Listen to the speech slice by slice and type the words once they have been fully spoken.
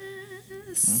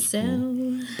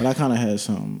Cool. But I kind of had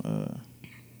something,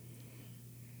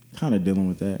 kind of dealing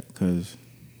with that because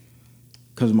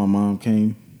my mom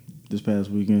came this past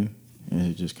weekend, and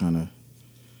it just kind of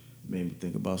made me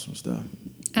think about some stuff.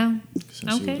 Oh,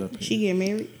 okay. She get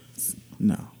married?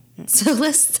 No. So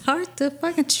let's start the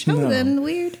fucking show then.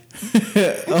 Weird.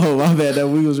 Oh, my bad. That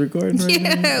we was recording right now?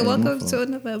 Yeah, welcome to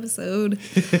another episode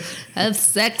of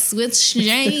Sex with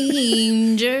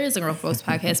Strangers, a Real Folks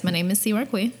podcast. My name is C.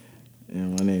 Marquis.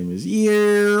 And my name is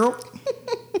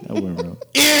That went wrong.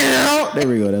 There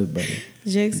we go. That's better.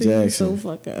 Jackson. You're so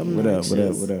fucking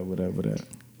obnoxious. What up?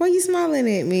 Why you smiling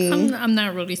at me? I'm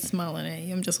not really smiling at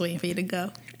you. I'm just waiting for you to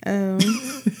go.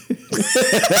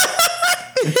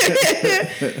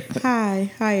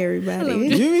 Hi everybody.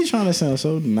 You be trying to sound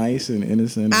so nice and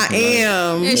innocent. I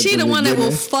am. And she the one that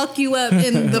will fuck you up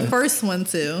in the first one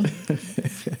too.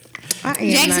 I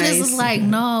am. Jackson nice. is like,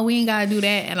 no, we ain't gotta do that,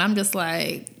 and I'm just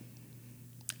like,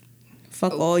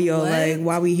 fuck all y'all. What? Like,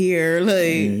 why we here? Like,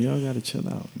 yeah, y'all gotta chill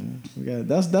out, man.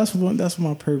 That's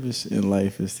my purpose in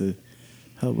life is to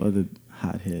help other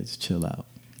hotheads chill out.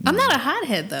 I'm not a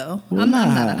hothead though. Well, I'm not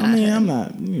a hothead. I'm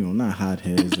not, not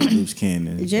hotheads like loose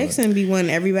cannons. Jackson be wanting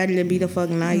everybody to be the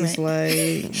fuck nice,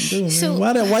 right. like. Dude, so,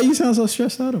 why you sound so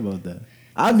stressed out about that?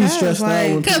 I'd be stressed out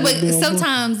when but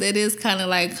sometimes it is kind of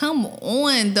like, come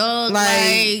on, dog.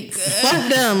 Like fuck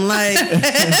them. Like,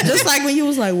 just like when you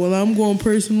was like, well, I'm going to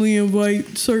personally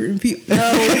invite certain people.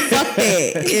 No, fuck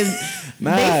that.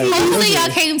 Hopefully y'all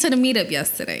came to the meetup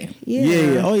yesterday.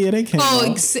 Yeah. Oh, yeah, they came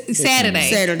out.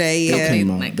 Saturday, yeah.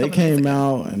 They came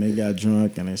out and they got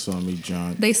drunk and they saw me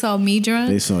drunk. They saw me drunk?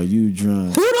 They saw you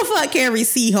drunk. Who the fuck carry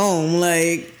C home?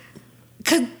 Like,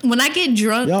 cause when I get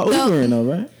drunk, y'all Ubering though,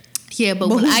 right? Yeah, but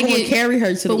when I get carry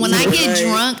her to, but when I get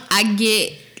drunk, I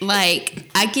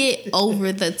get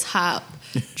over the top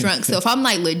drunk. So if I'm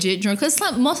like legit drunk, because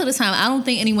most of the time I don't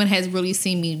think anyone has really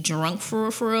seen me drunk for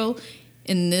real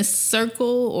in this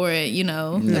circle, or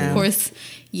of course,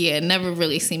 never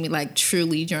really seen me like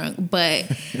truly drunk. But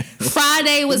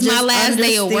Friday was my last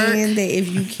day of work. That if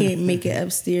you can't make it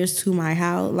upstairs to my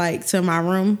house, like to my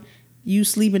room, you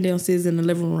sleeping downstairs in the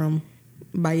living room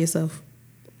by yourself.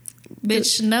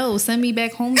 Bitch, no, send me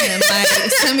back home then. Like,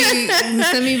 send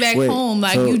me back home.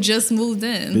 Like, so you just moved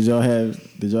in. Did y'all have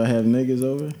niggas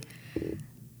over?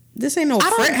 This ain't no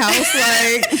frat house.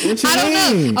 Like, what you I don't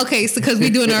mean? know. Okay, so because we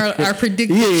doing our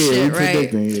predicting shit,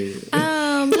 right?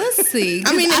 Let's see.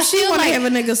 I mean, if she want to have a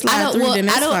nigga slide through, then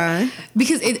that's fine.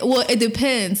 Because it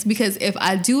depends. Because if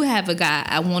I do have a guy,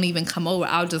 I won't even come over.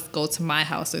 I'll just go to my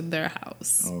house or their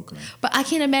house. Okay. But I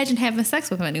can't imagine having sex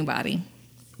with anybody.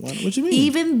 What you mean?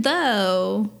 Even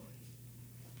though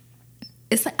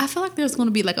it's like, I feel like there's going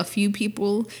to be like a few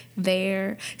people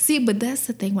there. See, but that's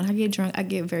the thing. When I get drunk, I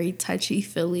get very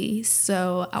touchy-feely.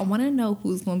 So I want to know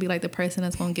who's going to be like the person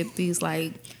that's going to get these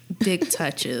like dick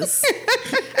touches.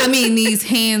 I mean, these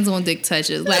hands on dick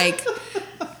touches. Like,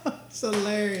 it's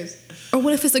hilarious. Or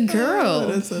what if it's a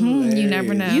girl? You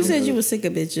never know. You said you were sick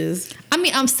of bitches. I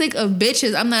mean, I'm sick of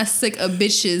bitches. I'm not sick of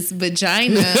bitches'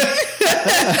 vagina.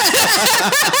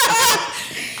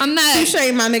 I'm not.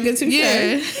 Touche, my nigga. Touche.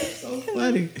 Yeah. It's so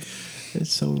funny.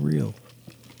 It's so real.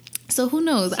 So who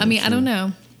knows? I mean, I don't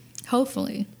know.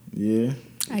 Hopefully. Yeah.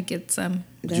 I get some.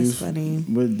 That's funny.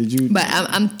 But did you? But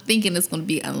I'm thinking it's going to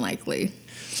be unlikely.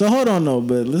 So hold on, though.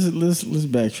 But let's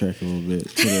backtrack a little bit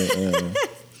to the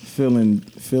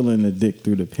feeling the dick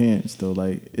through the pants, though.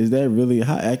 Like, is that really,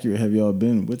 how accurate have y'all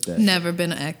been with that? Never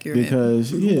been accurate.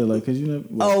 Because you never.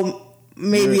 Well,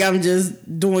 maybe I'm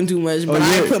just doing too much, but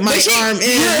I put my arm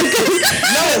in.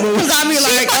 No, because I mean,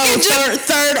 like,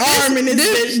 third arm in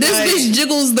this bitch. This bitch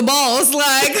jiggles the balls.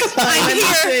 Like,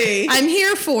 I'm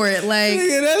here for it. Like,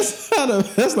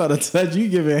 nigga, that's not a touch. You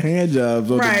giving hand jobs,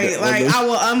 right? Like, I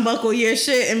will unbuckle your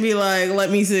shit and be like, let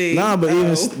me see. Nah, but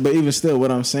even still,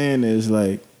 what I'm saying is,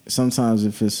 like, sometimes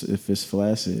if it's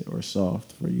flaccid or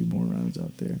soft for you morons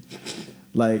out there,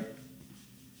 like,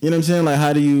 you know what I'm saying? Like,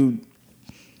 how have you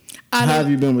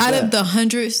been with that? Out of the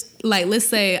hundreds, like, let's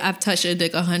say I've touched a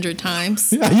dick 100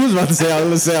 times. You was about to say,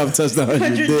 let's say I've touched 100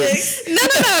 dicks. No.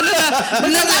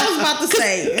 I was about to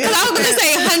say. Because I was going to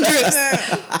say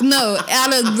hundreds. No,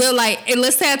 out of the, like,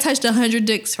 let's say I touched 100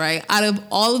 dicks, right? Out of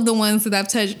all of the ones that I've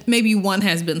touched, maybe one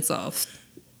has been soft.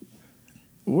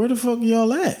 Where the fuck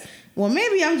y'all at? Well,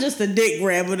 maybe I'm just a dick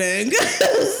grabber then.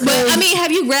 But I mean, have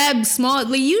you grabbed small?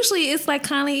 Like, usually it's like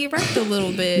kind of erect a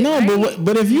little bit. No, right?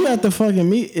 but if you at the fucking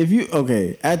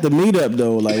at the meetup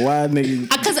though, like, why nigga?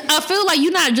 Because I feel like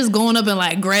you're not just going up and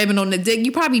like grabbing on the dick.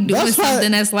 You probably doing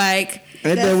something that's like.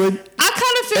 Ain't that what? I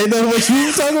kind of feel. Ain't that what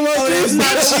you talking about? That's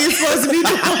not what you're supposed to be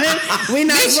doing. We're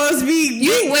not supposed to be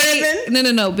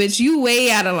No, bitch, you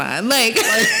way out of line. Like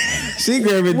she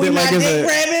grabbing we dick not like dick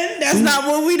grabbing. That's not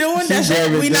what we doing. That's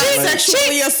we not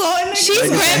sexually assaulting. She's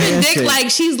grabbing dick like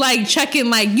she's like checking,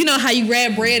 like, you know how you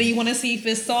grab bread and you want to see if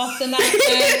it's soft or not.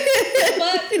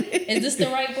 But is this the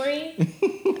right bread?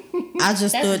 I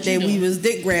just thought that we was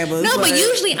dick grabbers. No, but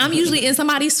usually I'm usually in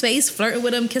somebody's face, flirting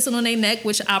with them, kissing on their neck,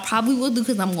 which I probably will do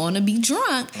because I'm going to be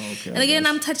drunk. Okay, and again,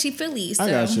 I'm touchy feely. So. I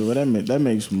got you. Well, that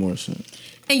makes more sense.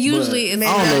 And usually it's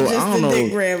I don't know.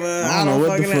 Dick grabber. I don't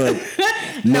what the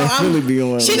fuck. No, I'm really be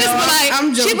on. She just be like,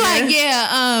 I'm joking. She be like,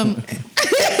 yeah,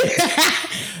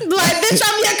 like, bitch,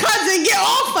 I'm your cousin. Get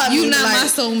off of me. You not my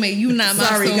soulmate. You not my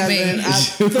soulmate.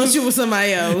 I thought you was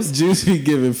somebody else. Juice be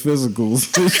giving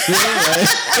physicals.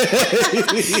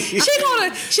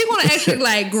 she gonna actually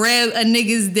like grab a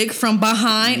nigga's dick from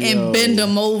behind and bend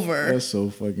him over. That's so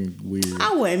fucking weird.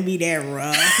 I wouldn't be that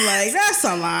rough. Like, that's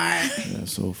a lie.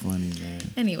 That's so funny, man.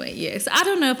 Anyway, yes. I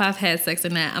don't know if I've had sex or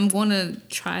not. I'm gonna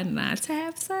try not to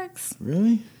have sex.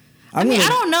 Really? I mean, I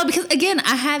don't know because again,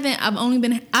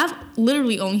 I've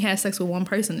literally only had sex with one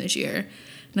person this year.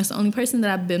 And that's the only person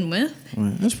that I've been with.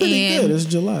 Right. That's pretty good. It's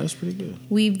July. That's pretty good.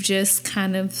 We've just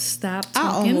kind of stopped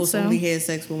talking. I almost only had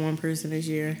sex with one person this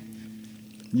year.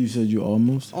 You said you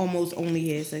almost? Almost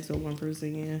only had sex with one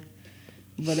person, yeah.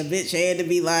 But a bitch had to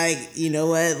be like, you know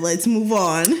what, let's move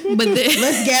on. But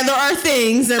let's gather our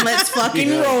things and let's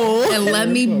fucking roll. And let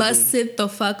me bust it the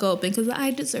fuck open because I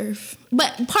deserve.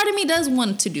 But part of me does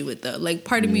want to do it though. Like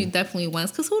part of me definitely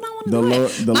wants because who don't want to do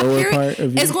it? The lower part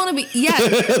of you? It's going to be, yeah,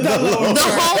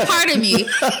 the whole part of me.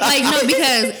 Like no,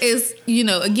 because it's, you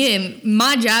know, again,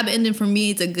 my job ending for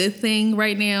me, it's a good thing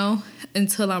right now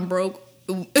until I'm broke.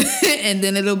 And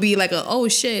then it'll be like oh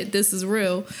shit, this is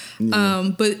real.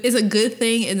 But it's a good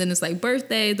thing. And then it's like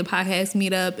birthday, the podcast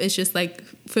meetup. It's just like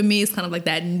for me, it's kind of like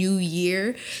that new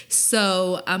year.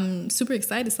 So I'm super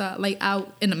excited. So like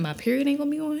and my period ain't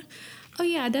gonna be on. Oh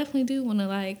yeah, I definitely do want to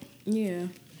like. Yeah,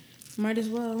 might as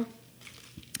well.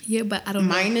 Yeah, but I don't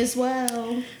know. Mine as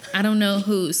well. I don't know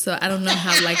who, so I don't know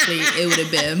how likely it would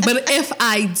have been. But if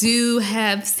I do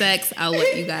have sex, I'll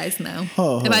let you guys know.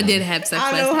 If I did have sex.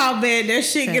 I know how bad that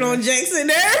shit get on Jackson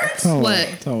nerves.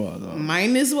 What?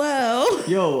 Mine as well.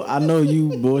 Yo, I know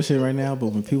you bullshit right now, but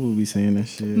when people be saying that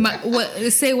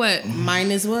shit. Say what? Mine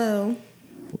as well.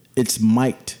 It's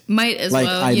might. Might as like,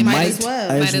 well. I yeah, might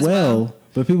as well.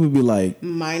 But people be like.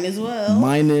 Mine as well.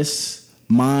 Minus,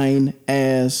 mine,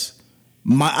 as.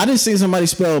 I didn't see somebody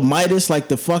spell Midas like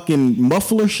the fucking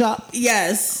muffler shop.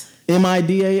 Yes.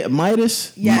 MIDA,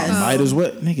 Midas? Yes. Might as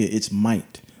well. Nigga, it's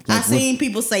might. Like, I seen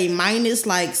people say minus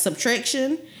like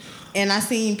subtraction. And I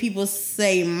seen people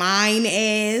say mine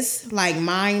as like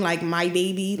mine, like my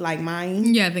baby, like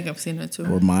mine. Yeah, I think I've seen that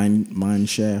too. Or mine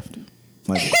shaft.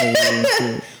 Like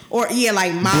or yeah,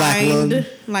 like mind.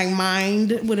 Like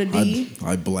mind with a D.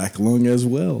 I black lung as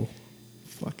well.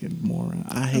 Fucking moron.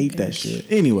 I hate that shit.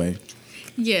 Anyway.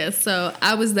 Yeah, so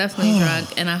I was definitely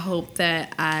drunk, and I hope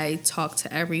that I talked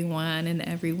to everyone, and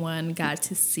everyone got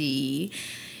to see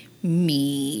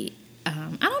me.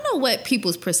 I don't know what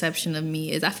people's perception of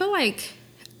me is. I feel like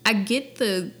I get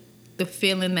the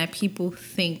feeling that people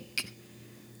think.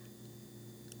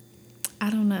 I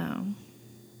don't know.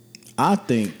 I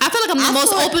feel like I'm the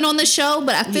most open on the show,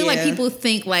 but I feel like people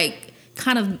think like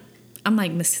kind of I'm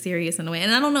like mysterious in a way,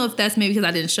 and I don't know if that's maybe because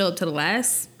I didn't show up to the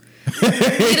last.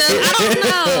 I don't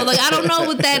know. Like I don't know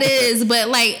what that is, but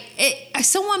like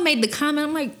someone made the comment.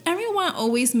 I'm like, everyone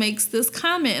always makes this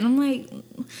comment, and I'm like,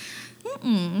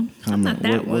 I'm not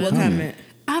that one. What comment?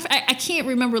 I can't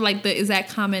remember like the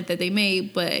exact comment that they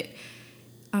made, but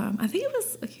I think it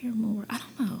was I can't remember. I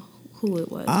don't know who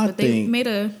it was. They made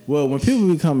a. Well, when people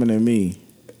be coming at me,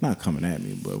 not coming at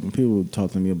me, but when people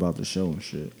talk to me about the show and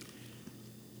shit,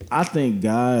 I think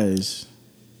guys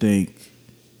think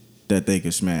that they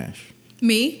could smash.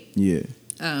 Me? Yeah.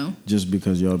 Oh. Just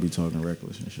because y'all be talking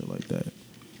reckless and shit like that.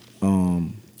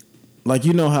 Like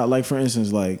you know how, like for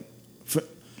instance, like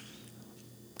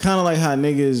kind of like how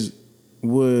niggas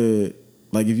would,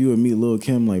 like if you would meet Lil'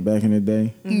 Kim like back in the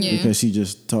day, because she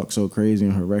just talks so crazy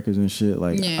on her records and shit.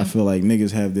 Like I feel like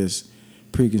niggas have this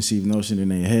preconceived notion in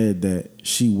their head that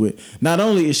she would, not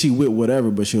only is she with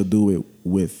whatever, but she'll do it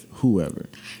with whoever.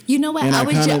 You know what?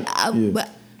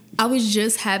 I was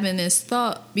just having this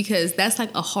thought because that's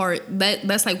like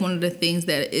that's like one of the things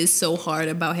that is so hard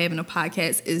about having a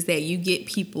podcast is that you get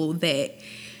people that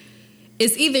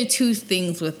it's either two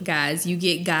things with guys. You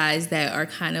get guys that are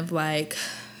kind of like,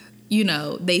 you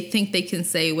know, they think they can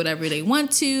say whatever they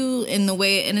want to in the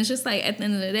way, and it's just like at the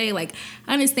end of the day, like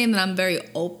I understand that I'm very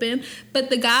open, but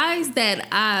the guys that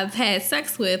I've had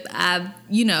sex with, I've,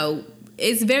 you know,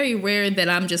 it's very rare that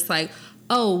I'm just like,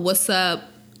 oh, what's up?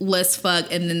 Let's fuck,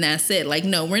 and then that's it. Like,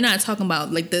 no, we're not talking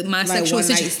about like my sexual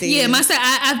situation. Yeah,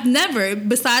 I've never,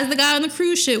 besides the guy on the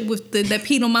cruise ship with that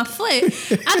peed on my foot,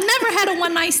 I've never had a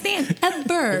one night stand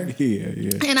ever.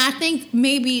 Yeah. And I think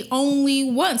maybe only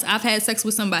once I've had sex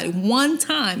with somebody. One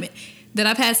time that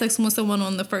I've had sex with someone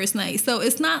on the first night. So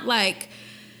it's not like,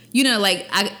 you know, like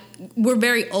we're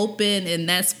very open and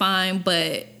that's fine,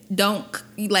 but don't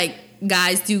like.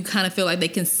 Guys do kind of feel like they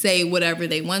can say whatever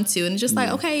they want to, and it's just like,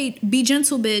 okay, be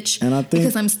gentle, bitch, and I think,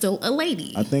 because I'm still a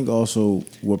lady. I think also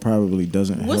what probably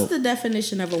doesn't help. What's the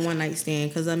definition of a one night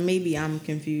stand? Because maybe I'm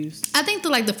confused. I think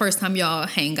the first time y'all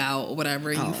hang out or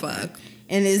whatever, you fuck.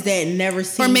 And is that never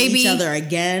seeing each other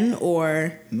again,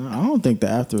 or? No, I don't think the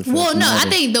after effects. Well, no, I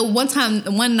think the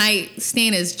one night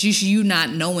stand is just you not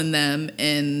knowing them,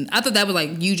 and I thought that was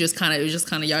like you just kind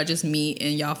of y'all just meet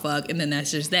and y'all fuck, and then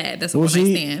that's just that. That's a one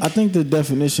night stand. I think the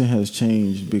definition has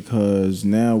changed because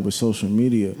now with social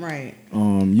media, right?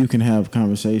 You can have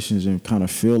conversations and kind of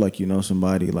feel like you know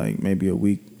somebody like maybe a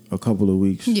week, a couple of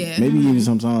weeks, maybe even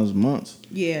sometimes months,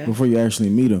 before you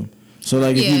actually meet them. So,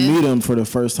 like, if you meet them for the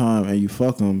first time and you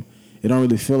fuck them, it don't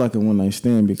really feel like a one-night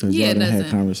stand because y'all done had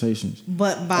conversations.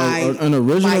 But by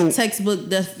textbook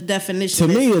definition.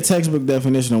 To me, a textbook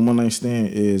definition of one-night stand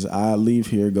is I leave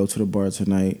here, go to the bar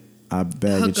tonight, I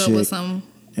bag a chick,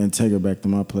 and take her back to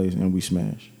my place, and we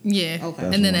smash. Yeah. Okay.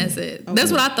 And then that's it. Okay.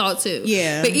 That's what I thought, too.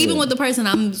 Yeah. But even with the person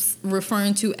I'm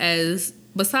referring to as,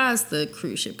 besides the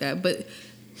cruise ship guy, but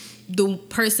the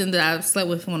person that I slept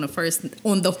with on the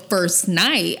first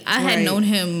night, I had known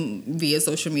him via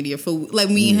social media for like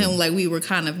me and him, like we were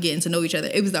kind of getting to know each other.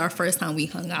 It was our first time we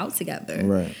hung out together,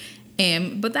 right?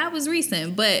 But that was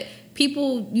recent. But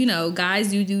people, you know, guys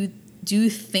do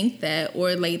think that,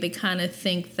 or like they kind of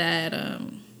think that.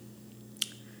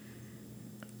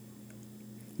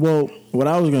 Well, what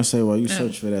I was gonna say while you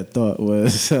searched for that thought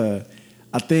was,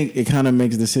 I think it kind of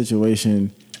makes the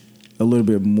situation a little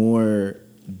bit more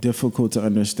difficult to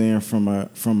understand from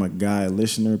a guy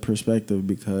listener perspective,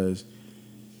 because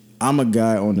I'm a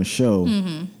guy on the show,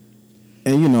 and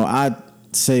you know I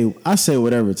say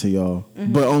whatever to y'all,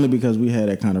 but only because we had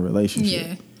that kind of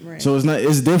relationship. Yeah, right. So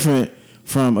it's different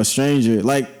from a stranger.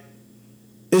 Like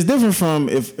it's different from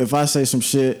if I say some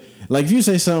shit. Like if you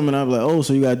say something and I'm like, oh,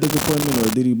 so you got a dick appointment,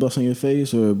 or did he bust on your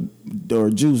face, or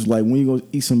juice? Like when you go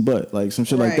eat some butt, like some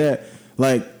shit like that.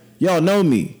 Like y'all know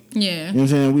me. Yeah. You know what I'm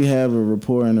saying? We have a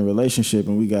rapport and a relationship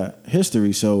and we got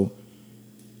history. So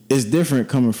it's different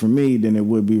coming from me than it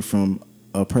would be from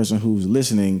a person who's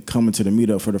listening, coming to the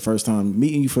meetup for the first time,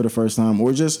 meeting you for the first time,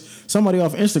 or just somebody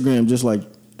off Instagram just like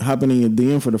hopping in your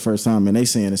DM for the first time and they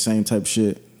saying the same type of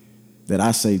shit that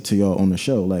I say to y'all on the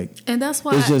show. Like, and that's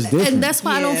why it's just different. And that's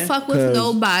why I don't fuck with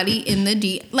nobody in the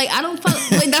D. Like I don't fuck.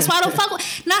 Like that's why I don't fuck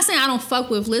with. Not saying I don't fuck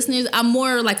with listeners. I'm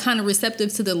more like kind of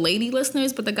receptive to the lady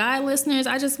listeners, but the guy listeners,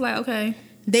 I just like okay.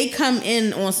 They come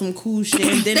in on some cool shit.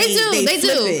 And then they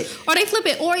do. It. Or they flip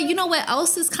it. Or you know what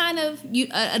else is kind of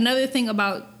another thing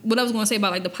about what I was going to say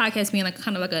about like the podcast being like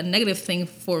kind of like a negative thing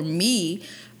for me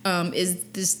is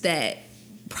just that.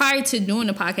 Prior to doing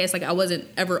the podcast, like I wasn't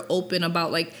ever open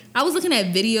about like I was looking at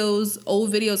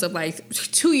old videos of like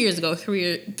 2 years ago,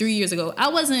 3 years ago. I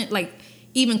wasn't like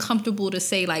even comfortable to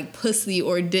say like pussy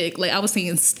or dick. Like I was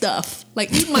saying stuff,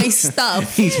 like eat my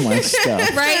stuff, eat my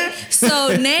stuff, right?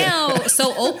 So now,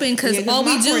 so open because all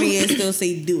we do is still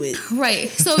say do it, right?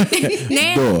 So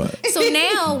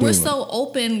now we're so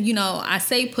open. You know, I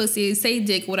say pussy, say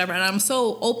dick, whatever, and I'm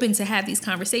so open to have these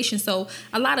conversations. So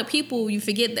a lot of people, you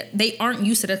forget that they aren't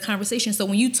used to the conversation. So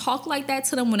when you talk like that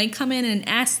to them, when they come in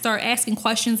and start asking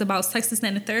questions about sex, this,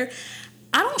 and the third,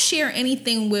 I don't share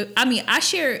anything with. I mean, I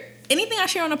share. Anything I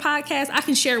share on a podcast, I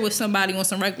can share with somebody on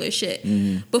some regular shit.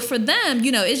 But for them,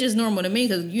 you know, it's just normal to me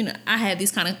because, you know, I have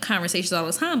these kind of conversations all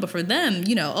the time. But for them,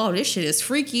 you know, oh, this shit is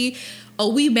freaky.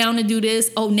 Oh, we bound to do this.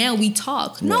 Oh, now we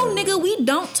talk. No, nigga, we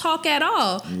don't talk at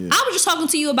all. Yeah. I was just talking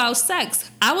to you about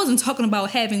sex. I wasn't talking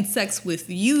about having sex with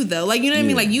you, though. Like, you know what I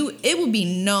mean? Like, it would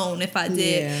be known if I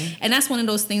did. Yeah. And that's one of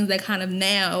those things that kind of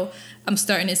now I'm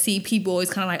starting to see people always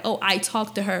kind of like, oh, I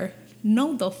talked to her.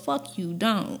 No, the fuck you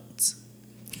don't.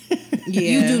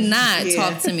 You do not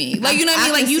talk to me. Like, you know what I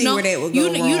mean?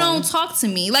 Like, you don't talk to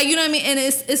me. Like, you know what I mean? And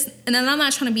it's and I'm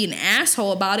not trying to be an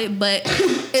asshole about it, but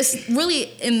it's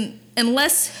really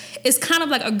unless it's kind of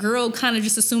like a girl kind of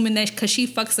just assuming that because she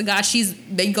fucks a guy,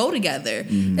 they go together.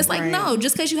 It's like, no,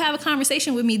 just because you have a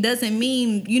conversation with me doesn't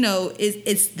mean, you know,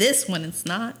 it's this when it's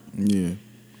not. Yeah.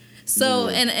 So,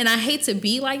 and I hate to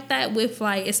be like that with,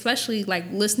 like, especially, like,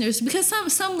 listeners, because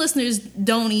some listeners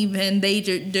don't even,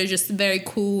 they're just very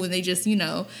cool, and they just, you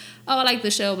know, oh, I like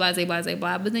the show, blah, blah, blah,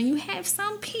 blah. But then you have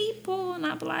some people, and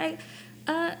I'll be like,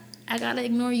 I gotta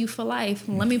ignore you for life.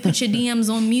 Let me put your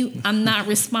DMs on mute. I'm not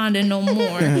responding no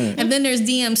more. And then there's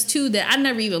DMs too that I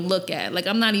never even look at. Like,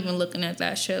 I'm not even looking at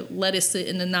that shit. Let it sit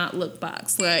in the not look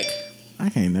box. Like, I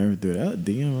can't never do that.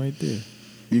 DM right there.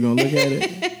 You gonna look at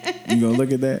it? You gonna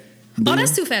look at that? DM? Oh,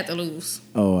 that's too fat to lose.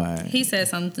 Oh, all right. He said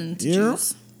something to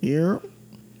choose. Yeah.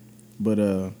 But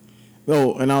and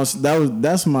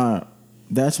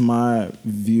that's my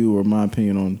view or my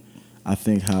opinion on, I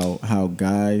think how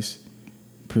guys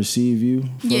perceive you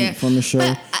from the show.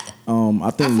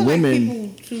 I think women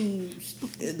like people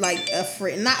too, like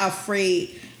not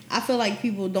afraid. I feel like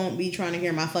people don't be trying to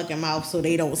hear my fucking mouth, so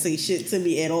they don't say shit to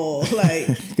me at all. Like,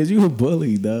 because you a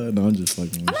bully, dog. No, I'm just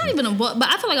fucking. I'm not even a bully, but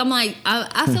I feel like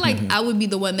I feel like I would be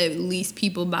the one that least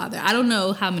people bother. I don't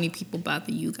know how many people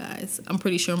bother you guys. I'm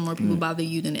pretty sure more people bother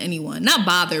you than anyone. Not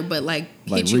bother, but like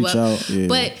hit you up. Out, yeah.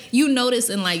 But you notice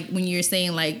in like when you're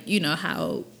saying like, you know,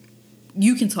 how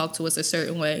you can talk to us a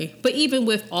certain way, but even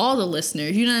with all the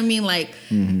listeners, you know what I mean? Like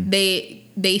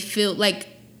they feel like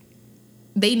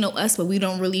they know us, but we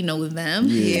don't really know them.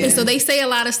 Yeah. And so they say a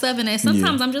lot of stuff, and then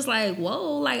sometimes I'm just like,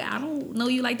 whoa, like, I don't know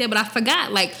you like that, but I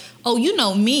forgot, like, oh, you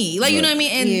know me. Like, you know what I mean?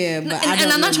 And,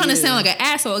 and I'm not trying to sound like an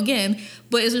asshole again,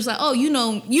 but it's just like, oh, you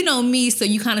know me, so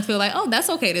you kind of feel like, oh, that's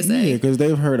okay to say. Yeah, because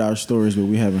they've heard our stories, but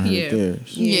we haven't heard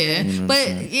theirs. Yeah. You know but,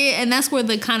 and that's where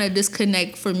the kind of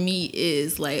disconnect for me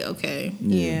is, like, okay.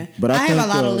 Yeah. But I have a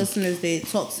lot of listeners that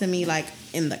talk to me, like,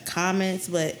 in the comments,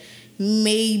 but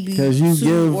maybe because you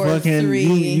give fucking 3.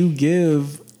 You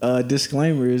give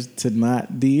disclaimers to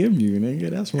not DM you,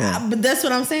 nigga. That's why. But that's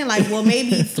what I'm saying. Like, well,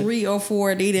 maybe 3 or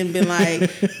 4 they didn't been like,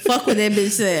 fuck what that bitch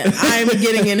said. I'm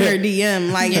getting in her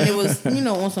DM, like, and it was, you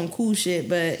know, on some cool shit.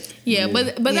 But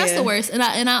but that's the worst. And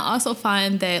I also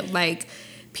find that like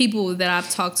people that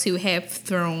I've talked to have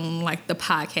thrown like the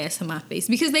podcast in my face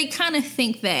because they kind of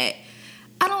think that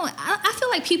I feel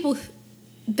like people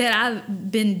that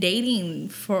I've been dating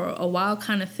for a while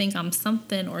kind of think I'm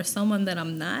something or someone that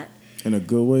I'm not. In a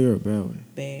good way or a bad way?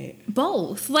 Bad.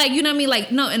 Both. Like, you know what I mean?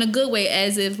 Like, no, in a good way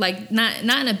as if, like, not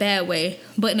in a bad way,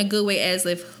 but in a good way as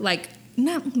if, like,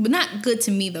 not good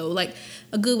to me, though. Like,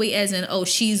 a good way as in, oh,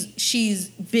 she's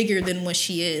bigger than what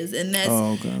she is. And that's,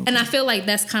 and I feel like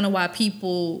that's kind of why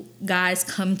guys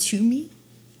come to me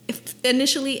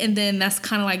initially, and then that's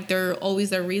kind of like they're always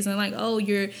their reason, like, oh,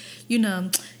 you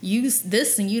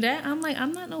this and you that. I'm like,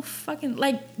 I'm not no fucking,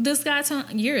 like, this guy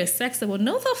telling you're a sex symbol.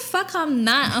 No, the fuck I'm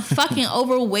not. I'm fucking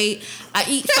overweight. I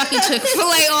eat fucking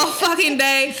Chick-fil-A all fucking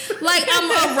day. Like,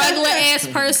 I'm a regular ass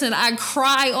person. I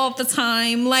cry all the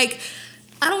time. Like,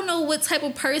 I don't know what type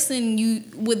of person you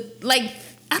would, like,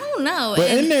 I don't know. But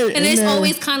and it's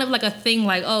always kind of like a thing,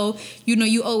 like, oh, you know,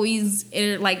 you always,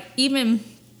 like, even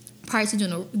prior to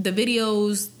doing the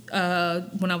videos,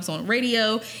 when I was on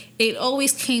radio, it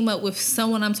always came up with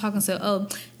someone I'm talking to, oh,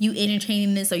 you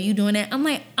entertaining this, or you doing that? I'm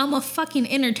like, I'm a fucking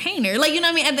entertainer. Like, you know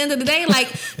what I mean? At the end of the day, like,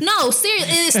 no,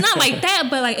 seriously, it's not like that,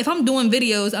 but like, if I'm doing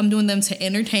videos, I'm doing them to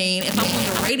entertain. If I'm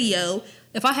on the radio,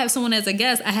 if I have someone as a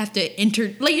guest, I have to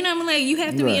like, you know what I mean? Like, you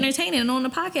have to be entertaining. And on the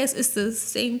podcast, it's the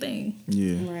same thing.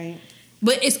 Yeah. Right.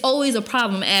 But it's always a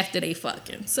problem after they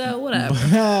fucking. So whatever.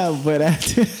 But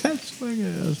that's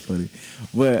funny.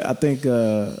 But I think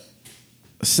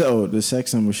so the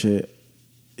sex symbol shit,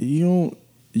 you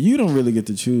don't really get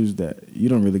to choose that. You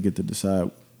don't really get to decide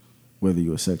whether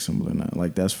you're a sex symbol or not.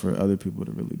 Like, that's for other people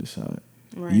to really decide.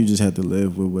 Right. You just have to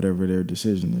live with whatever their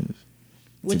decision is.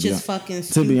 Which is fucking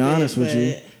stupid. To be honest with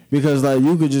you, because like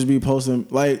you could just be posting,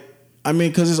 like, I mean,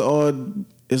 because it's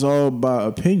all about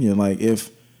opinion. Like,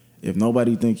 if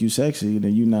nobody think you sexy,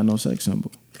 then you not no sex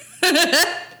symbol.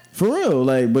 For real.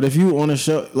 Like, but if you on a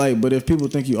show, like, but if people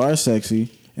think you are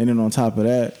sexy, and then on top of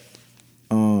that,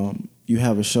 you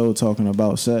have a show talking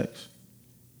about sex,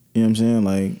 you know what I'm saying?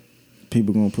 Like,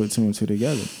 people gonna put 2 and 2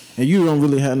 together, and you don't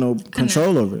really have no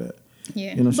control over that.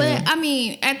 Yeah, you know what I'm saying? I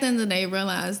mean, at the end of the day,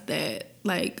 realize that,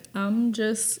 like, I'm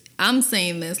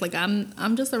saying this, like,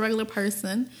 I'm just a regular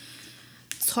person.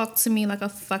 Talk to me like a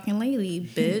fucking lady,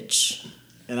 bitch.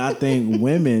 And I think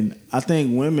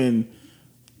women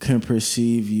can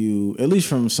perceive you, at least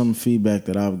from some feedback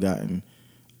that I've gotten.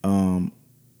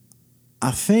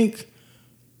 I think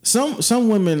some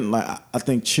women, like, I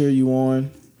think, cheer you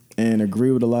on and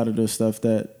agree with a lot of the stuff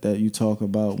that you talk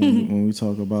about when we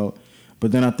talk about.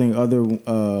 But then I think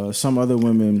some other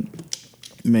women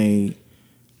may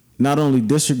not only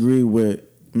disagree with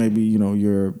maybe, you know,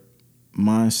 your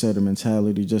mindset or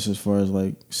mentality just as far as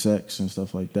like sex and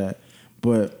stuff like that,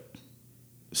 but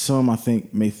some, I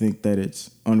think, may think that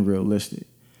it's unrealistic.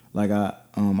 Like,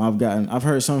 I've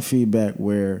heard some feedback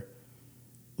where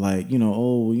like,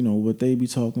 what they be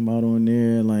talking about on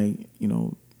there, like,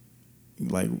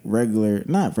 like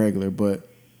not regular, but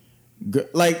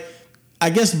like, I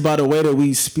guess by the way that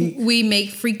we speak, we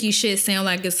make freaky shit sound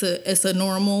like it's a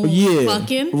normal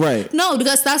fucking. Right. No,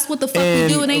 because that's what the fuck we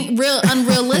do. It ain't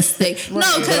unrealistic. Right.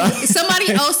 No, because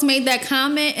somebody else made that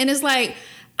comment, and it's like,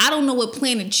 I don't know what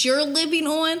planet you're living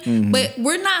on, but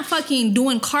we're not fucking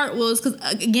doing cartwheels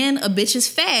because, again, a bitch is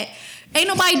fat. Ain't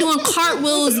nobody doing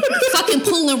cartwheels, fucking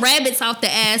pulling rabbits out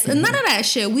the ass, and none of that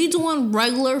shit. We doing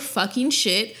regular fucking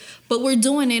shit, but we're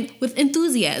doing it with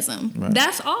enthusiasm. Right.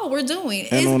 That's all we're doing,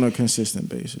 and on a consistent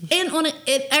basis. And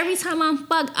every time I'm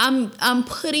fucked, I'm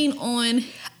putting on.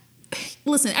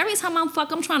 Listen, every time I'm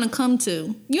fuck, I'm trying to come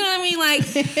to. You know what I mean? Like,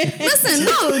 listen,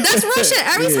 no, that's real shit.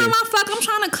 Every time I fuck, I'm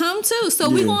trying to come to. So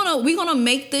we gonna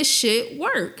make this shit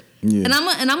work. Yeah. And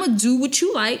I'm gonna do what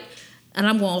you like, and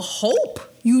I'm gonna hope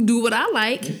you do what I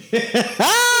like.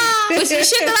 Which is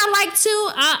shit that I like too.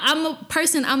 I'm a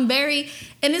person. I'm very,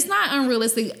 and it's not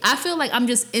unrealistic. I feel like I'm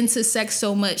just into sex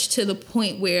so much to the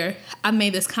point where I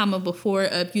made this comment before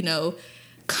of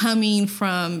coming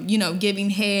from, giving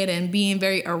head and being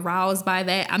very aroused by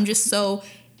that. I'm just so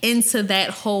into that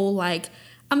whole, like,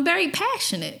 I'm very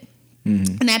passionate.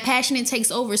 Mm-hmm. And that passionate takes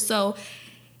over. So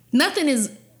nothing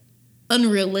is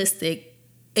unrealistic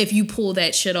if you pull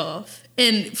that shit off.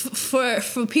 And for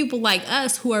people like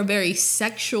us who are very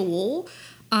sexual,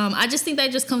 I just think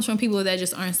that just comes from people that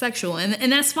just aren't sexual.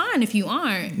 And that's fine if you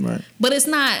aren't. Right. But it's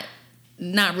not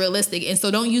realistic, and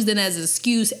so don't use it as an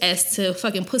excuse as to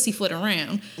fucking pussyfoot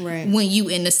around when you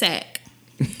in the sack.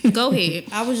 Go ahead.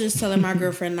 I was just telling my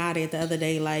girlfriend Nadia the other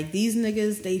day, like, these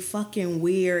niggas, they fucking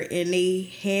weird, and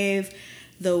they have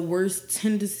the worst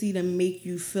tendency to make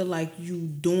you feel like you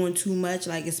doing too much,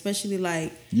 like, especially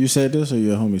like... You said this or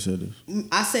your homie said this?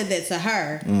 I said that to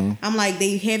her. Mm-hmm. I'm like,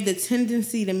 they have the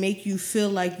tendency to make you feel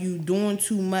like you doing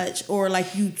too much or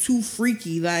like you too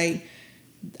freaky, like...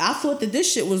 I thought that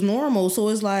this shit was normal, so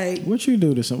it's like... What you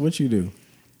do?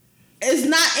 It's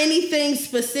not anything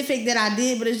specific that I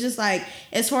did, but it's just like,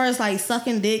 as far as like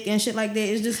sucking dick and shit like that,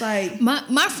 it's just like...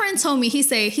 My friend told me, he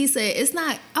said, it's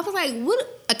not... I was like,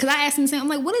 what... Because I asked him, I'm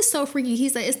like, what is so freaky? He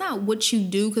said, it's not what you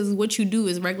do, because what you do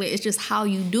is regular. It's just how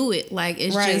you do it. Like,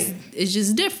 it's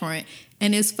just different.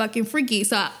 And it's fucking freaky.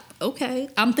 So, okay,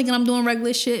 I'm thinking I'm doing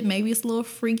regular shit. Maybe it's a little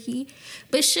freaky.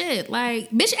 But shit, like,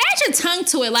 bitch, add your tongue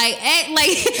to it. Like, no,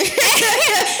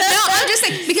 I'm just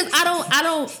saying, because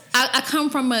I come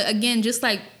from again, just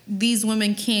like these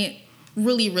women can't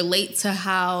really relate to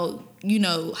how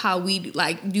we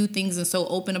like do things and so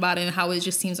open about it, and how it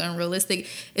just seems unrealistic.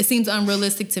 It seems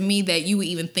unrealistic to me that you would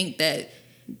even think that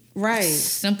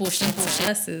simple shit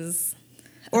is...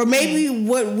 Or maybe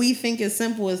what we think is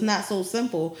simple is not so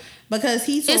simple, because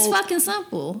it's fucking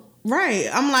simple. Right.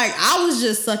 I'm like, I was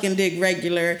just sucking dick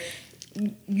regular.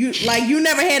 You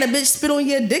never had a bitch spit on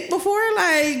your dick before?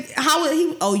 Like, how would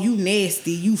he... Oh, you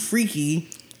nasty. You freaky.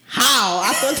 How?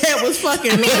 I thought that was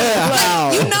fucking...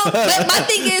 but my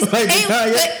thing is...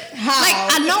 how? Like,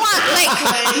 I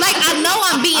know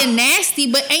I'm being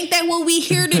nasty, but ain't that what we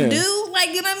here to do? Like,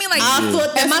 you know what I mean? Like, I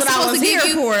thought that's what I was here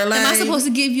for. Like, am I supposed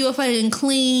to give you a fucking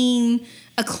clean,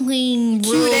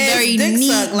 real, very neat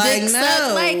suck? Like, dick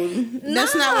suck? Like,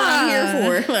 that's not what I'm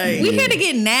here for. Like, we here to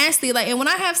get nasty. Like, and when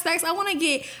I have sex, I want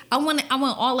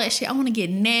all that shit. I want to get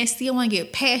nasty. I want to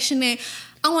get passionate.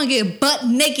 I want to get butt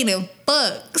naked and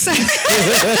fuck. Bitch,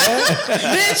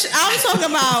 I'm talking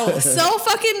about so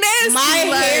fucking nasty.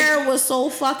 My hair was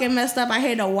so fucking messed up. I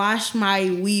had to wash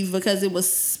my weave because it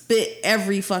was spit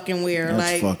every fucking where.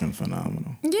 That's fucking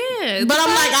phenomenal. Yeah. But I'm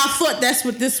like, I thought that's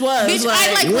what this was. Bitch,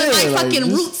 I when my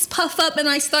fucking roots puff up and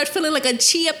I start feeling like a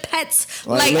chia pet.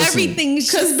 Like everything's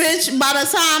because bitch, by the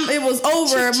time it was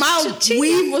over, my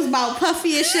weave was about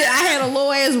puffy and shit. I had a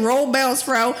little ass roll bounce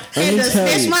fro. Had to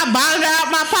snatch my bonnet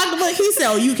out my pocketbook. He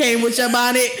said, "Oh, you came with your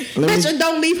bonnet, bitch, and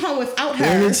don't leave home without her."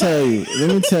 Let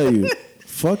me tell you.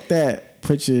 Fuck that.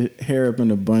 Put your hair up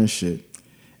in a bun shit.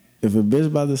 If a bitch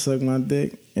about to suck my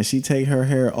dick and she take her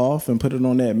hair off and put it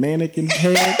on that mannequin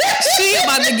head, she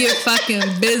about to get fucking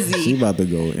busy. She about to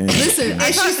go in. Listen, and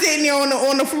she's sitting there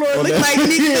on the floor looking like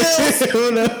Nick Mills.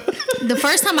 The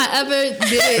first time I ever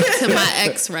did it to my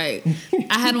ex, right?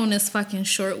 I had on this fucking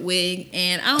short wig,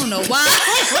 and I don't know why.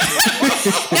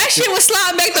 That shit was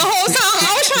sliding back the whole time. I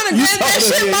was trying to grab that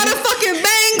shit by the fucking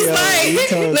bangs.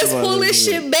 Let's pull this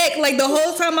shit back. Like, the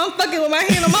whole time I'm fucking with my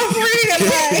hand on my forehead.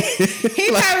 Like, he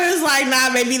probably was like,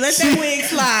 nah, baby, let that wig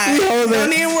slide.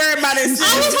 Don't even worry about it. I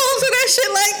was holding that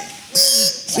shit like...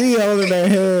 She holding that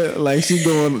head like she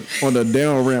going on the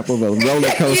down ramp of a roller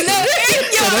coaster.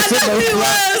 Yo,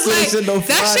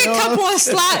 That shit kept on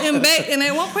sliding back, and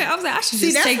at one point I was like, I should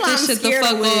just take this shit the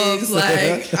fuck off.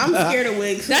 Like, I'm scared of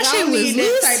wigs. That shit was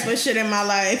this type of shit in my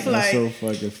life. That's so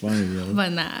fucking funny, yo.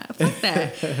 But nah, fuck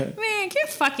that, man. You're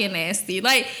fucking nasty.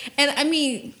 Like, and I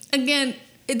mean, again,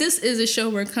 this is a show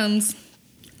where it comes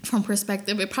from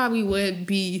perspective. It probably would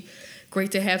be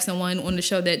great to have someone on the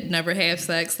show that never have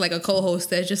sex, like a co-host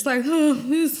that's just like, oh,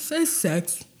 it's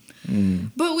sex.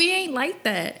 But we ain't like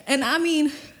that. And I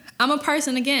mean, I'm a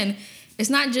person, again, it's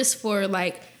not just for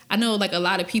like, I know like a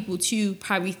lot of people too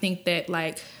probably think that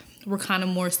like we're kind of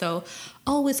more so,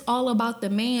 oh, it's all about the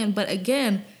man. But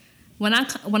again, when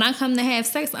I come to have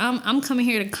sex, I'm coming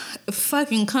here to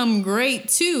fucking come great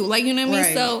too. Like, you know what I mean?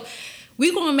 Right. So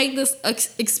we're gonna make this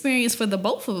experience for the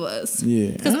both of us.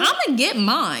 Yeah, because I'm gonna get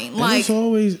mine. Like,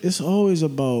 it's always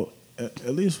about,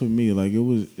 at least for me, like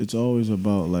it's always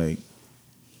about like,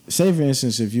 say for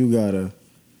instance, if you gotta,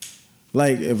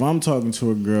 like, if I'm talking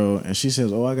to a girl and she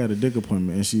says, "Oh, I got a dick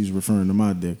appointment," and she's referring to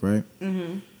my dick, right?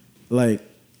 Mm-hmm. Like,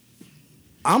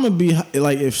 I'm gonna be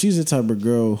like, if she's the type of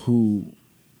girl who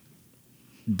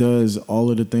does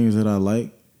all of the things that I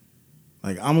like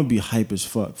I'm gonna be hype as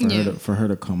fuck for her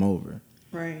to come over.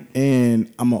 Right.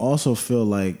 And I'm gonna also feel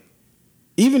like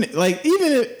even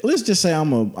if, let's just say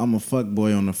I'm a fuck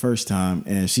boy on the first time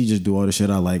and she just do all the shit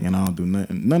I like and I don't do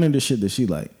none of the shit that she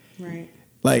like. Right.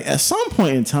 Like, at some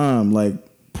point in time, like,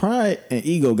 pride and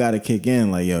ego gotta kick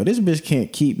in. Like, yo, this bitch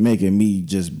can't keep making me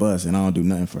just bust and I don't do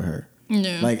nothing for her.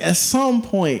 Yeah. Like, at some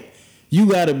point, you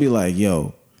gotta be like,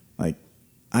 yo, like,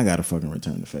 I gotta fucking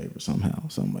return the favor somehow,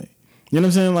 some way. You know what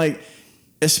I'm saying? Like,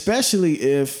 especially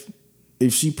if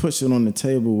she puts it on the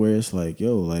table where it's like,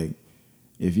 yo, like,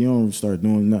 if you don't start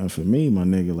doing nothing for me, my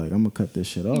nigga, like, I'm gonna cut this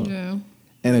shit off. Yeah.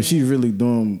 And if she's really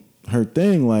doing her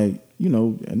thing, like, you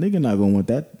know, a nigga not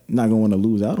gonna want to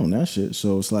lose out on that shit.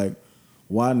 So it's like,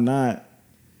 why not,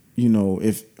 you know,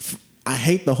 if I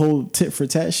hate the whole tit for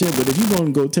tat shit, but if you're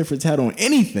gonna go tit for tat on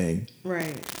anything,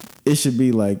 right, it should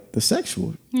be like the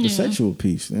sexual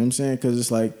piece. You know what I'm saying? Because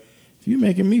it's like, if you're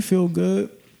making me feel good,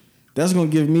 that's gonna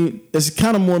give me, it's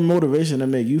kind of more motivation to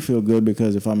make you feel good,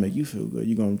 because if I make you feel good,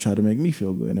 you're gonna try to make me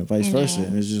feel good, and vice versa.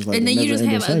 And it's just like, and then you just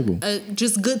have a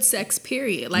just good sex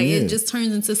period. Like, it just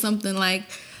turns into something like,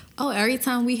 oh, every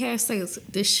time we have sex,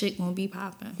 this shit gonna be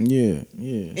popping. Yeah.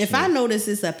 If I notice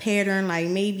it's a pattern, like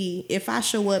maybe if I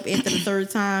show up after the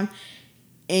third time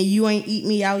and you ain't eat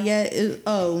me out yet,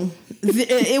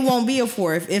 it won't be a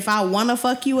fourth. If I wanna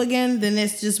fuck you again, then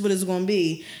that's just what it's gonna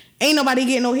be. Ain't nobody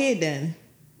getting no head then.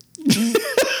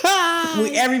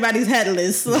 Everybody's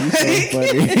headless. Like,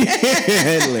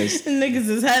 headless. Niggas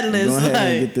is headless. Go ahead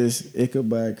and get this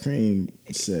Ichabod Cream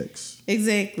sex.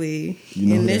 Exactly.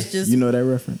 You know that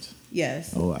reference?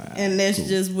 Yes. Oh, right. And that's cool.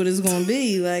 Just what it's gonna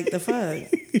be. Like, the fuck.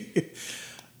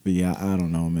 But yeah, I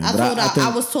don't know, man.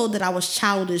 I was told that I was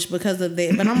childish because of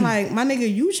that. But I'm like, my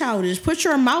nigga, you childish. Put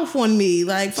your mouth on me.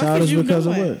 Like, fuck childish is you because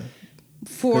doing?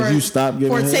 of what? You stopped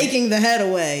giving for head? Taking the head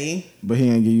away. But he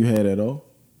ain't give you head at all?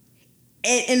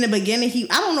 In the beginning,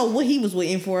 I don't know what he was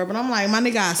waiting for, but I'm like, my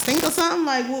nigga, I stink or something?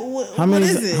 Like, what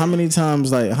is it? How many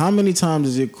times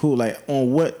is it cool? Like,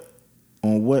 on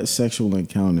what sexual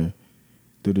encounter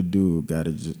do the dude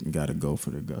gotta go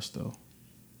for the gusto?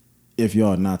 If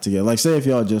y'all not together, like, say if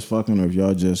y'all just fucking, or if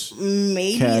y'all just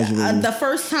maybe casually. The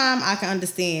first time I can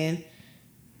understand,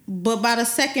 but by the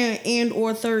second and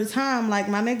or third time, like,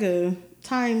 my nigga,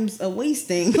 time's a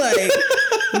wasting. Like,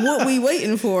 what we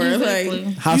waiting for? Exactly.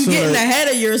 Like, you getting ahead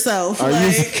of yourself. Like,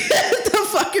 what the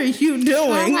fuck are you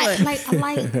doing? I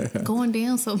like going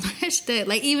down so much that,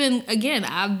 like, even again,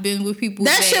 I've been with people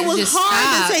that shit was just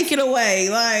hard stopped. to take it away.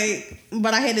 Like,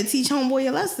 but I had to teach homeboy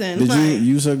a lesson. Did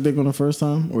you suck dick on the first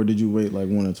time, or did you wait like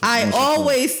one or two? I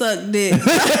always suck dick,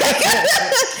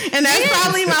 and that's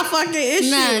probably my fucking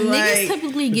issue. Nah, niggas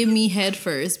typically give me head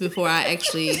first before I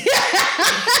actually.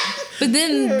 But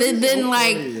then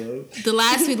like the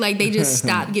last week, like, they just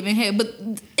stopped giving head. But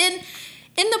in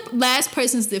the last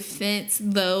person's defense,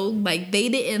 though, like, they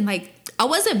didn't, like, I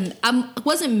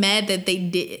wasn't mad that they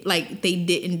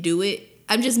didn't do it.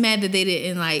 I'm just mad that they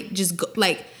didn't, like, just go,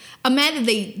 like, I'm mad that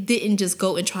they didn't just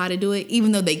go and try to do it,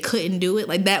 even though they couldn't do it.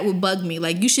 Like, that would bug me.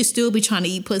 Like, you should still be trying to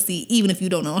eat pussy, even if you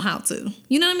don't know how to.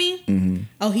 You know what I mean? Mm-hmm.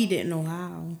 Oh, he didn't know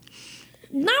how.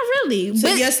 Not really.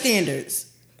 So, your standards.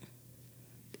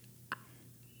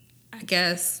 I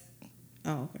guess.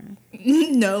 Oh,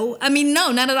 okay. No. I mean,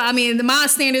 no, not at all. I mean, my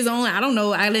standards only, I don't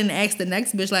know. I didn't ask the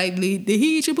next bitch, like, did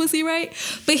he eat your pussy right?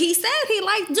 But he said he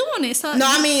liked doing it. So no,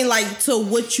 I mean, like, to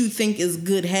what you think is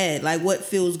good head. Like, what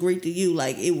feels great to you.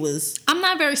 Like, it was. I'm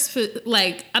not very,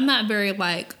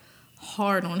 like,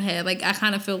 hard on head. Like, I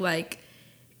kind of feel like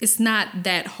it's not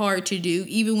that hard to do,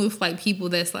 even with like people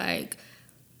that's like,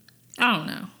 I don't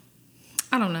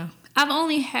know. I've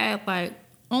only had like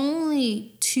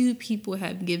only 2 people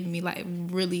have given me like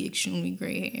really extremely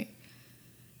great hair.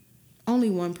 Only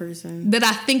one person that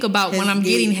I think about when I'm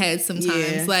getting head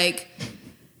sometimes, like,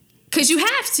 cause you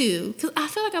have to. Cause I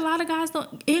feel like a lot of guys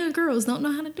and girls don't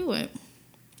know how to do it.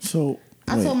 So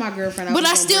I told my girlfriend, but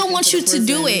I still want you to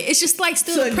do it. It's just like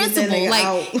still the principle.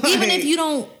 Like even if you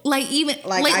don't like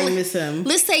I miss him.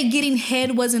 Let's say getting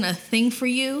head wasn't a thing for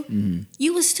you,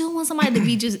 you would still want somebody to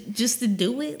be just to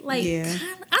do it. Like I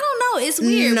don't know. It's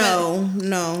weird.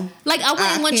 No. Like I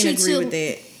wouldn't want you to. With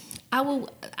that.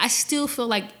 I still feel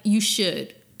like you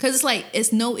should, because it's like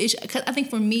it's no issue. Because I think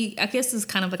for me, I guess it's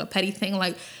kind of like a petty thing.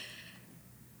 Like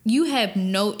you have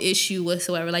no issue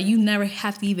whatsoever. Like you never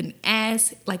have to even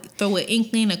ask, like throw an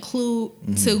inkling, a clue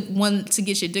to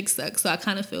get your dick sucked. So I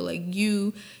kind of feel like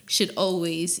you should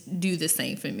always do the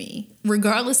same for me,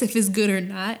 regardless if it's good or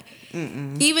not.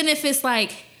 Even if it's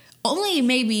like only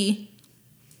maybe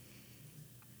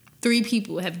 3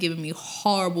 people have given me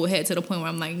horrible head to the point where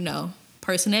I'm like, no.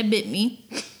 Person that bit me.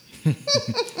 The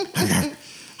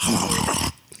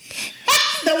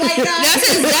white guy.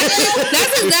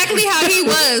 That's exactly how he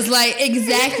was. Like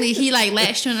exactly, he like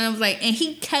latched on, and I was like, and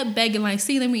he kept begging, like,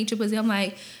 "See, let me eat your pussy." I'm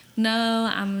like,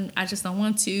 "No, I just don't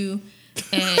want to."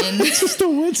 And because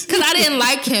I didn't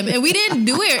like him, and we didn't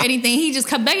do it or anything. He just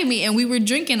kept begging me, and we were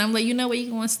drinking. I'm like, you know what? You're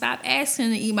gonna stop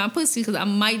asking to eat my pussy because I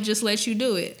might just let you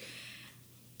do it.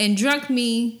 And drunk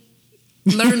me.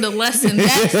 Learned a lesson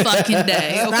that fucking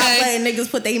day. Okay? Stop letting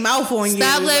niggas put their mouth on you.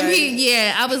 Stop letting me.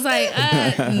 Yeah, I was like,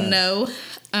 no.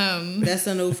 That's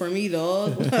a no for me,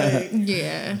 dog. Like,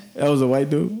 yeah. That was a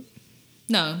white dude?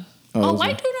 No.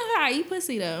 White dude know how I eat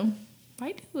pussy though.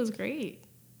 White dude was great.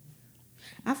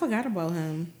 I forgot about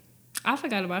him. I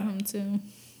forgot about him too.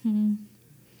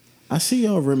 I see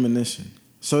y'all reminiscing.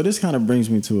 So this kind of brings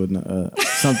me to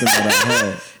something that I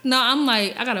had. No, I'm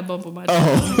like, I got a bump on my chin.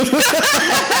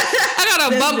 I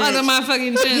got a bump under my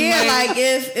fucking chin. Yeah, like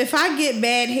if I get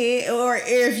bad head or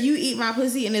if you eat my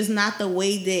pussy and it's not the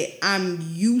way that I'm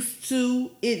used to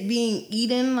it being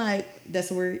eaten, like that's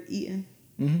the word, eaten.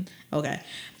 Okay.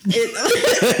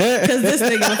 Because this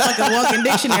nigga a fucking walking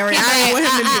dictionary. I ain't want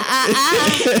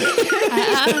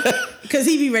him to because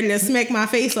he be ready to smack my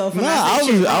face off. I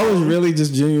was really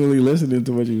just genuinely listening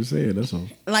to what you were saying. That's all.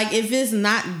 Like if it's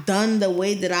not done the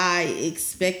way that I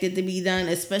expect it to be done,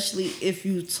 especially if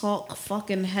you talk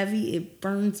fucking heavy, it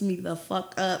burns me the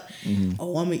fuck up.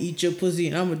 Oh, I'm gonna eat your pussy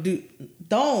and I'm gonna do.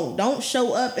 Don't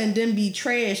show up and then be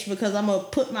trash because I'm gonna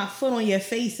put my foot on your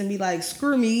face and be like,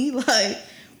 screw me, like.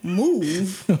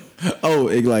 Move.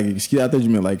 Excuse. I thought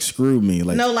you meant like screw me.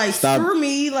 Like no, like stop. Screw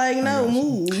me. Like no,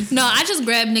 move. No, I just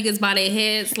grab niggas by their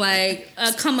heads. Like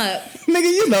come up, nigga.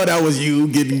 You know that was you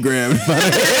getting grabbed by the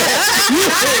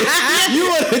head. You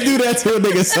want to do that to a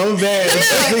nigga so bad. That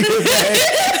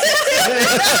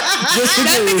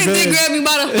nigga did grab me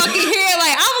by the fucking hair.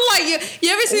 Like I was like, you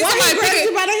ever see somebody grab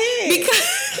you by the head?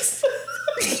 Because.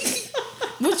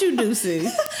 What you do, sis?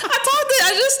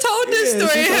 I just told this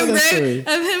story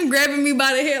of him grabbing me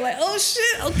by the hair, like, oh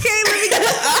shit, okay, let me get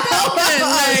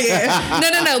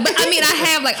No. But I mean, I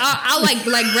have like, I'll like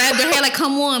grab their hair, like,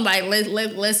 come on, like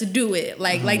let's do it,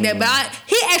 like that. But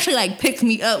he actually like picked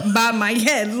me up by my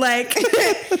head, like,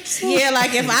 yeah,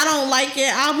 like if I don't like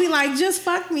it, I'll be like, just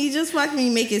fuck me,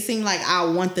 make it seem like I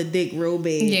want the dick real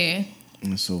bad. Yeah,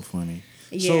 it's so funny.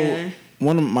 Yeah. So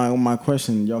one of my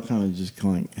question, y'all kind of just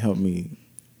kind of helped me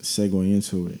segue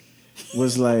into it.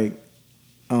 Was like,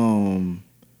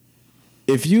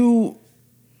 if you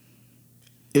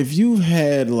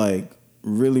had like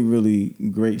really, really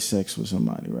great sex with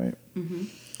somebody, right?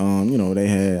 They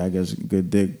had, I guess, good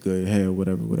dick, good hair,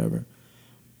 whatever.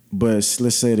 But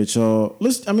let's say that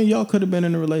y'all could have been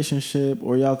in a relationship,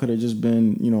 or y'all could have just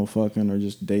been, fucking or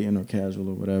just dating or casual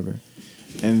or whatever.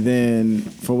 And then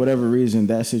for whatever reason,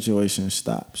 that situation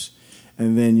stops,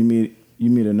 and then you meet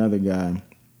another guy.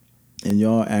 And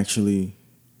y'all actually,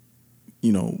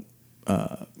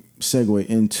 segue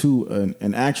into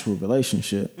an actual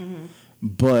relationship.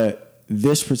 But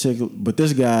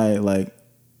this guy, like,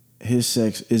 his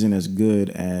sex isn't as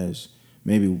good as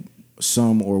maybe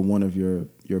some or one of your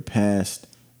past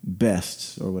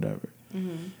bests or whatever.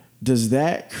 Does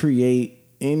that create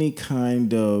any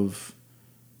kind of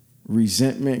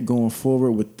resentment going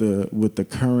forward with the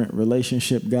current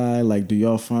relationship guy? Like, do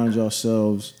y'all find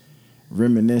yourselves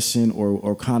reminiscing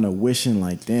or kind of wishing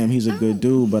like, damn, he's a good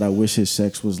dude, but I wish his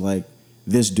sex was like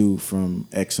this dude from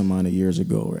X amount of years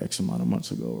ago or X amount of months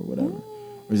ago or whatever?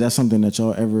 Or is that something that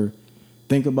y'all ever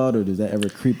think about, or does that ever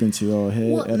creep into your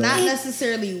head Well, at not all?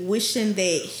 necessarily wishing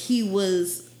that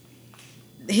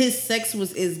his sex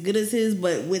was as good as his,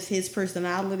 but with his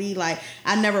personality, like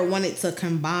I never wanted to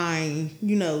combine,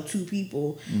 two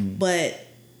people. But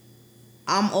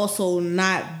I'm also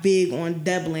not big on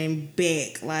doubling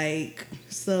back, like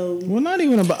so. Well, not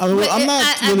even about. I'm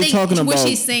not really talking about. What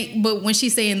she's saying, but when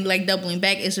she's saying like doubling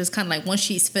back, it's just kind of like once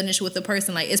she's finished with the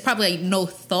person, like it's probably like no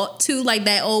thought to like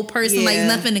that old person, like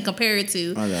nothing to compare it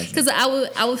to. Because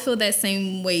I would feel that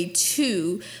same way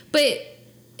too, but.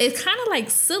 It's kind of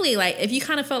like silly. Like if you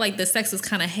kind of felt like the sex was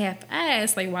kind of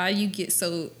half-assed, like why you get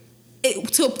to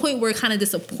a point where it kind of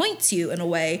disappoints you in a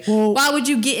way. Well, why would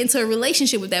you get into a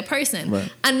relationship with that person?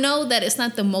 Right. I know that it's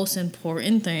not the most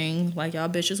important thing, like y'all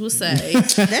bitches would say,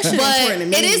 that shit but important to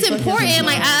me. it is important.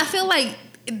 Like I feel like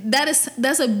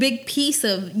that's a big piece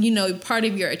of part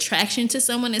of your attraction to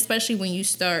someone, especially when you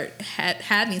start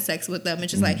having sex with them.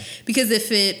 It's just like because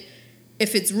if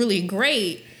it's really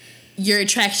great, your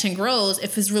attraction grows.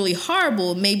 If it's really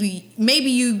horrible, maybe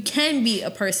you can be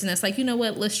a person that's like, you know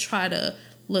what, let's try to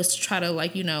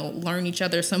like, learn each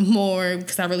other some more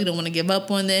because I really don't want to give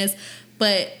up on this.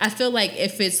 But I feel like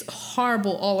if it's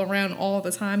horrible all around all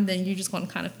the time, then you're just going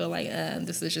to kind of feel like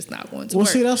this is just not going to work.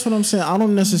 Well, see, that's what I'm saying. I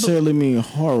don't necessarily mean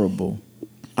horrible.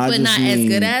 But not as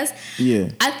good as? Yeah.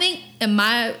 I think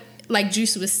like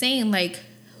Juice was saying, like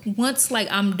once like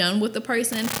I'm done with the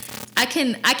person, I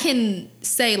can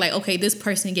say like, okay, this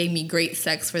person gave me great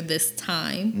sex for this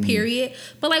time period.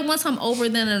 But like once I'm over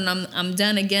them and I'm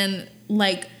done again,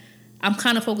 like I'm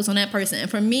kind of focused on that person. And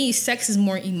for me, sex is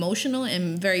more emotional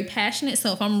and very passionate.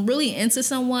 So if I'm really into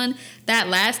someone, that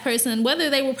last person,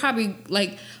 whether they were probably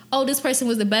like, oh, this person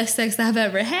was the best sex I've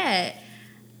ever had.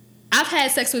 I've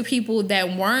had sex with people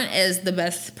that weren't as the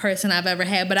best person I've ever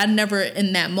had, but I never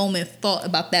in that moment thought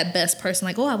about that best person.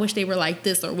 Like, oh, I wish they were like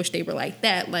this or wish they were like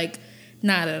that. Like,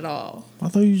 not at all. I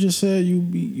thought you just said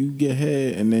you get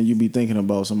head and then you be thinking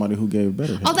about somebody who gave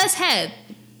better head. Oh, that's head.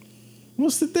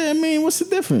 What's the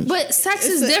difference? But sex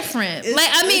is different. Like,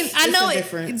 I mean, I know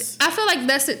it. I feel like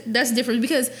that's different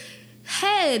because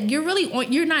head,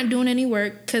 you're not doing any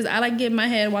work because I like getting my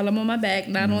head while I'm on my back,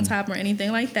 not on top or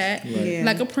anything like that. Right. Yeah.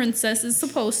 Like a princess is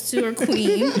supposed to or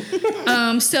queen.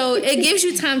 So it gives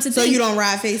you time to think. So you don't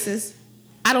ride faces?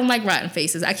 I don't like riding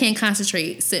faces. I can't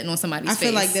concentrate sitting on somebody's face. I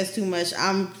feel like that's too much.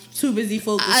 I'm too busy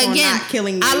focused on not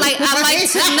killing you. I like to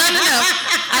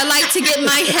I like to get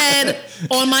my head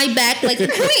on my back like a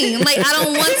queen. Like I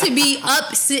don't want to be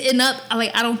up, sitting up.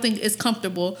 I don't think it's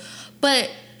comfortable.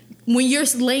 But when you're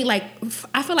laying, like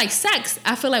I feel like sex,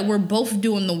 I feel like we're both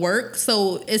doing the work.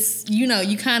 So it's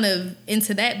you kind of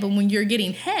into that. But when you're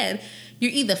getting head,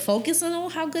 you're either focusing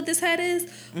on how good this head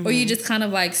is, or you just kind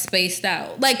of like spaced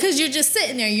out. Like, cause you're just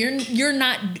sitting there.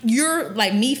 You're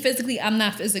like me physically. I'm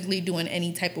not physically doing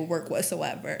any type of work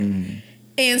whatsoever.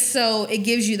 And so it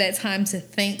gives you that time to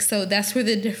think. So that's where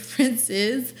the difference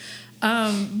is. But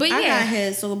yeah, I got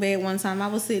head so bad one time. I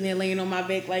was sitting there laying on my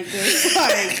back like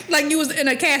this, like you was in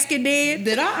a casket dead.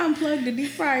 Did I unplug the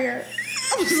deep fryer?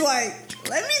 I was like,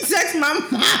 let me text my mom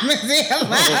and say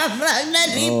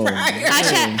that deep fryer.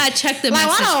 I checked the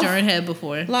message during head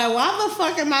before. Like, why the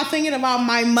fuck am I thinking about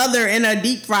my mother in a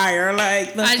deep fryer?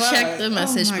 Like, I checked the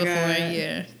message before. God.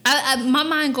 Yeah, my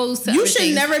mind goes to. You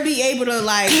should never be able to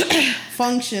like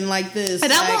function like this.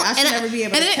 And I should never be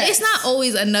able to. And it's not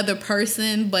always another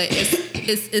person, but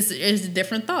it's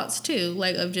different thoughts too.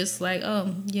 Like of just like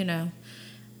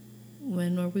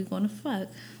when are we gonna fuck?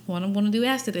 What I'm gonna do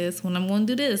after this? When I'm gonna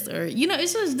do this? Or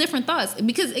it's just different thoughts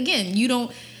because again, you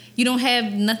don't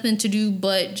have nothing to do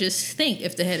but just think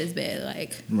if the head is bad.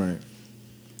 Like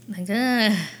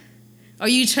Are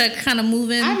you kind of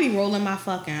moving? I be rolling my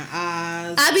fucking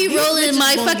eyes. I be rolling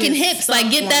my fucking hips.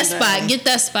 Like, get that spot. Get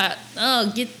that spot.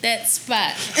 Oh, get that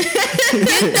spot.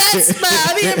 Get that spot.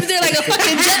 I be up there like a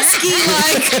fucking jet ski.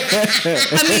 Like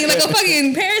a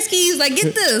fucking pair of skis. Like,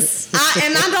 get this.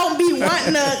 And I don't be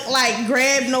wanting to, like,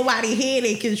 grab nobody's head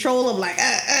and control them. Like,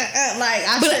 like,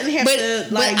 I shouldn't have to,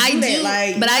 like, do that.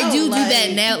 Like, but I do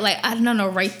that now. Like, I don't know,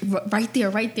 right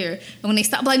there. And when they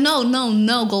stop, like,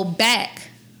 no, go back.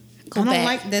 I don't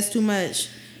like that's too much.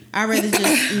 I'd rather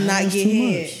just not get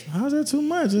hit. How's that too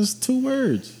much? It's 2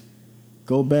 words.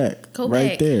 Go back.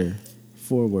 Right there.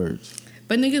 4 words.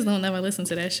 But niggas don't never listen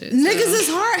to that shit. Niggas is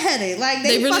hard headed. Like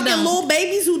they really fucking little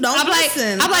babies who don't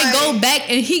listen. I'm like go back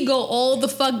and he go all the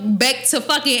fuck back to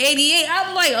fucking 88.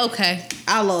 I'm like, okay.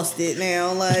 I lost it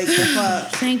now. Like the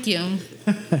fuck. Thank you.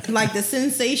 Like the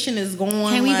sensation is going.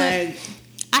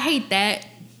 I hate that.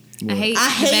 What? I hate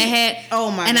bad head.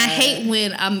 Oh my and God. I hate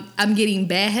when I'm getting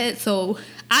bad head. So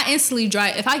I instantly dry.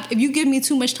 If you give me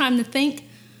too much time to think,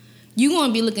 you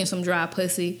gonna be looking some dry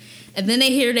pussy. And then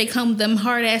they come with them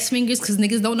hard ass fingers because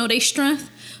niggas don't know their strength.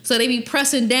 So they be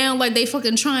pressing down like they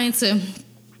fucking trying to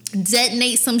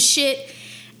detonate some shit.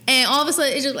 And all of a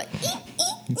sudden it's just like,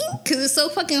 because it's so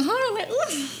fucking hard. I'm like,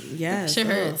 ooh. Yeah. Shit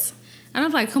hurts. And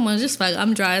I'm like, come on, just fuck.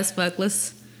 I'm dry as fuck.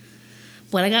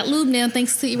 But I got lube now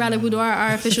thanks to Erotic Boudoir,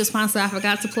 our official sponsor. I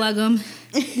forgot to plug them.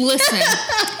 Listen,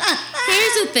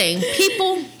 here's the thing.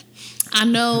 People, I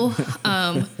know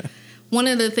one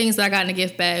of the things that I got in the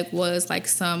gift bag was like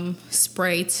some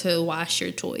spray to wash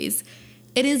your toys.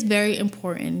 It is very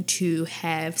important to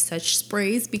have such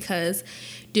sprays because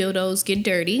dildos get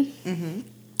dirty. Mm-hmm.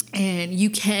 And you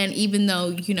can, even though,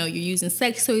 you know, you're using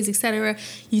sex toys, etc.,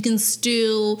 you can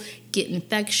still get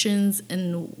infections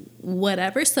and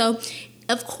whatever. So,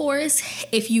 of course,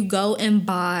 if you go and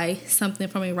buy something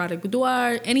from Erotic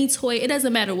Boudoir, any toy, it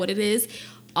doesn't matter what it is.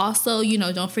 Also, you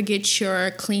know, don't forget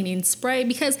your cleaning spray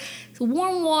because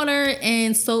warm water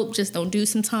and soap just don't do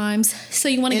sometimes. So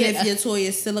you want to get... And if your toy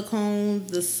is silicone,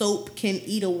 the soap can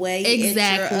eat away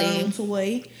exactly. at your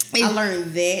toy. I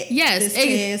learned that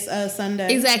this past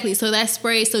Sunday. Exactly. So that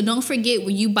spray. So don't forget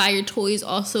when you buy your toys,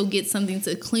 also get something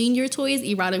to clean your toys.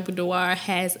 Erotic Boudoir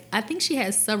has, I think she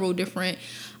has several different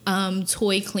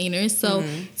toy cleaners. So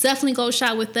definitely go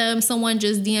shop with them. Someone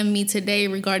just DM'd me today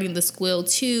regarding the Squill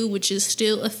 2, which is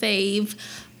still a fave.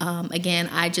 Again,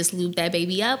 I just lube that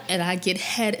baby up and I get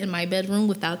head in my bedroom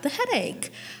without the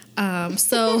headache.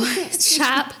 So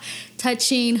shop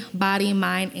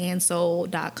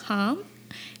touchingbodyminandsoul.com.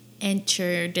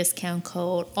 Enter discount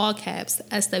code, all caps,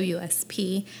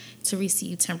 SWSP, to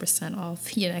receive 10%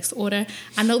 off your next order.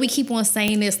 I know we keep on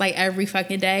saying this like every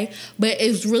fucking day, but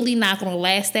it's really not going to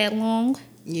last that long.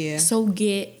 Yeah. So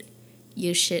get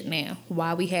your shit now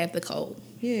while we have the code.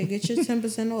 Yeah, get your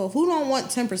 10% off. Who don't want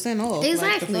 10% off?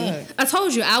 Exactly. Like, I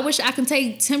told you, I wish I could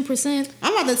take 10%.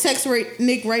 I'm about to text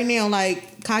Nick right now, like,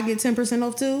 can I get 10%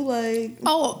 off too? Like,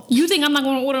 oh, you think I'm not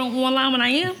going to order online when I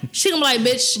am? She going to be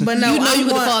like, bitch, but no, you know you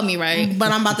could have called me, right?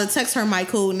 But I'm about to text her my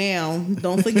code now.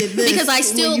 Don't forget this. Because I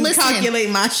still, listen. Calculate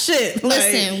my shit.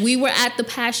 Listen, we were at the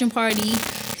passion party.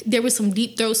 There was some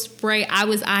deep throat spray. I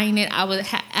was eyeing it. I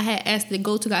had asked the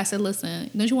go-to guy. I said,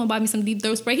 listen, don't you want to buy me some deep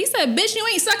throat spray? He said, bitch, you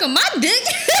ain't sucking my dick.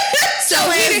 But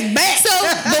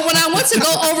when I went to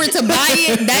go over to buy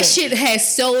it, that shit had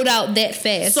sold out that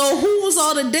fast. So who was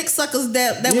all the dick suckers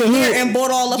that were there and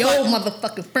bought all of your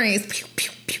motherfucking friends? Pew,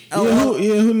 pew, pew. No. Who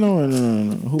them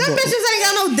bitches ain't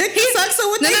got no dick to suck, so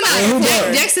what they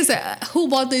buy? Jackson said, who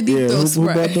bought the deep throat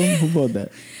spray? Who bought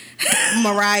that?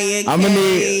 Mariah, I'm gonna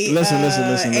need listen.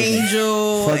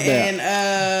 Angel, fuck that.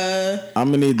 and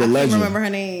I'm gonna need the ledger. I can't remember her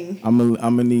name. I'm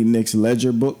gonna need Nick's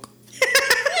ledger book.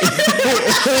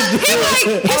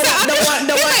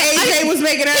 The one AJ was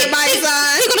making everybody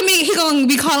sign. He gonna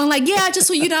be calling like, yeah, just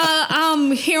so you know,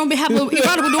 I'm here on behalf of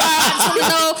Erotic Boudoir. I just want to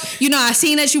know, you know, I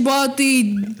seen that you bought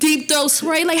the deep throat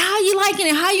spray. Like, how you liking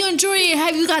it? How you enjoying it?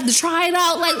 Have you got to try it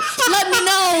out? Like, let me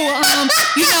know.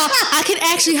 You know, I can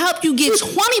actually help you get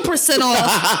 20%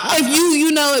 off if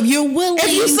you're willing.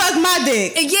 If you suck my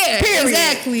dick. Yeah, period.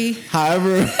 Exactly.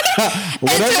 However,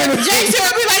 whatever. Jason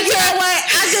will be like, you know what?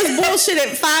 I just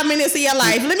bullshitted 5 minutes of your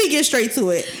life. Let me get straight to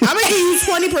it. I'm gonna give you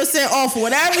 20% off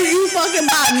whatever you fucking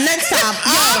buy next time.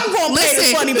 I'm gonna pay the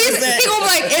 20%. He gonna be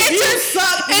like, if you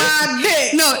suck my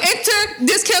dick. No, enter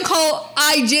discount code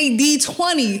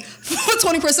IJD20 for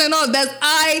 20% off. That's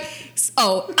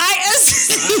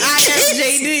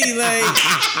ISJD. Like,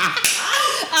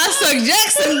 I suck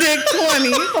Jackson dick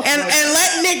 20. And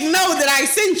let Nick know that I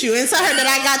sent you and tell her that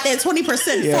I got that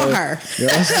 20% for her.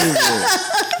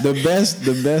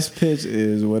 The best pitch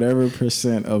is whatever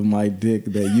percent of my dick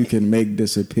that you can make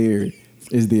disappear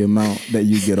is the amount that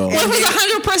you get off. What if it's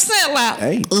 100% lap?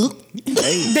 Hey.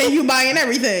 Then you buying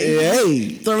everything. Hey.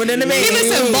 Throw it in the bag.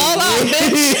 Listen, ball out,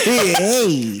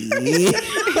 bitch.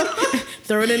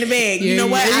 Throw it in the bag. You know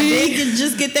what? I did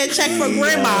just get that check for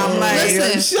grandma. I'm like,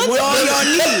 listen, what all y'all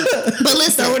need? But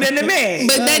listen, throw it in the bag.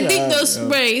 But that deep throat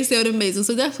spray is still amazing.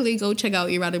 So definitely go check out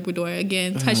Erotic Boudoir.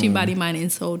 Again,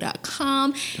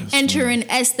 touchingbodyminandsoul.com. Enter in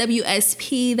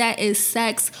SWSP. That is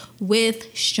sex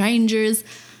with strangers.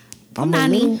 I'm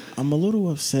a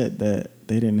little upset that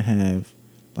they didn't have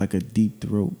like a deep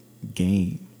throat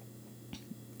game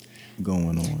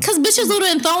going on. Cause bitches would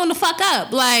have been throwing the fuck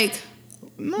up. Like,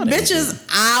 bitches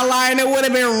eyeliner would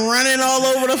have been running all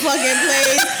over the fucking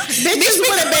place. Bitches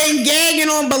would have been gagging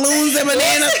on balloons and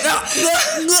bananas. No,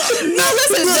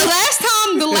 listen.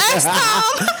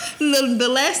 The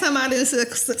last time I didn't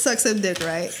suck some dick,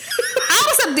 right? I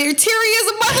was up there teary as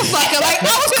a motherfucker. Like, I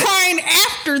was crying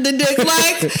after the the dick.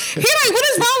 Like, he like, what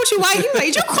is wrong with you? Like, he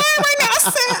like, you crying right now? I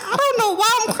said, I don't know why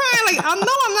I'm crying. Like, I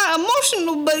know I'm not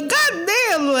emotional, but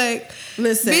goddamn, like,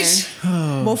 listen, bitch.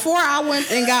 Before I went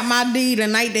and got my D the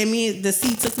night that the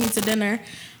C took me to dinner,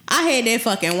 I had that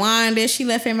fucking wine that she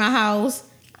left in my house.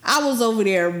 I was over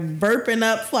there burping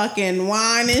up fucking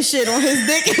wine and shit on his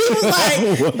dick. And he was like,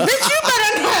 bitch, you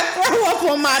better not throw up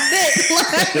on my dick.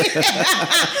 Like,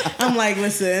 I'm like,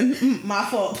 listen, my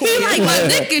fault. He like, my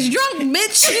dick is drunk,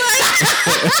 bitch.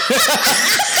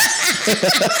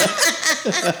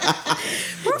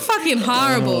 We're fucking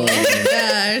horrible. Oh my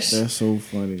gosh. That's so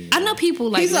funny. I know people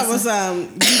like He's like,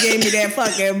 you gave me that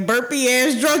fucking burpy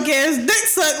ass, drunk ass dick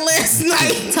suck last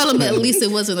night. Tell him at least it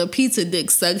wasn't a pizza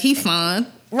dick suck. He fine.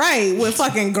 Right, with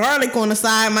fucking garlic on the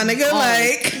side, my nigga.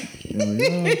 Like,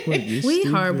 we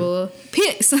horrible.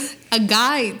 A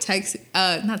guy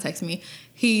not text me.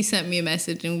 He sent me a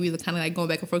message and we were kind of like going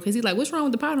back and forth because he's like, "What's wrong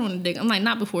with the powder on the dick?" I'm like,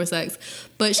 "Not before sex."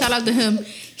 But shout out to him.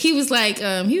 He was like,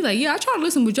 "Yeah, I try to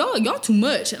listen with y'all too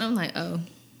much." And I'm like, "Oh,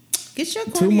 get your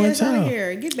corny ass out of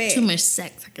here. Get back." Too much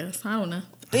sex, I guess. I don't know.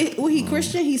 Was he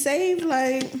Christian? He saved?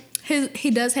 Like, he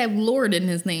does have Lord in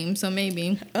his name, so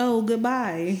maybe. Oh,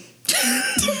 goodbye.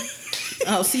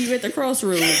 I'll see you at the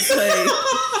crossroads. Like,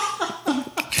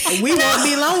 we won't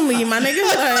be lonely, my nigga.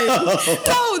 Like,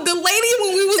 no, the lady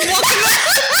when we was walking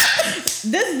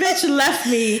this bitch left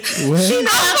me. What? She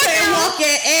not fucking walking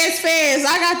ass fast.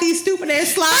 I got these stupid ass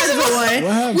slides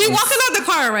on. We walking out the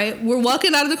car, right? We're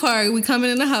walking out of the car. We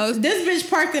coming in the house. This bitch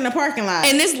parked in the parking lot.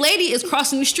 And this lady is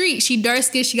crossing the street. She dark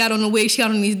skinned. She got on a wig. She got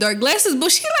on these dark glasses.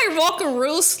 But she like walking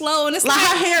real slow. And it's like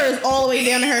her hair is all the way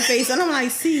down to her face. And I'm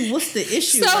like, see, what's the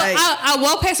issue? So like, I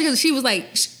walked past her because she was like...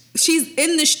 She's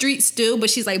in the street still, but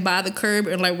she's like by the curb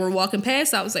and like we're walking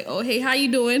past. I was like, "Oh, hey, how you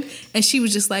doing?" And she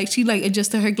was just like, she like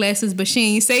adjusted her glasses, but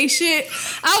she ain't say shit.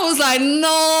 I was like,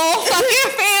 "No,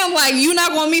 fucking fam, like you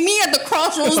not gonna meet me at the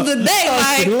crossroads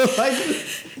today."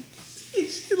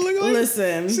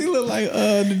 Listen, she look like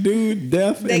the dude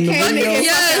deaf. They came to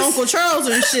get Uncle Charles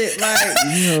and shit. Like,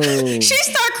 yo. She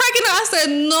started cracking up. I said,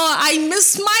 "No, I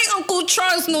miss my Uncle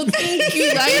Charles. No, thank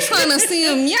you. I ain't trying to see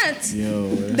him yet." Yo,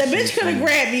 the bitch could have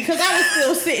grabbed me because I was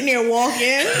still sitting there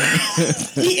walking,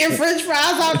 eating French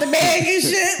fries out the bag and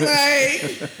shit. Like,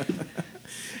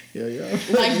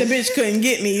 like the bitch couldn't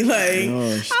get me. Like,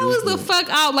 I was the fuck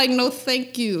out. Like, no,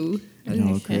 thank you.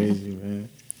 No, crazy, man.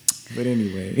 But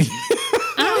anyway.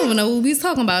 I don't even know what we was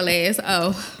talking about last.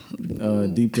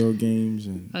 Deep throat games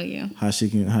and how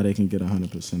they can get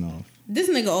 100% off. This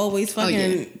nigga always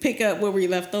fucking pick up where we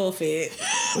left off at.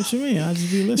 What you mean? I just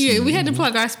be listening. Yeah, we had to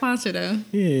plug our sponsor though.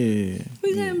 Yeah.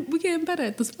 We getting better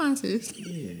at the sponsors. Yeah,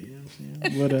 you know what I'm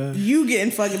saying? But you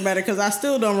getting fucking better because I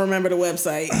still don't remember the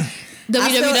website.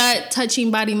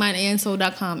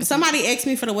 www.touchingbodymindandsoul.com. Somebody asked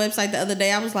me for the website the other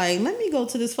day. I was like, let me go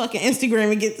to this fucking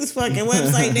Instagram and get this fucking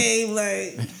website name.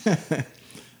 Like,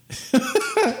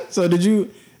 so did y'all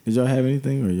have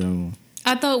anything or y'all?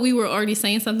 I thought we were already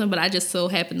saying something, but I just so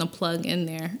happened to plug in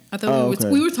there. I thought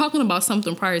we were talking about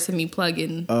something prior to me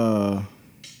plugging.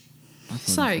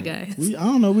 Sorry, guys. I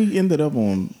don't know. We ended up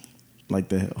on like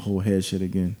the whole head shit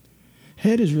again.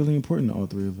 Head is really important to all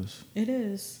three of us. It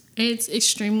is. It's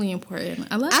extremely important.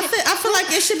 I feel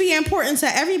like it should be important to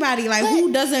everybody. Like,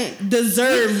 who doesn't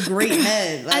deserve great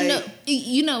head? Like, I know.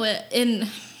 You know it. And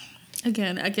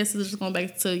again, I guess this is going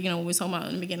back to what we were talking about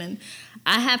in the beginning.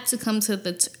 I have to come to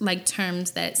the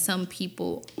terms that some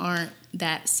people aren't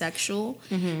that sexual,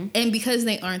 and because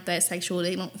they aren't that sexual,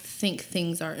 they don't think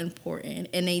things are important,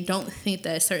 and they don't think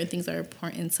that certain things are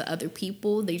important to other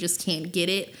people. They just can't get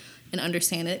it and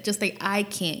understand it, just like I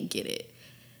can't get it.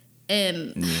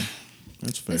 And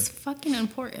that's fair. It's fucking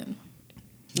important.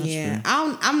 That's fair.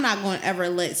 I'm not going to ever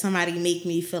let somebody make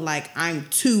me feel like I'm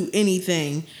too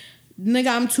anything.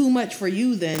 Nigga, I'm too much for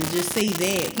you then. Just say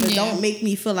that. But don't make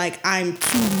me feel like I'm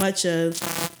too much of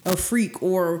a freak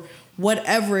or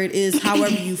whatever it is,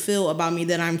 however you feel about me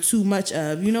that I'm too much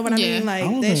of. You know what I mean? Like,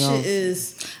 that shit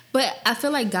is... But I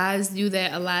feel like guys do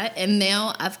that a lot. And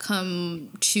now I've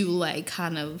come to like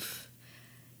kind of...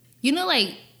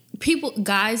 like...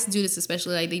 guys do this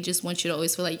especially, like they just want you to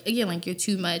always feel like, again, like you're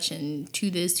too much and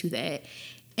too this, too that.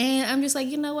 And I'm just like,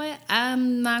 you know what?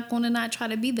 I'm not going to not try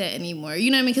to be that anymore.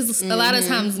 You know what I mean? Because a lot of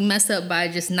times mess up by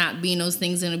just not being those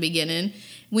things in the beginning.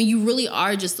 When you really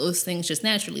are just those things just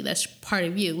naturally, that's part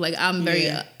of you. Like I'm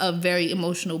a very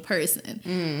emotional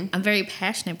person. I'm a very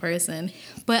passionate person.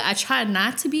 But I try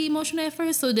not to be emotional at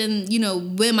first. So then,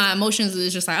 when my emotions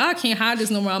is just like, oh, I can't hide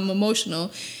this no more, I'm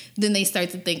emotional. Then they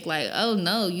start to think like, oh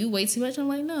no, you way too much. I'm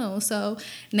like, no. So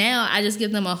now I just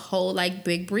give them a whole like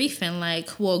big briefing, like,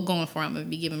 well, going forward, I'm gonna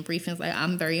be giving briefings like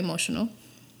I'm very emotional.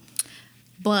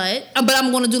 But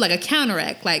I'm going to do like a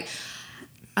counteract. Like,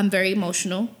 I'm very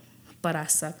emotional, but I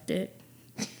suck dick.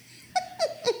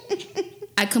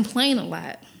 I complain a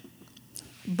lot,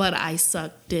 but I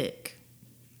suck dick.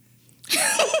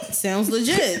 Sounds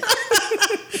legit.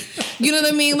 You know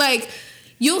what I mean? Like,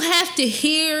 you'll have to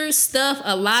hear stuff,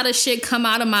 a lot of shit come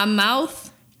out of my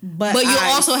mouth, but you'll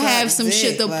also have some dick,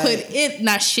 shit to put in,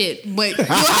 not shit, but you'll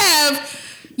have,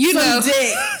 you know,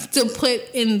 dick to put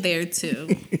in there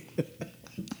too.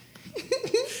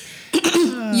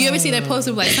 You ever see that post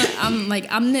of like,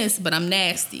 I'm this, but I'm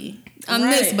nasty. I'm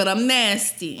right. This, but I'm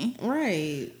nasty.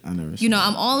 Right. I never. You know,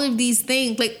 I'm all of these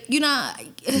things. Like, you know,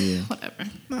 whatever.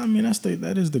 No, I mean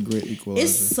that is the great equalizer. It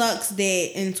sucks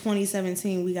that in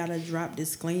 2017 we gotta drop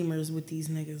disclaimers with these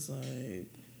niggas. Like,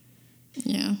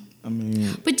 yeah. I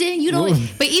mean, but then you know,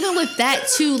 but even with that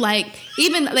too, like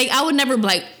even like I would never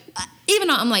like. Even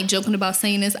though I'm like joking about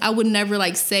saying this, I would never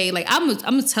like say like I'm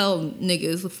gonna tell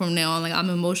niggas from now on like I'm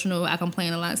emotional. I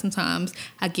complain a lot sometimes.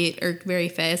 I get irked very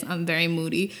fast. I'm very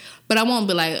moody, but I won't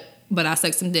be like, but I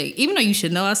suck some dick. Even though you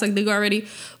should know I suck dick already,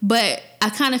 but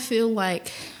I kind of feel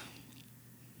like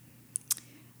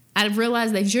I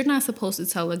realized that you're not supposed to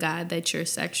tell a guy that you're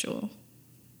sexual.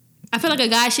 I feel like a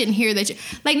guy shouldn't hear that you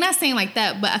like not saying like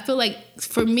that, but I feel like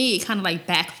for me it kind of like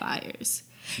backfires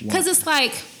because it's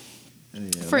like.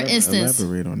 Yeah, for instance,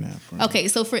 elaborate on that. Okay,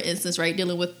 so for instance, right,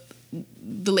 dealing with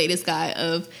the latest guy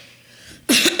of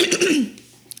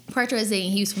prior to us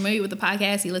dating, he was familiar with the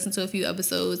podcast. He listened to a few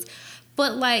episodes,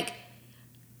 but like,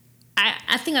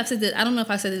 I think I've said this. I don't know if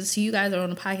I said this to you guys or on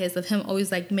the podcast of him always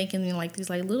like making like these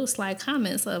like little sly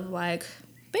comments of like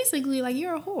basically like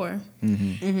you're a whore,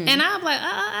 and I'm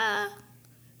like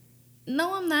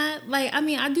no, I'm not. Like, I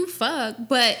mean, I do fuck,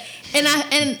 but and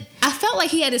I felt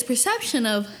like he had this perception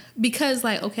of because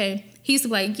like okay, he used to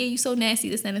be like yeah, you so nasty,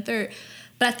 this and the third,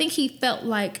 but I think he felt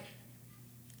like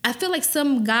I feel like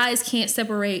some guys can't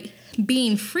separate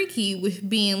being freaky with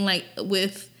being like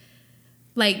with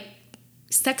like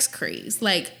sex craze,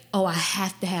 like oh I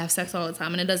have to have sex all the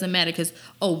time, and it doesn't matter because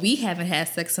oh we haven't had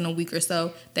sex in a week or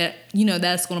so that you know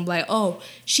that's gonna be like oh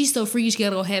she's so free she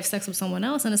gotta go have sex with someone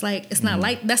else, and it's like it's not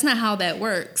like that's not how that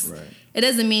works. Right. It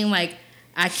doesn't mean like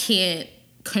I can't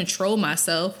control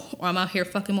myself or I'm out here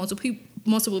fucking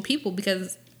multiple people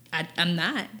because I'm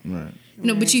not. Right. You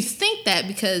know, but you think that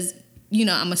because you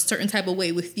know I'm a certain type of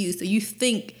way with you, so you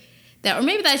think. That, or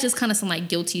maybe that's just kind of some like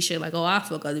guilty shit, like, oh, I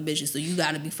fuck other bitches, so you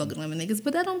gotta be fucking women niggas,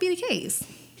 but that don't be the case.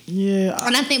 Yeah.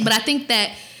 And I think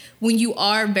that when you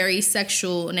are very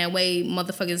sexual in that way,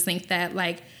 motherfuckers think that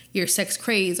like you're sex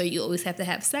crazed or you always have to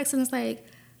have sex, and it's like,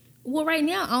 well, right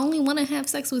now I only want to have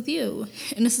sex with you,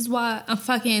 and this is why I'm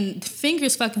fucking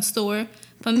fingers fucking sore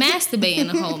for masturbating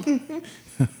at home,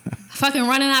 fucking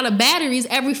running out of batteries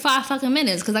every 5 fucking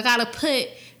minutes because I gotta put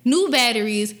new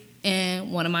batteries.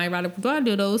 And one of my erotic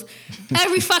dildos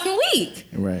every fucking week.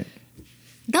 Right.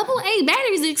 AA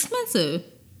batteries are expensive.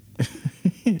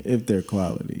 If they're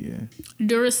quality, yeah.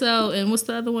 Duracell and what's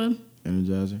the other one?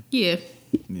 Energizer? Yeah.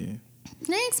 Yeah.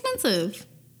 They're expensive.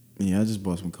 Yeah, I just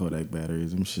bought some Kodak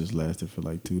batteries. Them shits lasted for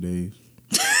like 2 days.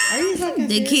 Are you fucking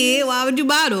serious? Kid, why would you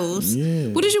buy those? Yeah.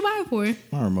 What did you buy it for?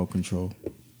 My remote control.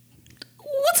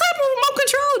 What type of remote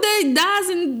control that dies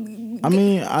in... I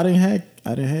mean, I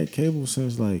didn't have cable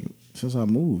since I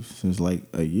moved, since like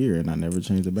a year, and I never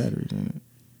changed the batteries in it.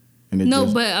 And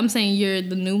no, but I'm saying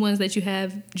the new ones that you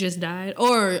have just died,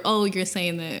 or you're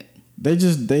saying that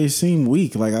they seem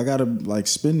weak. Like I gotta like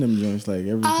spin them joints like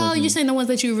every. Oh, you're saying the ones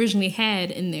that you originally had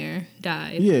in there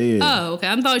died. Yeah. Oh, okay.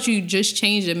 I thought you just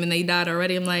changed them and they died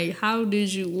already. I'm like, how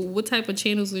did you? What type of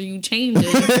channels are you changing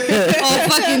all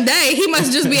fucking day? He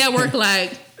must just be at work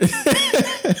like.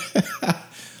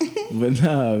 But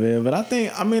nah, man. But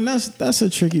I mean that's a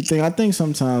tricky thing. I think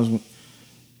sometimes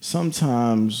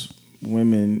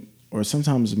women or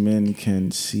sometimes men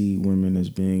can see women as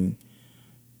being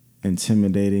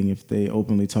intimidating if they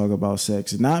openly talk about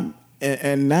sex. Not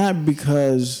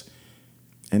because,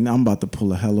 and I'm about to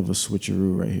pull a hell of a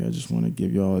switcheroo right here. I just want to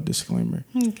give y'all a disclaimer.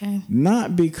 Okay.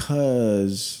 Not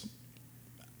because,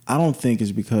 I don't think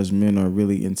it's because men are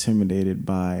really intimidated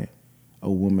by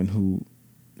a woman who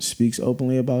speaks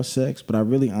openly about sex, but I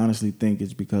really honestly think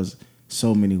it's because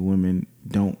so many women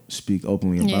don't speak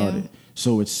openly about it.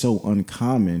 So it's so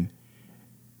uncommon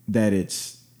that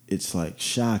it's like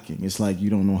shocking. It's like you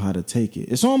don't know how to take it.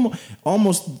 It's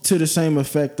almost to the same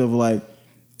effect of like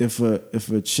if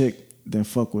a chick then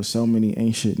fuck with so many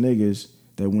ain't shit niggas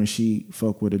that when she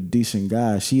fuck with a decent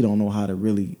guy, she don't know how to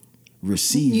really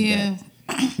receive that. You know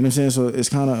what I'm saying? So it's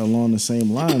kind of along the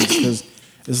same lines because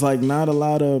it's like not a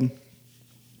lot of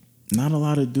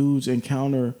dudes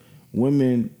encounter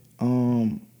women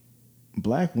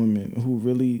black women who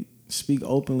really speak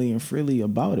openly and freely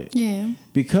about it. Yeah.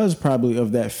 Because probably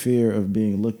of that fear of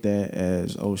being looked at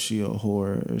as, oh, she a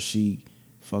whore, or she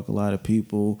fuck a lot of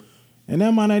people. And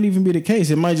that might not even be the case.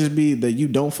 It might just be that you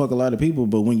don't fuck a lot of people,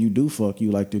 but when you do fuck,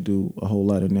 you like to do a whole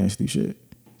lot of nasty shit.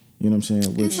 You know what I'm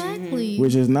saying? Exactly.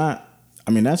 Which is not,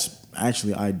 I mean, that's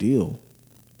actually ideal.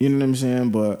 You know what I'm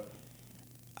saying? But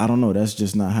I don't know. That's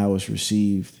just not how it's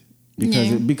received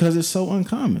because it's so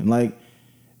uncommon. Like,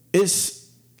 it's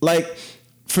like,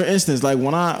 for instance, like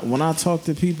when I talk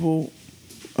to people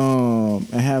and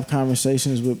have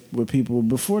conversations with people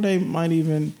before they might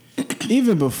even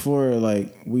before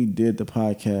like we did the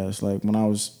podcast, like when I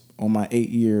was on my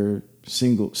 8-year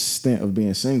single stint of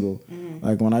being single,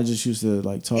 like when I just used to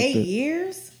like talk 8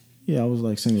 years? Yeah, I was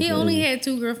like single. He only had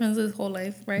 2 girlfriends his whole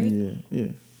life, right? Yeah.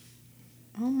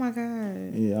 Oh my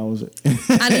God. Yeah, I was. I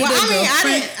didn't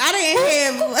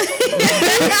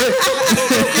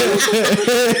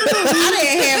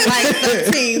have like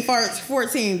 13,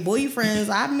 14 boyfriends.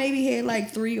 I maybe had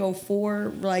like 3 or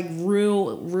 4 like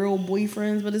real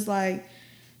boyfriends, but it's like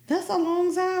that's a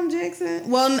long time, Jackson.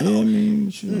 Well,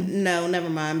 no, never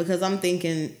mind, because I'm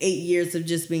thinking 8 years of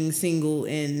just being single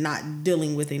and not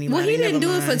dealing with anybody. Well, he didn't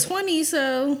do it for 20,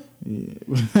 so yeah,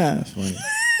 that's funny.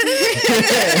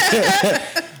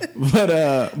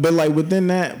 but like within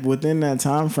that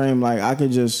time frame, like I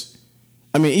could just,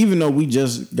 I mean, even though we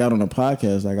just got on a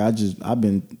podcast, like I've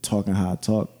been talking how I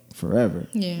talk forever.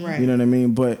 Yeah, right. You know what I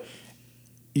mean? But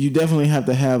you definitely have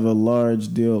to have a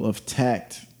large deal of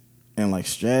tact and like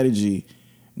strategy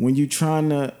when you trying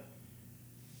to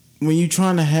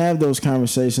have those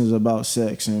conversations about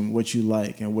sex and what you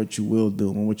like and what you will do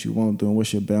and what you won't do and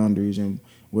what's your boundaries and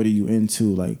what are you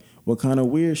into, like what kind of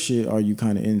weird shit are you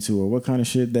kind of into, or what kind of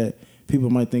shit that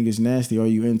people might think is nasty are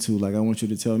you into? Like, I want you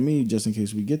to tell me just in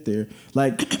case we get there.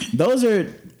 Like, those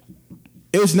are,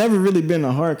 it's never really been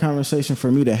a hard conversation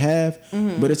for me to have,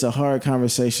 but it's a hard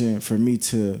conversation for me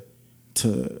to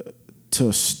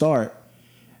start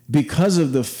because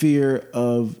of the fear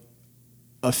of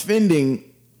offending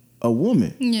a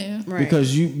woman. Yeah. Right.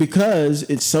 Because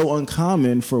it's so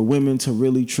uncommon for women to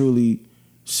really truly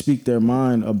speak their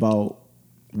mind about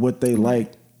what they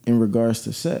like in regards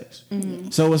to sex.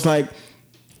 So it's like,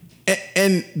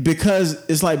 and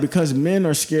because men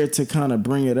are scared to kind of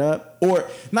bring it up, or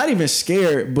not even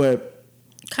scared, but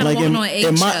kind of like walking on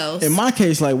eggshells. in my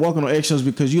case, like walking on eggshells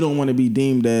because you don't want to be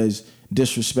deemed as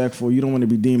disrespectful. You don't want to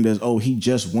be deemed as, oh, he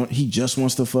just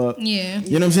wants to fuck. Yeah.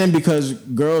 You know what I'm saying? Because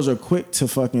girls are quick to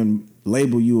fucking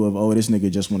label you of, oh, this nigga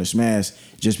just want to smash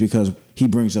just because he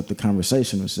brings up the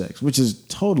conversation of sex, which is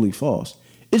totally false.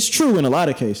 It's true in a lot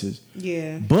of cases.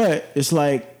 Yeah. But it's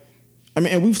like, I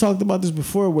mean, and we've talked about this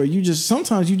before, where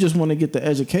sometimes you just want to get the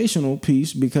educational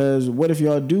piece, because what if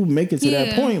y'all do make it to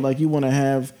that point? Like, you want to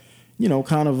have, you know,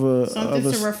 kind of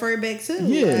something to refer back to.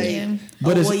 Yeah. Like,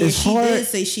 but it's hard. She did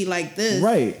say she like this.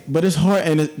 Right. But it's hard,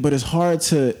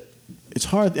 it's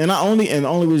hard, and the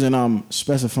only reason I'm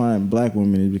specifying black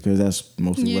women is because that's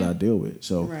mostly what I deal with.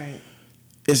 So right.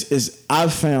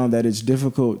 I've found that it's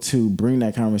difficult to bring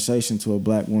that conversation to a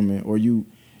black woman, or you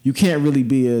can't really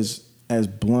be as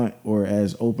blunt or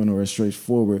as open or as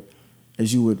straightforward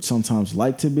as you would sometimes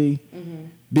like to be,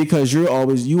 because you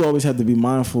always have to be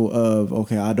mindful of,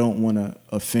 okay, I don't want to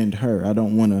offend her, I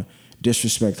don't want to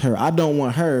disrespect her, I don't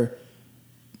want her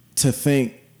to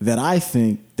think that I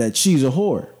think that she's a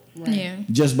whore. Right. Yeah.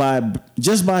 Just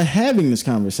by having this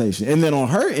conversation. And then on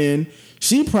her end,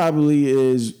 she probably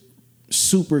is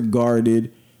super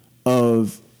guarded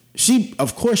of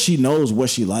course she knows what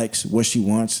she likes, what she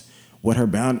wants, what her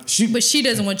but she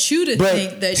doesn't want you to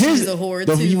think that she's a whore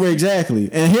too. Exactly.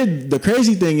 And here the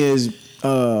crazy thing is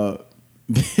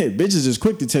bitches is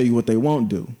quick to tell you what they won't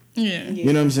do. Yeah. You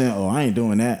know what I'm saying? Oh, I ain't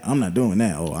doing that. I'm not doing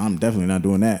that. Oh, I'm definitely not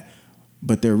doing that.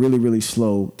 But they're really, really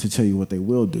slow to tell you what they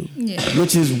will do. Yeah.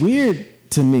 Which is weird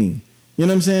to me. You know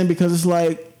what I'm saying? Because it's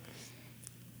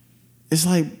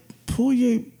like pull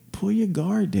your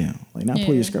guard down. Like, not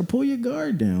pull your skirt, pull your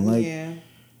guard down. Like,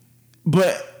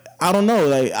 but I don't know.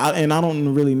 Like, I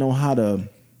don't really know how to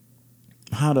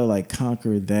like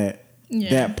conquer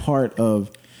that part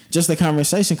of just the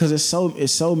conversation, because it's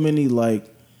so many,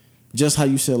 like, just how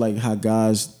you said, like, how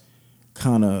guys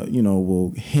kind of, you know,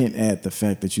 will hint at the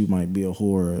fact that you might be a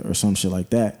whore or some shit like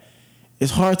that.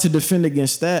 It's hard to defend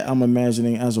against that, I'm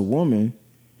imagining, as a woman.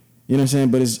 You know what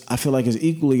I'm saying? But I feel like it's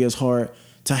equally as hard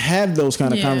to have those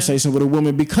kind of conversations with a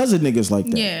woman because of niggas like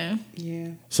that. Yeah. Yeah.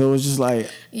 So it's just like...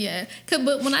 Yeah.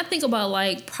 But when I think about,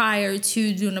 like, prior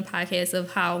to doing the podcast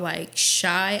of how, like,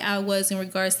 shy I was in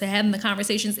regards to having the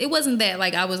conversations, it wasn't that,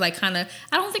 like, I was, like, kind of...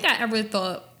 I don't think I ever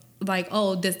thought like,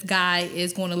 oh, this guy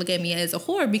is going to look at me as a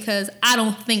whore because I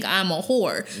don't think I'm a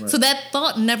whore. Right. So that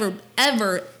thought never,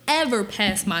 ever, ever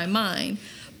passed my mind.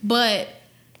 But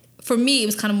for me, it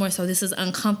was kind of more so, this is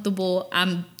uncomfortable.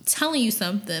 I'm telling you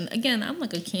something. Again, I'm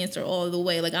like a Cancer all the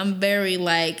way. Like, I'm very,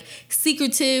 like,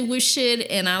 secretive with shit,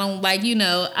 and I don't, like, you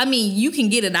know, I mean, you can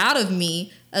get it out of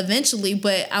me eventually,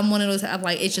 but I'm one of those, I'm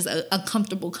like, it's just a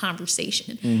uncomfortable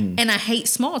conversation. Mm-hmm. And I hate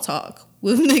small talk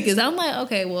with niggas. I'm like,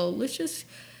 okay, well, we'll just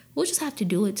have to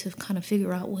do it to kind of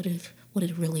figure out what it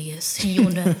really is, and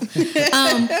you'll know.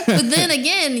 But then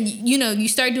again, you know, you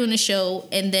start doing the show,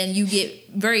 and then you get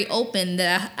very open.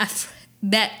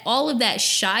 That all of that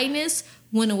shyness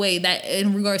went away. That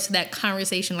in regards to that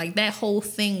conversation, like that whole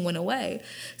thing went away.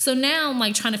 So now I'm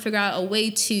like trying to figure out a way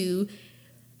to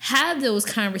have those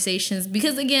conversations,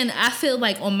 because again, I feel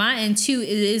like on my end too, it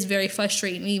is very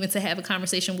frustrating even to have a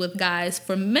conversation with guys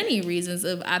for many reasons.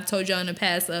 I've told y'all in the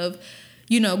past of,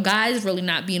 you know, guys really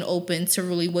not being open to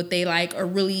really what they like or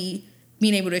really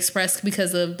being able to express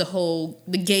because of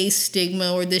the gay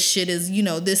stigma, or this shit is, you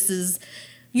know, this is,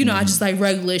 you know, I just like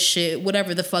regular shit,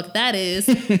 whatever the fuck that is.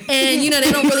 And, you know,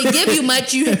 they don't really give you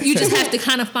much. You just have to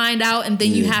kind of find out, and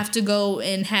then you have to go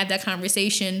and have that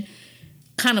conversation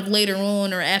kind of later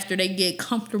on or after they get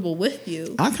comfortable with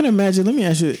you. I can imagine, let me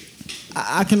ask you,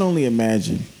 I can only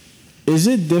imagine, is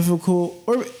it difficult,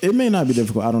 or it may not be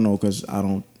difficult, I don't know, because I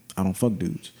don't fuck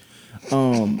dudes.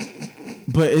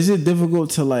 But is it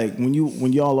difficult to, like, when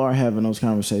y'all are having those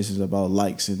conversations about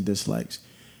likes and dislikes,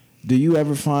 do you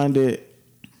ever find it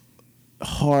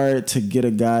hard to get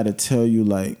a guy to tell you,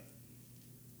 like,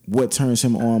 what turns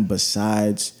him on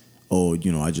besides, oh,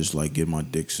 you know, I just like get my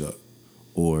dick sucked,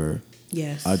 or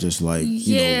yes, I just like,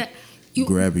 you know,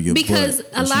 grabbing your butt? Because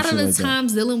a lot of the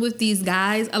times dealing with these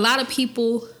guys, a lot of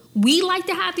people, we like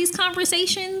to have these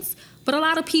conversations, but a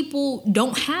lot of people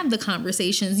don't have the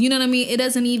conversations. You know what I mean? It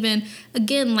doesn't even,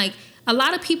 again, like, a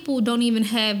lot of people don't even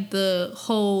have the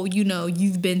whole, you know,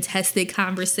 you've been tested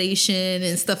conversation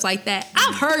and stuff like that.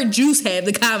 I've heard Juice have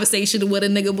the conversation with a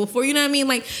nigga before. You know what I mean?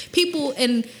 Like, people,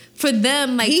 and for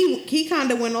them, like, he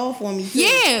kind of went off on me too.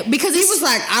 Yeah, because he was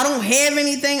like, I don't have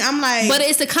anything. I'm like, but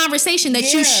it's a conversation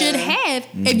that you should have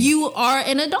if you are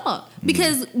an adult,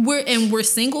 because we're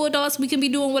single adults. We can be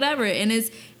doing whatever, and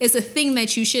it's a thing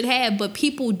that you should have. But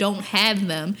people don't have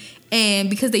them, and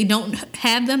because they don't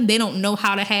have them, they don't know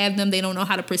how to have them. They don't know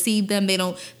how to perceive them.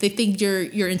 They think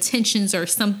your intentions are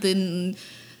something.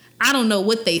 I don't know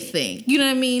what they think. You know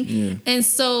what I mean? Yeah. And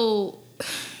so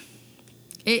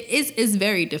it's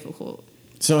very difficult.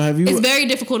 So have you? It's very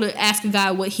difficult to ask a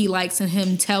guy what he likes and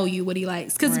him tell you what he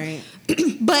likes. Right.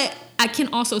 But I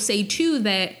can also say too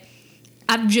that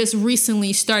I've just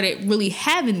recently started really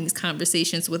having these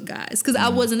conversations with guys, because I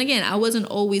wasn't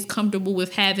always comfortable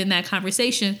with having that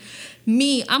conversation.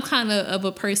 I'm kind of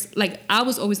a person, like, I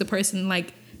was always the person,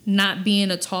 like, not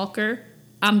being a talker.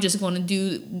 I'm just going to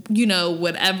do, you know,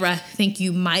 whatever I think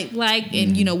you might like,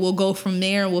 and, you know, we'll go from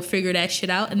there and we'll figure that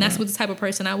shit out. And that's what the type of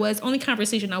person I was. Only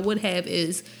conversation I would have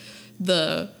is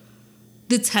the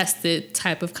tested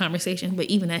type of conversation. But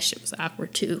even that shit was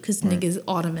awkward too, because niggas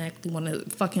automatically want to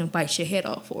fucking bite your head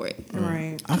off for it.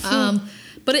 Right.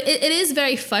 But it is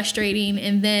very frustrating.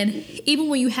 And then even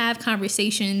when you have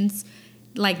conversations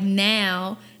like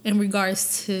now in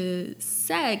regards to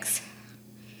sex,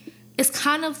 it's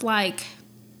kind of like,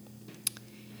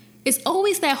 it's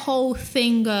always that whole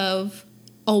thing of,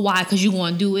 oh, why? Because you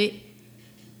want to do it.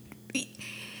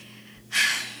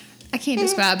 I can't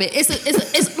describe it.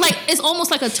 It's like, it's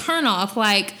almost like a turnoff.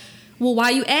 Like, well,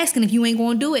 why you asking if you ain't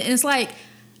going to do it? And it's like,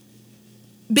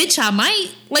 bitch, I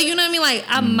might. Like, you know what I mean? Like,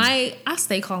 I might. I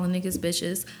stay calling niggas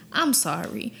bitches. I'm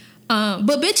sorry.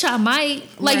 But bitch, I might.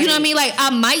 Like, you know what I mean? Like, I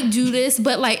might do this,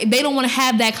 but like, they don't want to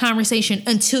have that conversation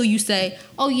until you say,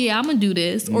 oh yeah, I'm gonna do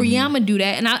this, or yeah, I'm gonna do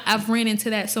that. And I've ran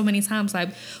into that so many times. Like,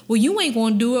 well, you ain't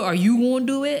gonna do it, or you gonna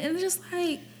do it, and it's just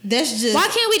like, that's just, why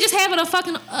can't we just have a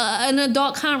fucking an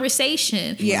adult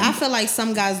conversation? Yeah, I feel like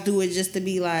some guys do it just to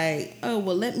be like, oh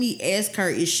well, let me ask her,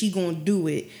 is she gonna do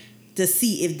it, to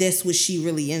see if that's what she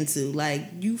really into. Like,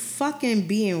 you fucking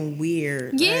being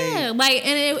weird. Yeah, like,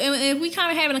 and if we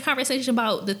kind of having a conversation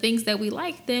about the things that we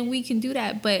like, then we can do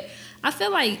that. But I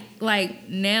feel like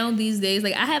now these days,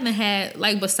 like, I haven't had,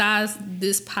 like, besides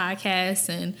this podcast,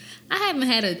 and I haven't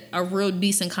had a real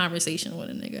decent conversation with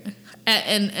a nigga.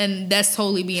 And that's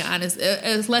totally being honest.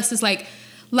 Unless it's like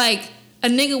a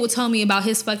nigga would tell me about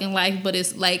his fucking life, but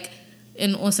it's like,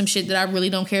 and on some shit that I really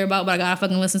don't care about, but I gotta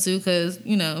fucking listen to because,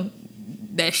 you know,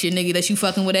 that shit nigga that you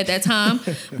fucking with at that time.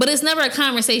 But it's never a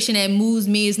conversation that moves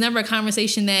me. It's never a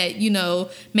conversation that, you know,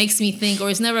 makes me think, or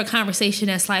it's never a conversation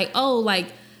that's like, oh, like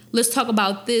let's talk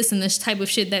about this and this type of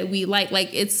shit that we like. Like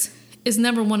it's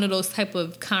never one of those type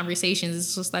of conversations.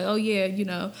 It's just like, oh yeah, you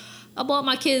know, I bought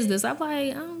my kids this. I'm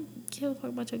like, I don't give a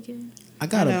fuck about your kid. I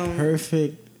got a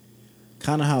perfect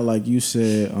kind of how like you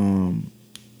said when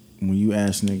you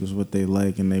ask niggas what they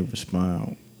like and they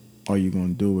respond, are you gonna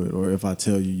do it? Or if I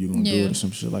tell you you're gonna do it or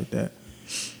some shit like that.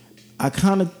 I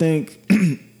kind of think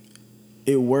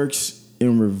it works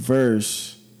in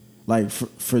reverse, like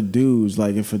for dudes.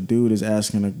 Like if a dude is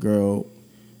asking a girl,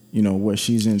 you know, what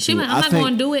she's into, I'm not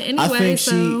gonna do it anyway.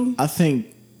 I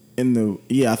think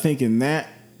in that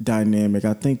dynamic,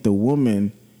 I think the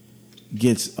woman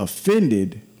gets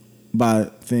offended by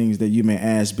things that you may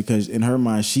ask because in her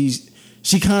mind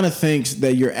she kind of thinks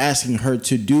that you're asking her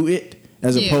to do it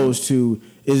as opposed to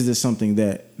is this something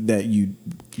that you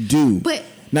do. But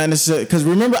not necessarily because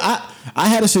remember I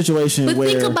had a situation where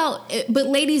think about it, but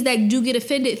ladies that do get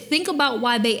offended, think about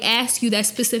why they ask you that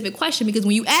specific question, because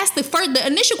when you ask the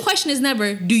initial question is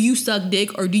never do you suck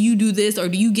dick or do you do this or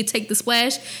do you take the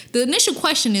splash. The initial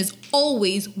question is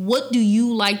always what do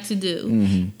you like to do.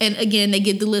 Mm-hmm. And again they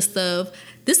get the list of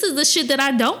this is the shit that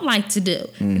I don't like to do.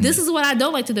 Mm-hmm. This is what I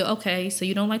don't like to do. Okay, so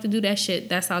you don't like to do that shit.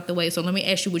 That's out the way. So let me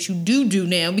ask you what you do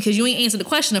now, because you ain't answered the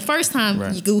question the first time,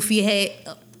 right. You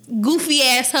goofy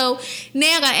asshole. Now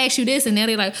I gotta ask you this, and now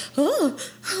they're like,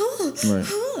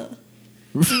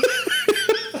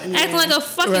 acting like a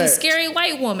fucking scary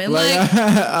white woman. Like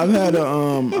I've had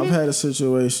a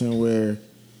situation where,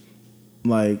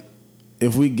 like,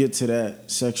 if we get to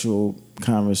that sexual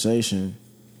conversation,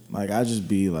 like I just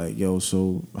be like, yo,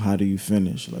 so how do you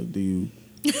finish? Like, do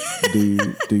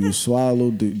you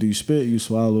swallow? Do you spit? You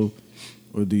swallow,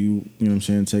 or do you know what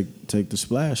I'm saying? Take the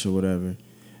splash or whatever.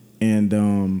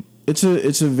 And it's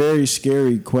a very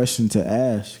scary question to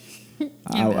ask.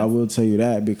 I will tell you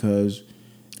that because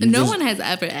no one has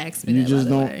ever asked me that.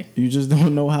 You just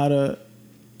don't know how to,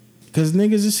 because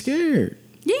niggas are scared.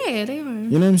 Yeah, they are.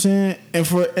 You know what I'm saying? And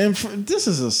for this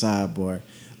is a sidebar.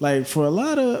 Like for a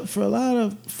lot of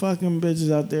fucking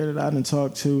bitches out there that I didn't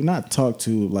not talk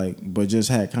to like, but just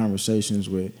had conversations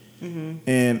with,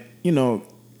 and you know,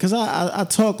 cause I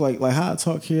talk like how I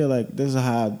talk here, like this is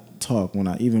how I talk when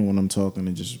I'm talking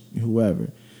to just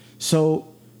whoever. So,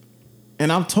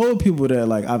 and I've told people that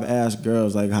like I've asked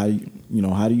girls like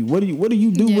what do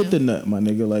you do with the nut, my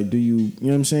nigga? Like do you know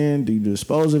what I'm saying? Do you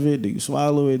dispose of it? Do you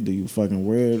swallow it? Do you fucking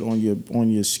wear it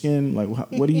on your skin? Like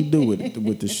what do you do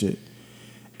with the shit?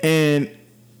 And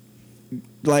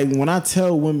like when I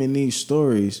tell women these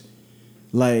stories,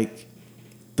 like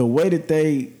the way that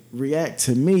they react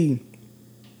to me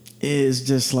is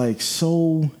just like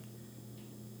so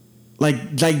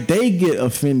like they get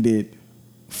offended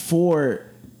for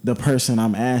the person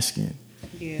I'm asking.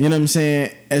 Yeah. You know what I'm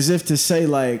saying? As if to say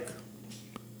like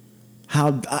how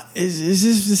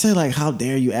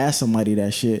dare you ask somebody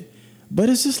that shit? But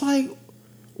it's just like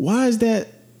why is that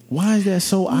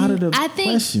so out of the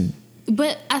question?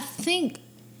 But I think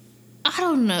I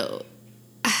don't know.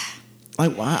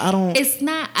 Like I don't. It's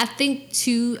not. I think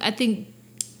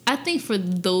for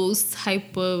those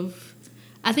type of,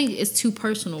 I think it's too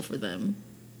personal for them.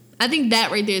 I think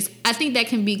that right there is. I think that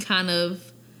can be kind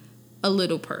of a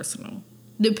little personal,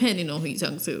 depending on who you're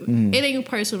talking to. Mm. It ain't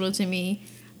personal to me.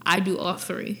 I do all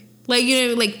three. Like you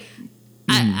know, like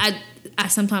I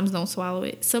sometimes don't swallow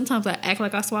it. Sometimes I act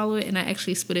like I swallow it and I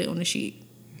actually spit it on the sheet.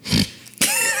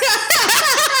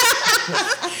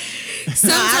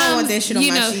 Sometimes, I don't want that shit on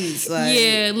my sheets. Like,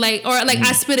 yeah, like or like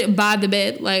I spit it by the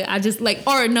bed. Like I just like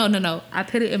or no. I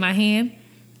put it in my hand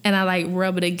and I like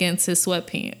rub it against his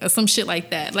sweatpants or some shit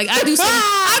like that. Like I do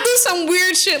some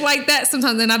weird shit like that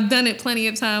sometimes, and I've done it plenty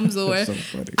of times. Or so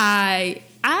I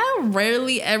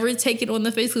rarely ever take it on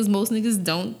the face because most niggas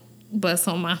don't bust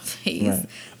on my face. Right.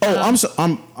 Oh,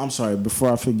 I'm sorry.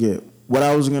 Before I forget, what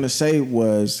I was gonna say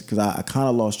was because I kind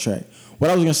of lost track. What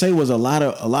I was gonna say was a lot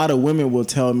of women will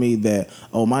tell me that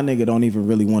my nigga don't even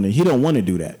really want to. He don't want to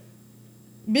do that.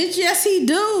 Bitch, yes he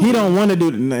do. He don't want to do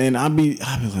it, and I be like,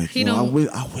 I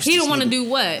wish he don't want to do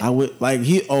what? I would like my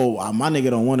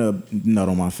nigga don't want to nut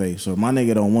on my face, or my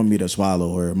nigga don't want me to swallow,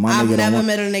 or my I've nigga never don't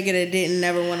met a nigga that didn't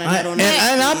never want to nut on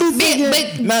that. And I be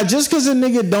thinking, now just because a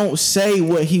nigga don't say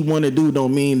what he want to do,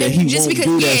 don't mean that he won't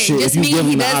do that shit if you give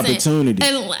him the opportunity.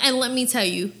 And let me tell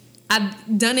you,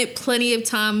 I've done it plenty of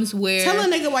times where tell a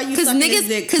nigga why you sucking his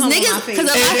dick. Because niggas, even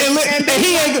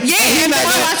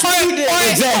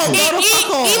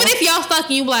if y'all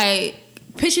fucking, you like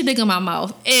put your dick in my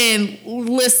mouth and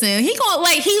listen. He's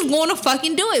going to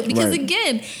fucking do it because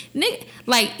again, Nick,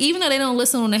 like even though they don't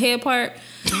listen on the head part,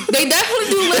 they definitely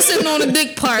do listen on the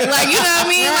dick part. Like you know what I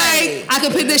mean? Like I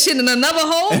could put this shit in another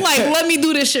hole. Like let me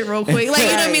do this shit real quick. Like you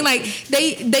know what I mean? Like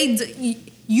they.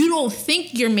 You don't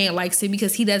think your man likes it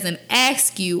because he doesn't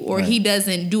ask you or he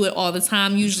doesn't do it all the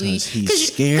time. Usually,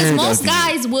 because most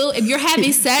guys will, if you're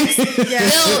having sex,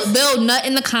 they'll nut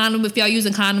in the condom if y'all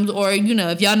using condoms, or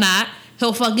if y'all not,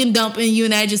 he'll fucking dump in you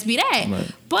and that just be that.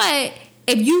 Right. But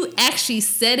if you actually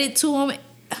said it to him,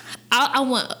 I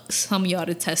want some of y'all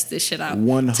to test this shit out.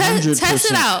 100%. Test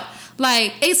it out.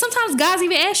 Like, sometimes guys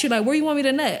even ask you like, where you want me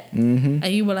to nut, and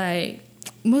you were like.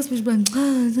 Most people be like,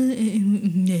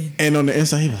 and on the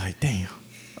inside, he be like, damn.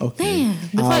 Okay. Damn.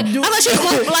 That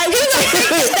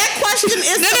question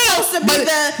is supposed to be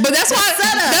but that's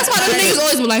why them niggas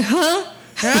always be like, huh?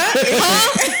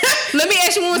 Let me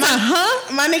ask you one more time,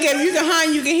 huh? My nigga, if you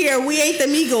can you can hear, we ain't the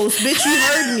Migos, bitch, you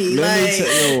heard me.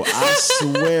 I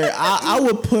swear, I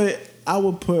would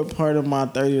put part of my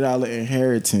 $30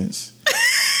 inheritance.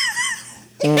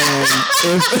 Excuse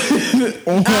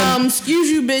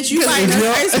you, bitch. You like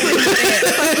ice cream?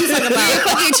 What you talking about?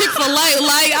 Fucking Chick-fil-A.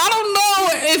 Like I don't know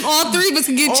if all three of us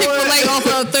can get Chick-fil-A off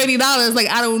of $30. Like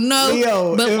I don't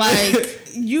know, but like.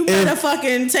 You better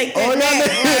fucking take that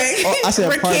back. I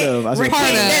said part of. I said part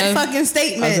of that fucking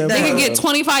statement. They can get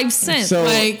 25 cents. So,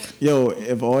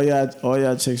 if all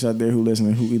y'all chicks out there who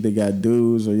listening who either got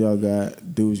dudes or y'all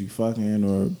got dudes you fucking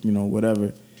or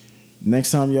whatever.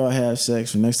 Next time y'all have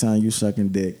sex or next time you sucking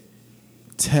dick,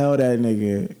 tell that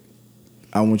nigga,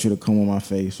 I want you to come on my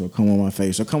face or come on my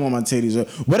face or come on my titties or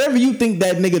whatever you think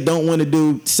that nigga don't want to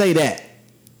do, say that.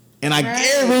 And I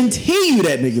guarantee you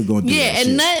that nigga gonna do that. Yeah,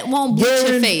 and that won't bleach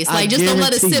your face. Like, just don't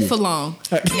let it sit for long.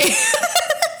 That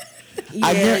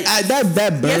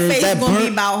burns. Your face gonna be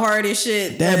about hard as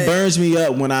shit. That burns me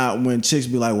up when chicks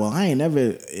be like, "Well, I ain't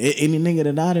never any nigga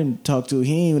that I didn't talk to.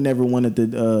 He ain't never wanted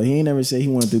to. He ain't never said he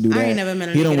wanted to do that. I ain't never met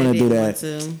a he don't want to do that.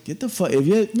 To. Get the fuck if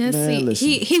you. Listen.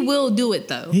 He will do it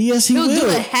though. He'll do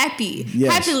it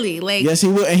happily. Like yes, he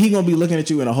will, and he gonna be looking at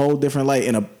you in a whole different light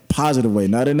in a positive way,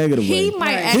 not a negative way. He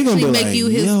might actually make you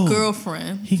his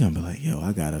girlfriend. He gonna be like, yo,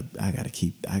 I gotta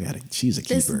she's a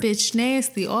keeper. This bitch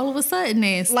nasty. All of a sudden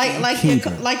nasty. Like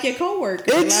your coworker.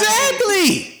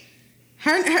 Exactly.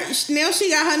 Her now she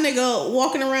got her nigga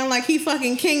walking around like he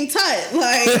fucking King Tut.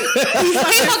 Like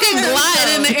he fucking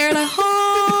gliding in the air like,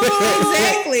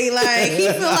 exactly. Like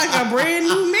he feel like a brand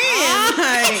new man.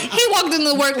 Like he walked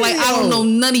into work like, I don't know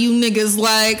none of you niggas.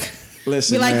 Like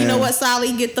listen, be like, man. You know what,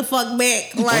 Sally, get the fuck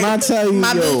back. Like when I tell you,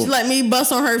 my bitch let me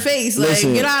bust on her face. Listen,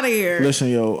 like, get out of here. Listen,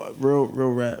 yo, real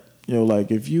rap. Yo,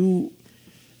 like if you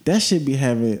that shit be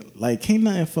having like can't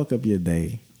nothing fuck up your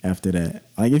day after that.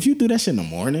 Like if you do that shit in the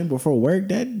morning before work,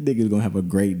 that nigga's gonna have a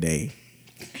great day.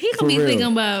 He could be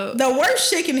thinking about the worst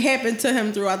shit can happen to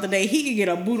him throughout the day. He could get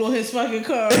a boot on his fucking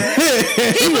car.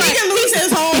 He can lose his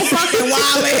whole fucking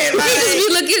wallet. Like, he be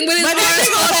looking with his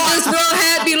arms folded, just real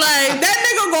happy. Like that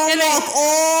nigga gonna walk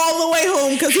all the way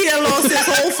home because he done lost his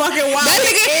whole fucking wallet. That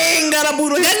nigga ain't got a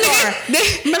boot on his car.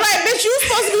 But like, bitch, you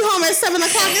supposed to be home at 7:00.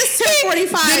 It's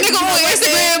 10:45. The nigga on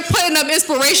Instagram putting up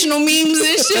inspirational memes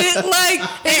and shit. Like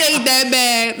it ain't that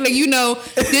bad. Like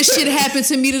this shit happened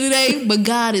to me today, but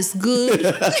God is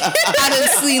good. I done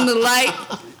seen the light.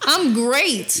 I'm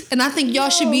great, and I think y'all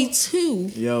should be too.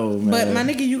 Yo, man. But my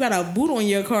nigga, you got a boot on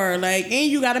your car, like,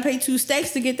 and you got to pay 2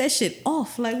 stacks to get that shit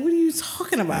off. Like, what are you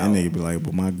talking about? That nigga be like,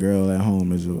 "But my girl at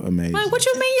home is amazing." Like, what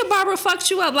you mean your barber fucked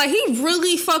you up? Like, he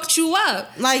really fucked you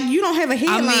up. Like, you don't have a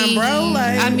headline, bro.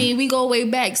 Like, we go way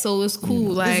back, so it's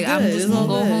cool. Like, I'm just gonna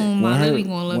go home. My lady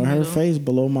gonna let me her know. face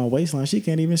below my waistline, she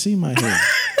can't even see my hair.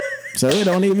 So it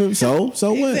don't even so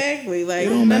what? Exactly. Like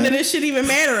none of this shit even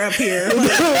matter up here.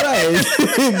 Like, right.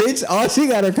 Bitch, all she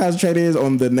gotta concentrate is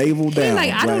on the navel down.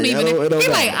 Like I don't even. He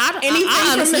like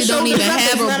I honestly don't even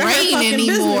have a brain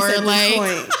anymore.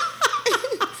 Like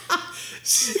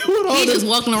he just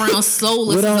walking around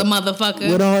soulless as a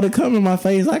motherfucker. With all the cum in my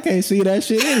face, I can't see that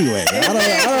shit anyway.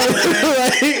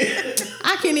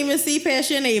 I can't even see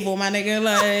past your navel, my nigga.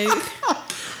 Like.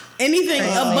 Anything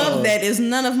above that is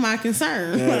none of my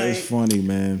concern. Yeah, like, it's funny,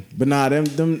 man. But nah,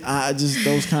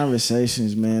 those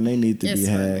conversations, man, they need to be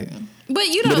had. But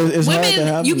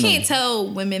women, you can't tell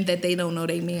women that they don't know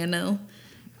they man though.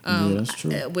 Yeah, that's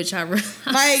true. Which I realize.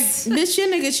 Like, bitch, your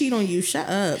nigga cheat on you. Shut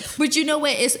up. But you know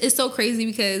what? It's so crazy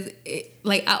because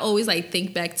I always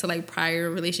think back to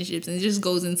prior relationships and it just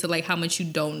goes into how much you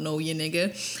don't know your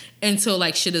nigga until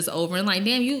shit is over and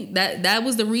damn, you that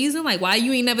was the reason. Why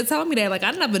you ain't never tell me that?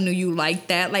 I never knew you liked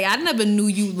that. I never knew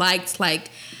you liked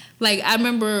Like, I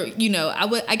remember,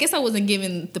 I guess I wasn't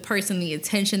giving the person the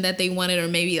attention that they wanted, or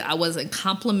maybe I wasn't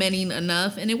complimenting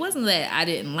enough. And it wasn't that I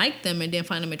didn't like them and didn't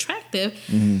find them attractive.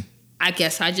 Mm-hmm. I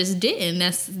guess I just didn't.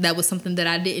 That was something that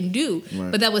I didn't do.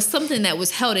 Right. But that was something that was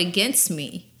held against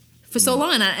me for so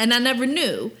long, and I never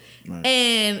knew.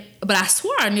 Right. But I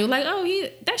swore I knew, like,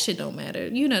 that shit don't matter.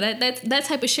 That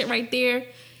type of shit right there,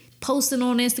 posting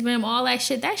on Instagram, all that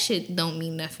shit don't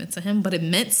mean nothing to him, but it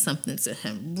meant something to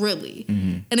him, really.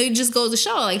 Mm-hmm. And it just goes to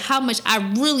show, like, how much I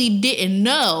really didn't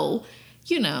know,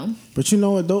 But you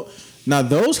know what, though? Now,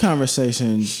 those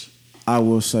conversations, I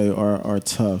will say, are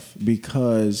tough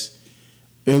because,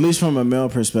 at least from a male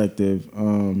perspective,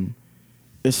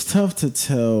 it's tough to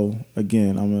tell.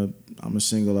 Again, I'm a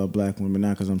single out black woman,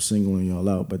 not because I'm singling y'all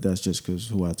out, but that's just because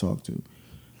who I talk to.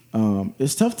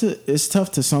 It's tough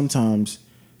to sometimes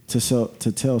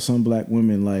to tell some black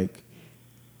women, like,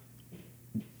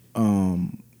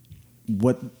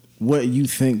 what you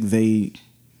think they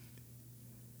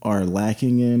are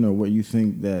lacking in, or what you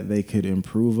think that they could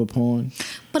improve upon.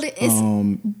 But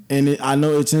it's I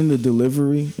know it's in the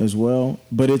delivery as well,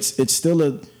 but it's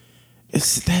still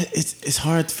it's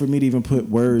hard for me to even put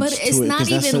words to it. But it's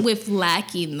not even with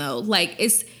lacking, though. Like,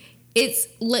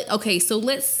 okay, so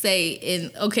let's say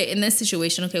in this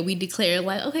situation, okay, we declare,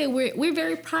 like, okay, we're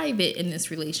very private in this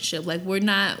relationship. Like, we're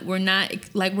not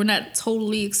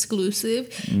totally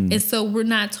exclusive. And so we're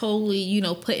not totally,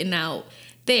 putting out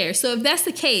there. So if that's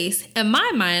the case, in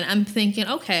my mind, I'm thinking,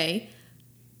 okay,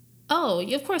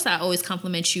 of course I always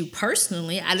compliment you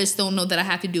personally. I just don't know that I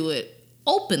have to do it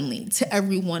openly to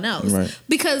everyone else. Right.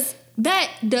 Because that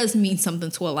does mean something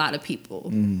to a lot of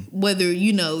people. Whether,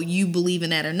 you believe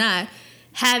in that or not,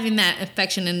 having that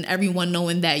affection and everyone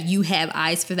knowing that you have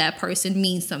eyes for that person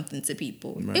means something to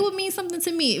people. Right. It would mean something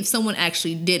to me if someone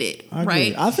actually did it,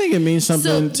 right? I think it means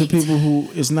something to people who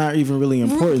it's not even really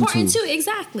important to.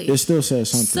 Exactly. It still says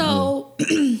something. So,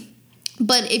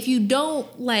 but if you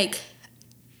don't, like,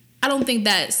 I don't think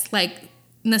that's, like,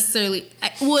 necessarily,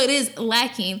 well, it is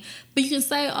lacking, but you can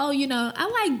say,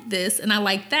 I like this and I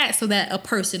like that, so that a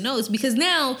person knows. Because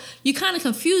now you kind of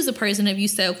confuse a person if you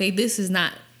say, okay, this is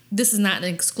not an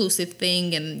exclusive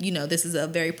thing, and this is a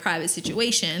very private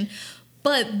situation.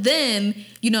 But then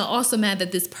also mad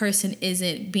that this person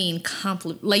isn't being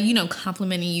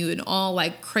complimenting you and all,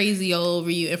 like, crazy all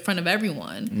over you in front of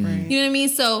everyone. Right. You know what I mean?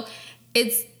 So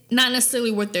it's not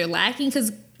necessarily what they're lacking,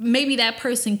 because maybe that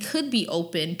person could be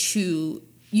open to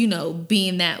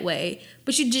being that way,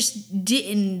 but you just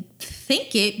didn't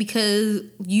think it because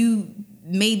you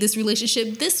made this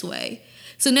relationship this way.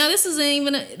 So now this isn't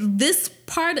even this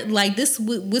part, like, this,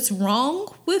 what's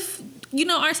wrong with,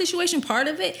 our situation, part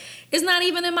of it is not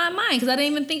even in my mind, because I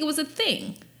didn't even think it was a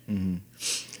thing. Mm-hmm.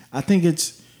 I think it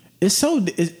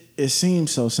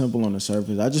seems so simple on the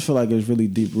surface. I just feel like it's really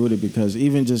deep rooted, because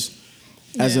even just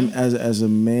as a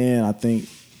man, I think,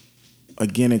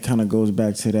 again, it kind of goes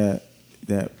back to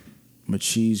that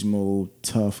machismo,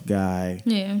 tough guy,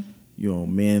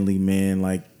 manly man.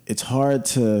 Like, it's hard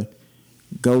to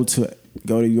go to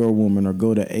your woman or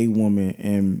go to a woman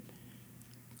and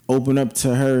open up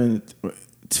to her and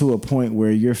to a point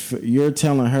where you're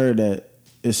telling her that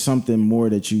it's something more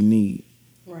that you need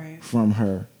from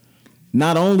her.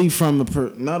 Not only from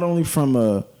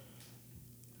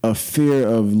a fear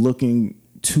of looking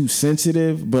too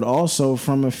sensitive, but also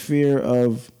from a fear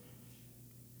of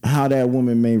how that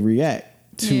woman may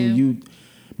react to you.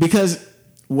 Because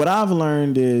what I've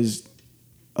learned is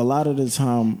a lot of the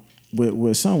time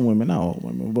with some women, not all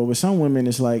women, but with some women,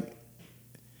 it's like,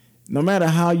 no matter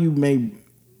how you may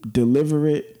deliver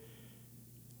it,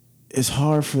 it's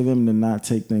hard for them to not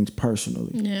take things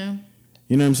personally. Yeah.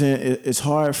 You know what I'm saying? It's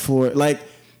hard for, like,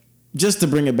 just to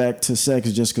bring it back to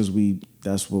sex, just because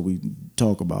that's what we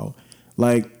talk about.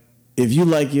 Like, if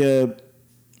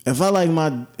I like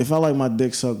my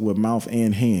dick sucked with mouth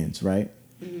and hands, right?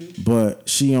 Mm-hmm. But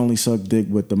she only sucked dick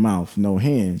with the mouth, no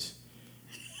hands.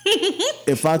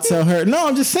 If I tell her, no,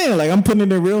 I'm just saying, like, I'm putting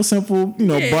it in real simple,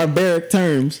 barbaric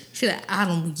terms. She's like, I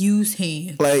don't use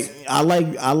hands. Like, I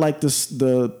like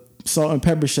the salt and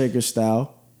pepper shaker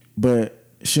style, but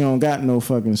she don't got no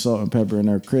fucking salt and pepper in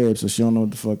her crib, so she don't know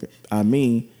what the fuck I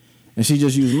mean, and she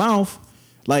just use mouth.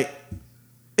 Like,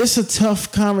 it's a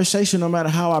tough conversation no matter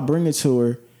how I bring it to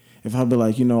her. If I be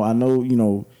like, I know,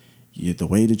 the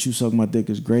way that you suck my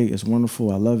dick is great, it's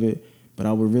wonderful, I love it, but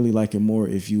I would really like it more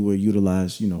if you would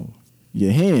utilize,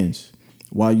 your hands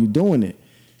while you're doing it.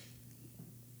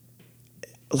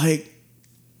 Like,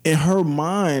 in her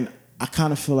mind, I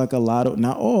kind of feel like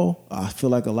not all, I feel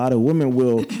like a lot of women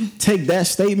will take that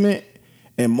statement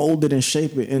and mold it and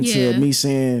shape it into me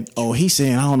saying, "Oh, he's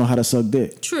saying I don't know how to suck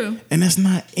dick." True. And that's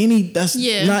not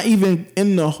not even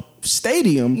in the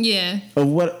stadium. Yeah. Of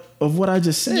what I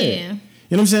just said. Yeah.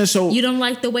 You know what I'm saying? So you don't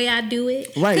like the way I do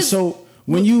it, right? So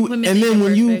when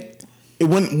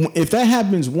if that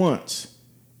happens once,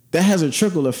 that has a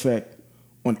trickle effect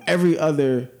on every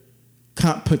other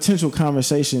potential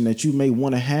conversation that you may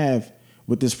want to have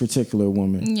with this particular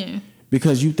woman. Yeah.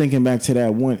 Because you thinking back to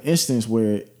that one instance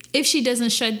where if she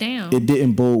doesn't shut down, it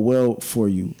didn't bode well for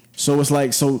you. So it's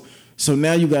like so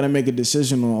now you got to make a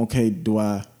decision on, okay, do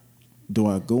I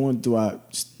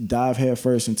dive head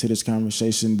first into this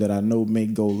conversation that I know may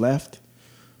go left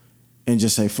and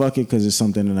just say fuck it because it's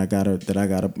something that I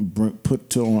gotta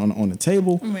put on the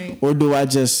table, right. Or do I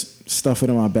just stuff it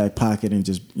in my back pocket and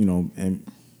just and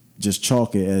just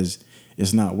chalk it as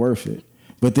it's not worth it?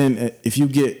 But then if you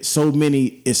get so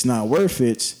many it's not worth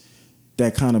it,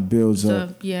 that kind of builds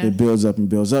up. Yeah. It builds up and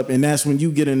builds up, and that's when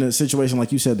you get in a situation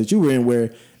like you said that you were in,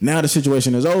 where now the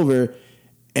situation is over,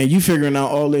 and you figuring out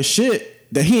all this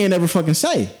shit that he ain't ever fucking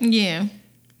say. Yeah.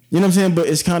 You know what I'm saying? But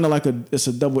it's kind of like it's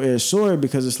a double-edged sword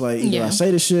because it's like either I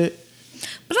say the shit.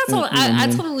 But that's all. I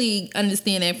totally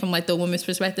understand that from like the woman's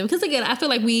perspective, because again, I feel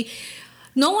like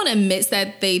no one admits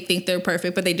that they think they're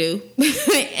perfect, but they do.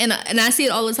 and I see it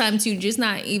all the time too, just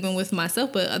not even with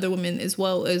myself, but other women as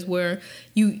well, is where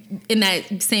you, in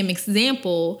that same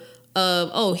example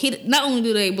of, he not only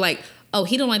do they like,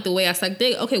 he don't like the way I suck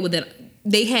dick. Okay, well then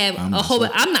they have I'm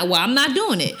not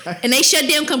doing it. And they shut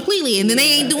down completely, and then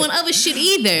they ain't doing other shit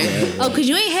either. Oh, because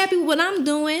you ain't happy with what I'm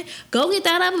doing, go get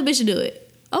that other bitch to do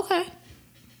it. Okay.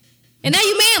 And now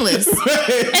you manless.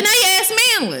 And now your ass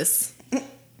manless.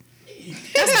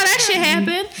 That's how that shit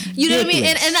happened. You know what I mean?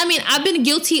 And I mean, I've been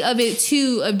guilty of it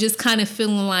too, of just kind of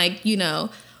feeling like,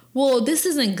 well, this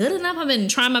isn't good enough. I've been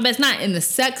trying my best, not in the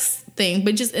sex thing,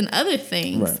 but just in other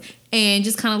things. Right. And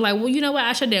just kind of like, well, you know what?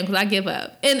 I shut down because I give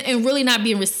up. And really not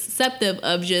being receptive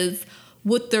of just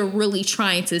what they're really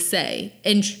trying to say.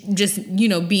 And just,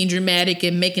 being dramatic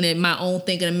and making it my own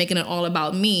thinking and making it all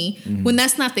about me. Mm-hmm. When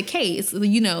that's not the case.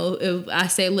 If I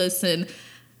say, listen,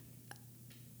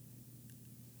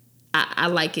 I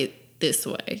like it this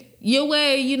way. Your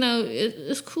way,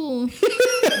 it's cool.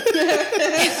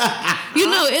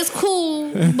 It's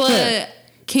cool, but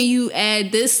can you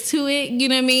add this to it? You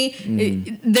know what I mean?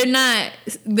 Mm.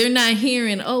 They're not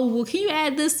hearing, oh, well, can you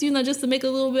add this, just to make it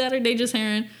a little better? They just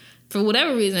hearing, for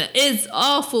whatever reason, it's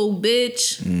awful,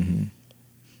 bitch. Mm-hmm.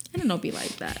 And it don't be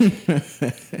like that.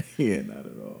 Yeah, not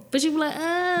at all. But you be like,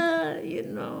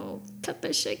 cut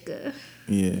that shaker.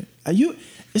 Yeah.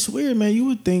 It's weird, man. You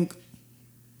would think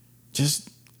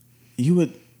you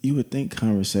would think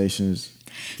conversations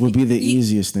would be the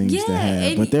easiest things to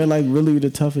have, but they're like really the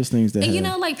toughest things to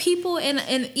have. Like people,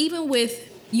 and even with,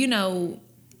 I'm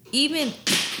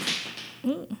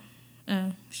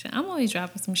always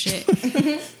dropping some shit.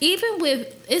 Even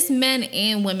with, it's men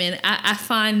and women, I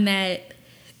find that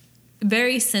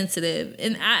very sensitive,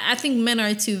 and I think men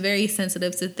are too very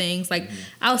sensitive to things. Like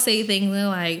I'll say things and they're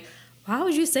like, why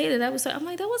would you say that? That was so, I'm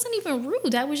like, that wasn't even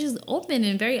rude. That was just open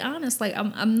and very honest. Like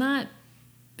I'm not,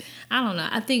 I don't know.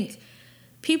 I think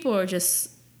people are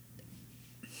just,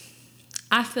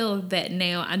 I feel that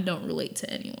now I don't relate to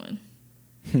anyone.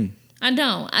 I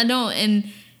don't.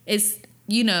 And it's,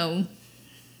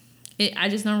 I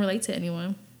just don't relate to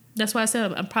anyone. That's why I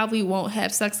said I probably won't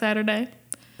have sex Saturday.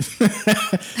 Because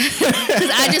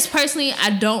I just personally,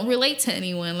 I don't relate to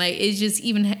anyone. Like, it's just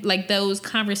even like those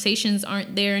conversations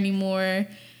aren't there anymore.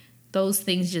 Those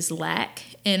things just lack.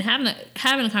 And having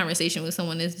a conversation with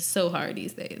someone is so hard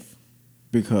these days.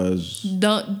 Because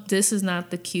this is not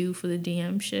the cue for the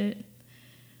DM shit.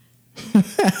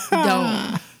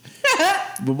 Don't.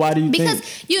 But why do you think?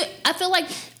 Because I feel like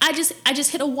I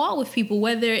just hit a wall with people,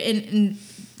 whether in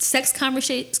sex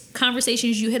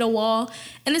conversations you hit a wall,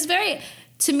 and it's very,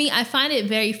 to me, I find it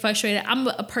very frustrating. I'm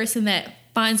a person that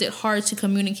finds it hard to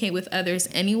communicate with others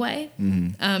anyway,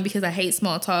 because I hate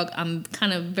small talk. I'm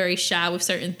kind of very shy with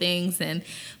certain things,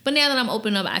 but now that I'm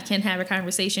open up, I can have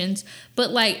conversations. But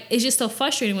like, it's just so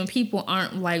frustrating when people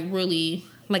aren't like really,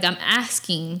 like, I'm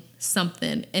asking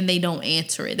something and they don't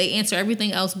answer it. They answer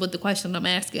everything else but the question I'm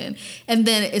asking. And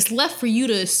then it's left for you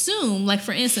to assume, like,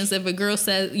 for instance, if a girl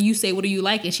says, you say, what do you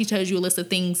like? And she tells you a list of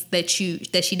things that she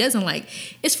doesn't like.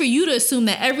 It's for you to assume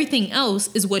that everything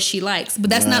else is what she likes. But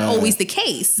that's not always the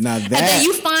case. Now and then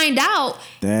you find out.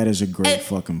 That is a great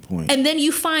fucking point. And then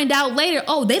you find out later,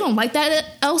 they don't like that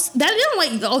else. That they don't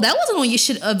like, that wasn't on your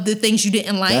shit of the things you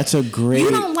didn't like. That's a great.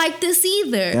 You don't like this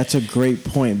either. That's a great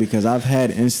point, because I've had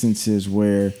instances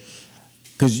where,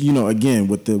 because again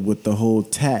with the whole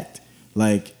tact,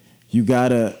 like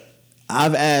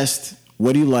I've asked,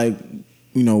 what do you like?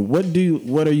 You know, what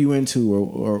are you into,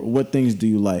 or what things do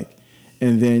you like?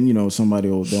 And then, you know, somebody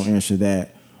don't answer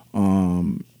that.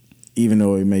 Even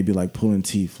though it may be like pulling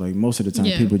teeth, like most of the time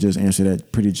people just answer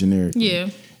that pretty generic. Yeah.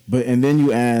 And then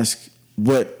you ask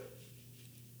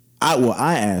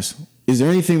I ask, is there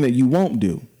anything that you won't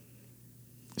do?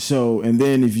 So, and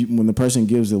then when the person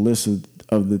gives a list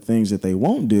of the things that they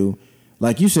won't do,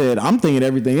 like you said, I'm thinking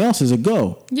everything else is a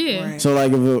go. Yeah. Right. So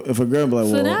like if a girl be like,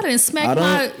 so I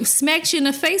done smacked you in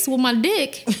the face with my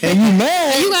dick, and you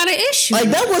mad, and you got an issue. Like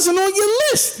that wasn't on your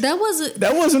list.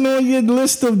 That wasn't on your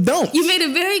list of don'ts. You made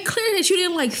it very clear that you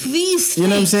didn't like these things. You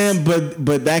know what I'm saying?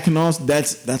 But that can also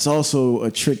that's also a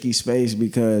tricky space,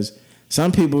 because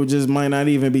some people just might not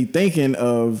even be thinking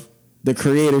of the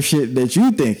creative shit that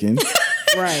you thinking.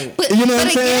 Right. But, you know what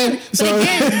I'm saying? But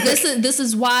again, this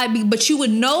is why. But you would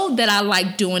know that I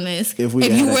like doing this if we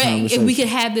could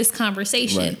have this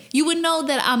conversation. Right. You would know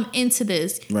that I'm into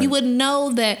this. Right. You would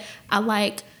know that I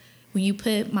like when you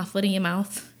put my foot in your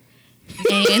mouth.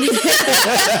 And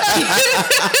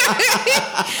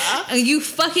you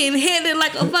fucking hit it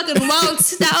like a fucking wild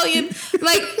stallion.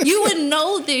 Like, you would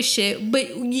know this shit,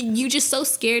 but you just so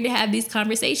scared to have these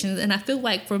conversations. And I feel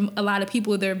like for a lot of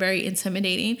people, they're very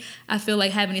intimidating. I feel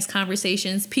like having these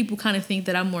conversations, people kind of think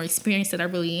that I'm more experienced than I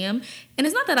really am. And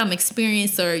it's not that I'm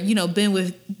experienced or, you know, been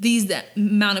with that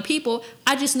amount of people.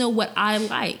 I just know what I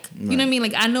like. Right. You know what I mean?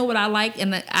 Like, I know what I like,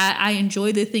 and I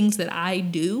enjoy the things that I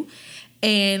do.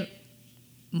 And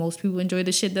most people enjoy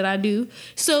the shit that I do.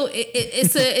 So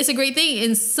it's a great thing.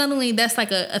 And suddenly that's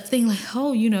like a thing like,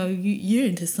 oh, you know, you're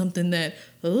into something that,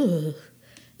 ugh.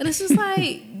 And it's just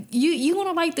like, you want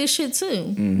to like this shit too.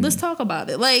 Mm-hmm. Let's talk about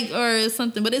it. Like, or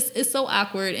something. But it's so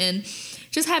awkward. And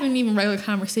just having even regular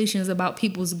conversations about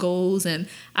people's goals. And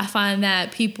I find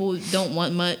that people don't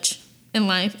want much in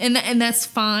life. And that's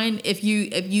fine if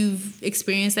you've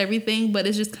experienced everything. But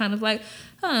it's just kind of like,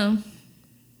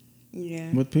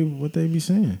 yeah. What they be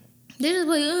saying? They're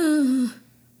just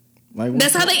like,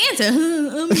 that's how they answer.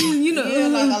 You know. Yeah,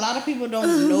 like a lot of people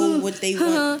don't know what they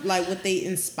want, like what they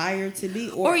inspire to be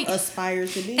or aspire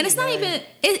to be. And it's not even.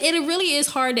 It really is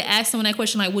hard to ask someone that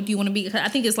question, like, what do you want to be? I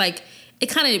think it's like, it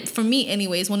kind of, for me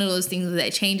anyway, it's one of those things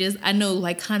that changes. I know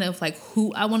like kind of like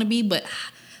who I want to be, but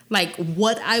like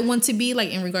what I want to be,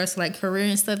 like in regards to like career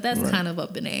and stuff, that's kind of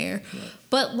up in the air. Right.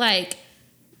 But like,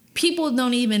 people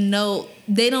don't even know.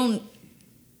 They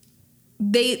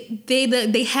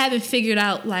haven't figured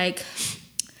out like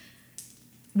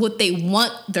what they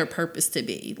want their purpose to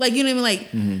be. Like, you know what I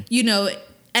mean? Like, you know,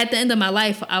 at the end of my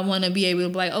life, I want to be able to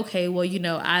be like, okay, well, you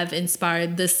know, I've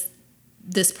inspired this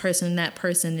person, that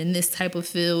person in this type of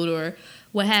field or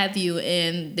what have you,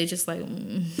 and they just like,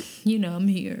 you know, I'm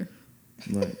here.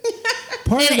 Right.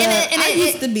 I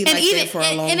used to be like that for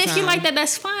a long time. And if you like that,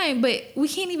 that's fine. But we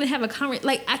can't even have a conversation.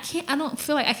 Like, I don't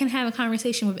feel like I can have a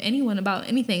conversation with anyone about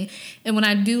anything. And when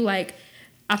I do, like,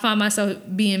 I find myself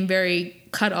being very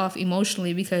cut off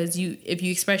emotionally, because if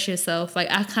you express yourself, like,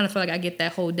 I kind of feel like I get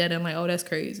that whole dead end, like, oh, that's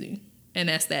crazy, and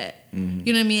that's that. Mm-hmm.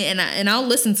 You know what I mean? And I'll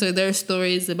listen to their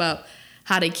stories about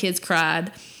how their kids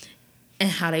cried and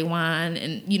how they whine,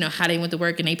 and you know how they went to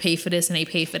work and they pay for this and they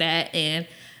pay for that, and.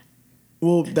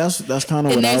 Well, that's kind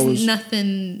of what I was. There's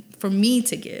nothing for me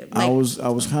to give. Like, I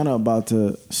was kind of about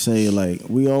to say, like,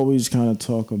 we always kind of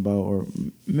talk about, or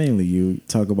mainly you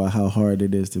talk about how hard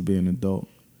it is to be an adult.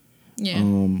 Yeah,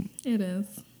 it is.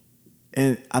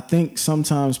 And I think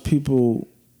sometimes people,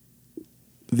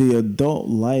 the adult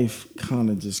life kind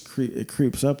of just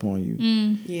creeps up on you.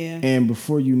 Yeah. And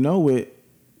before you know it,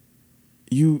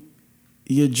 you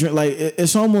like,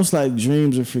 it's almost like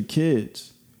dreams are for kids.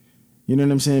 You know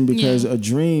what I'm saying? Because a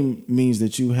dream means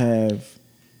that you have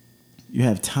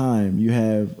time, you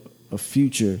have a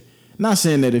future. Not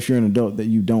saying that if you're an adult that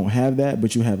you don't have that,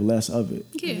 but you have less of it.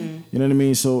 Yeah. You know what I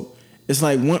mean? So it's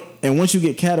like once you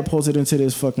get catapulted into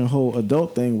this fucking whole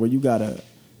adult thing where you gotta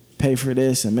pay for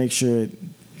this and make sure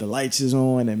the lights is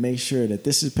on and make sure that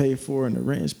this is paid for and the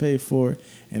rent is paid for,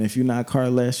 and if you're not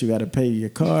carless, you gotta pay your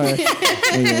car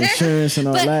and your insurance and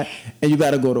all that, and you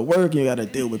gotta go to work and you gotta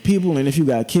deal with people, and if you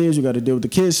got kids, you gotta deal with the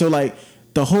kids. So like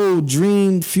the whole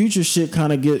dream future shit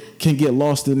kind of can get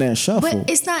lost in that shuffle. But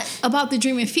it's not about the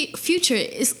dream and future.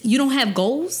 You don't have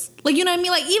goals. Like, you know what I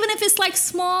mean? Like, even if it's like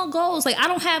small goals, like I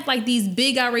don't have like these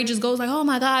big outrageous goals like, oh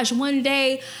my gosh, one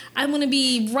day I'm going to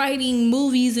be writing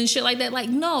movies and shit like that. Like,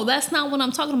 no, that's not what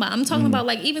I'm talking about. I'm talking about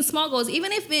like even small goals,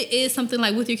 even if it is something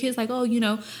like with your kids, like, oh, you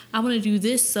know, I want to do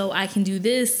this so I can do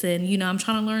this. And, you know, I'm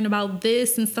trying to learn about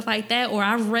this and stuff like that. Or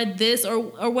I've read this or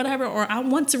whatever. Or I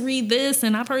want to read this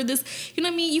and I've heard this. You know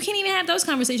what I mean? You can't even have those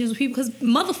conversations with people because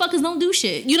motherfuckers don't do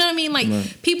shit. You know what I mean? Like,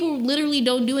 people literally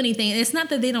don't do anything. And it's not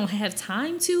that they don't have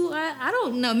time to. I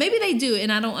don't know. Maybe they do,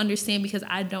 and I don't understand because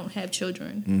I don't have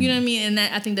children. You know what I mean? And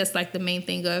I think that's like the main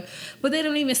thing of. But they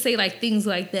don't even say like things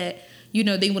like that. You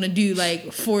know, they want to do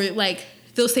like for like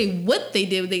they'll say what they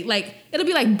did. They like it'll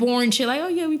be like boring shit. Like, oh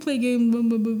yeah, we play games. Blah,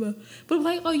 blah, blah, blah. But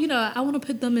like, oh, you know, I want to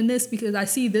put them in this because I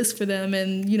see this for them,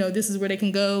 and you know, this is where they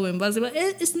can go and blah blah blah.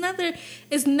 It's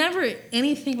never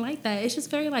anything like that. It's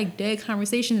just very like dead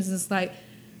conversations. It's like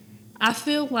I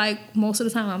feel like most of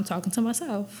the time I'm talking to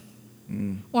myself.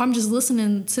 Or I'm just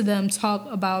listening to them talk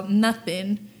about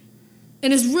nothing.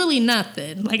 And it's really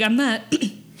nothing. Like, I'm not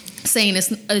saying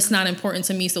it's not important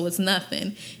to me, so it's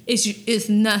nothing. It's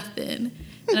nothing.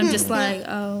 And I'm just like,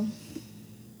 oh.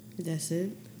 That's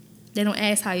it. They don't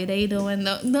ask how your day doing.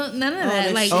 No, none of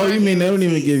that. Like, you mean they don't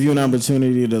even give you an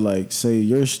opportunity to, like, say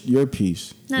your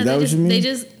piece? No, is that what you mean? They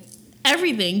just...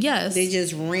 Everything, yes. They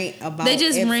just rant about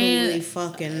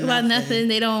fucking about nothing.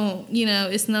 They don't, you know,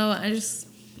 it's no...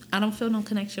 I don't feel no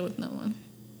connection with no one.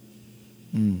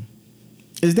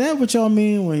 Is that what y'all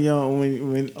mean when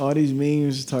when all these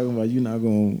memes talking about you not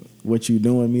going what you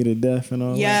doing me to death and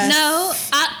all that? No,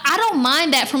 I don't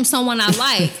mind that from someone I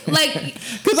like. Like,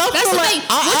 because I feel like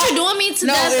what you doing me to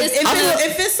death.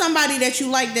 If it's somebody that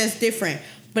you like, that's different.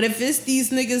 But if it's these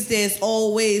niggas that's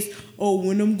always, oh,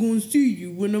 when I'm going to see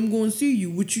you,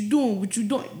 what you doing?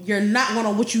 You're not going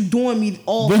to what you doing me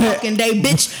all fucking day,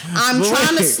 bitch. I'm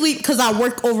trying to sleep because I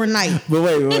work overnight. But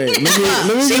wait. Let me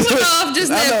she went off just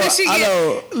now because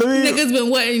niggas been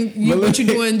wanting what you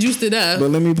doing juiced it up.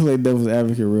 But let me play devil's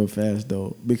advocate real fast,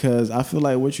 though, because I feel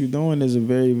like what you doing is a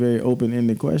very, very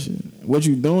open-ended question. What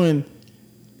you doing...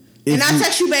 And I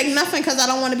text you back nothing because I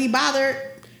don't want to be bothered.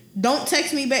 Don't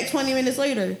text me back 20 minutes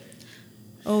later.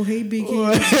 Oh, hey, big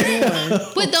kid.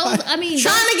 But those, I mean,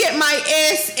 trying to get my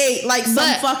ass ate like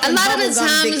some fucking. A lot of the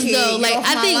times, though, like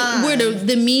I think line. where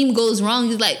the meme goes wrong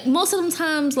is like most of the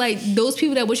times, like those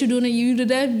people that what you're doing to you to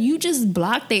death, you just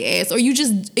block their ass or you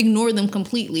just ignore them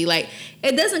completely. Like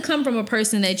it doesn't come from a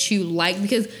person that you like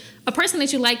because. A person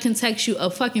that you like can text you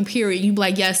a fucking period. You be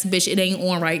like, yes, bitch, it ain't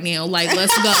on right now. Like,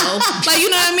 let's go. Like, you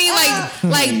know what I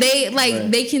mean?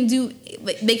 Like they can do.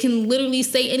 They can literally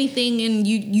say anything, and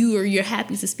you're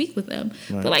happy to speak with them.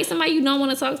 Right. But like somebody you don't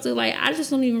want to talk to, like I just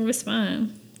don't even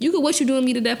respond. You could what you doing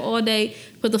me to death all day,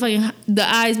 put the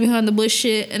eyes behind the bush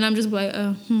shit, and I'm just like,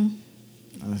 I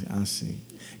see.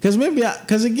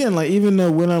 Because again, like even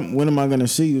though when am I gonna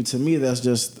see you? To me, that's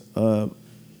just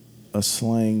a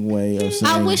slang way of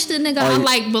saying. I wish the nigga I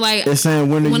like, but like it's saying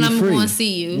when I'm going to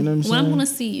see you. You know what I'm saying? When I'm going to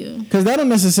see you. Because that don't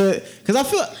necessarily. Because I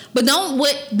feel. But no.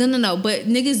 But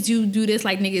niggas do this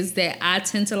like niggas that I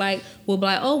tend to like will be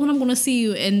like, oh, when I'm going to see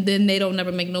you, and then they don't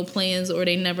never make no plans or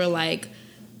they never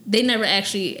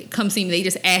actually come see me. They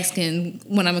just asking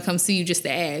when I'm gonna come see you just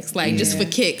to ask, like just for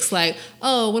kicks. Like,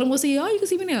 oh, when I'm gonna see you, oh, you can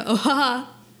see me now. Oh, haha.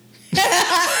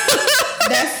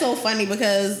 That's so funny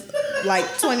because like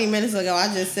 20 minutes ago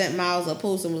I just sent Miles a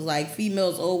post and was like,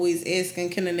 females always asking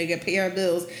can a nigga pay our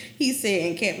bills. He said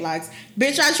in cap locks,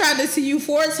 bitch, I tried to see you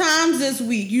 4 times this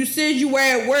week. You said you were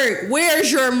at work.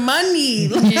 Where's your money?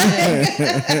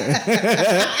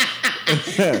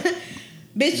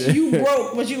 Bitch, you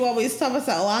broke, but you always tell us,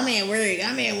 oh, I'm at work.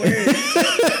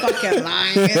 Fucking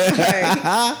lying.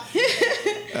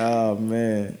 Oh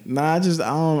man, nah. I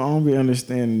don't be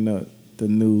understanding the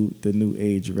new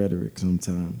age rhetoric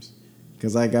sometimes,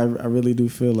 because like I really do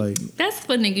feel like that's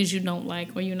for niggas you don't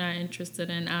like or you're not interested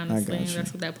in. Honestly,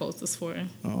 that's what that post is for.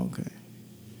 Oh, okay.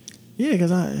 Yeah,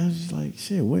 because I was just like,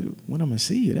 shit. When I'm gonna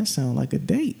see you? That sounds like a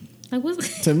date. Like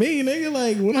what's to me, nigga?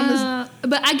 Like when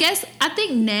But I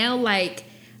think now, like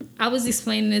I was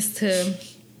explaining this to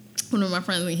one of my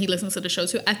friends and he listens to the show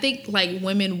too. I think like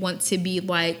women want to be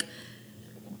like.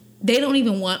 They don't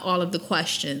even want all of the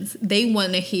questions. They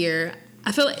want to hear.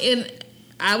 I feel like, and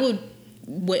I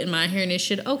wouldn't mind hearing this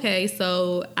shit. Okay,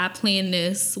 so I planned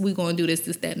this. We gonna do this,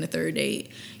 that, and the third date.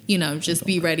 You know, just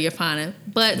be ready or find it.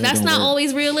 But that's not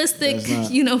always realistic.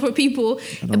 You know, for people.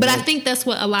 But I think that's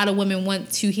what a lot of women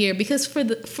want to hear because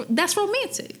that's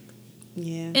romantic.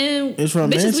 Yeah, and it's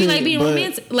romantic. Bitches, we like being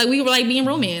romantic. Like we like being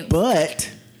romantic. But.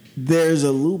 There's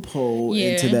a loophole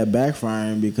into that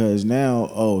backfiring because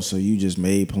now, so you just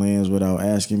made plans without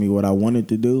asking me what I wanted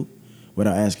to do?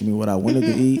 without asking me what I wanted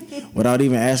to eat, without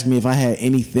even asking me if I had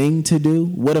anything to do.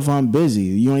 What if I'm busy?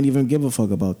 You ain't even give a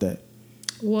fuck about that.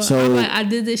 Well, so, I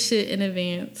did this shit in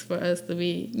advance for us to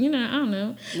be, I don't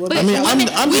know. But I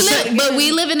mean,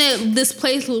 we live in this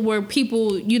place where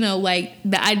people, like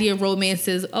the idea of romance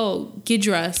is, oh, get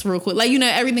dressed real quick. Like,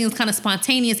 everything is kind of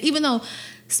spontaneous, even though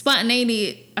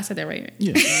spontaneity, I said that right?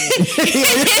 Yeah.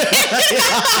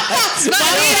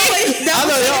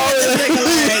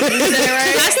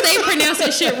 I stay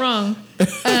pronouncing shit wrong.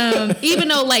 Even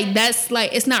though, like, that's,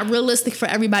 like, it's not realistic for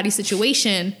everybody's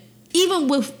situation, even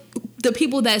with the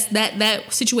people that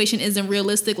situation isn't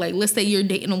realistic. Like, let's say you're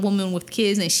dating a woman with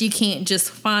kids and she can't just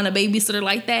find a babysitter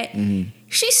like that. Mm-hmm.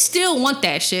 She still want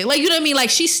that shit. Like, you know what I mean? Like,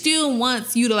 she still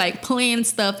wants you to, like, plan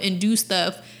stuff and do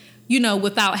stuff,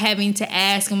 without having to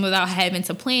ask and without having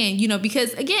to plan,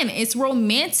 because again, it's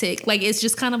romantic. Like, it's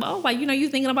just kind of, oh, like, you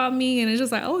thinking about me, and it's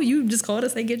just like, oh, you just called to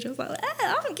say get dressed. Like,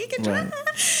 I'm get dressed.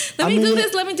 Right. Let me do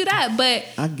this, let me do that. But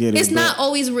I get it. It's not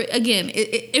always, again,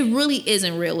 it really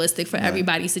isn't realistic for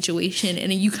everybody's situation. And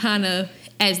then you kind of,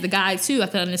 as the guy too, I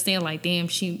can understand, like, damn,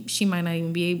 she might not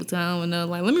even be able to, I don't know,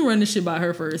 like, let me run this shit by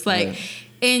her first. Like,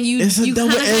 and it's a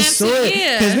double-edged sword.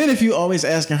 Because then if you always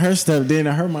asking her stuff, then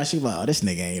in her mind, she like, oh, this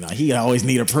nigga ain't, he always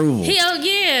need approval. Hell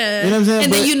yeah. You know what I'm saying?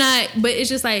 And then you're not, but it's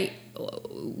just like,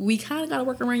 we kind of got to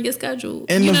work around your schedule.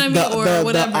 And you know what I mean? Or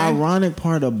whatever. The ironic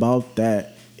part about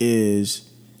that is,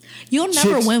 you'll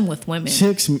never win with women.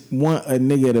 Chicks want a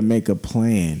nigga to make a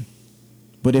plan.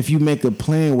 But if you make a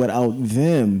plan without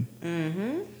them,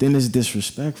 then it's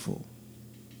disrespectful.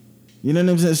 You know what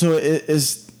I'm saying? So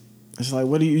it's like,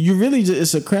 what do you really just,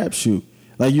 it's a crapshoot.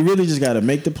 Like, you really just got to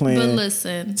make the plan. But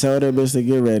listen, tell that bitch to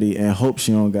get ready and hope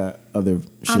she don't got other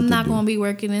shit I'm not going to be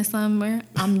working this summer.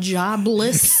 I'm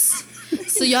jobless.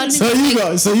 So y'all need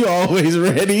so you always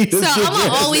ready? So I'm going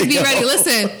to always be ready.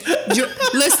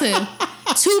 Listen.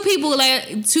 Two people,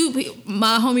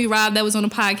 my homie Rob that was on the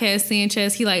podcast,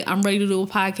 Sanchez, he like, I'm ready to do a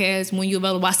podcast when you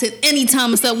available. I said,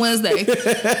 anytime except Wednesday.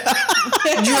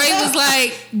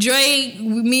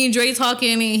 Me and Dre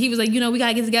talking, and he was like, we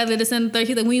gotta get together December 3rd.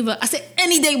 He's like, I said,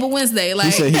 any day but Wednesday. Like,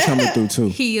 he said he coming through too.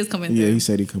 He is coming through. Yeah, he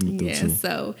said he coming through too.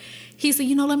 So he said,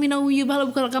 let me know when you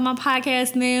available because I got my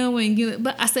podcast now.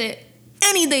 But I said,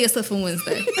 any day except for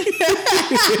Wednesday.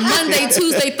 Monday,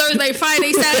 Tuesday, Thursday,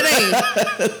 Friday, Saturday.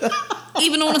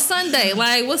 Even on a Sunday.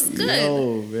 Like, what's good?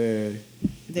 Oh, man.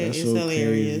 That's so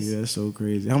hilarious. Crazy. That's so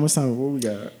crazy. How much time? What we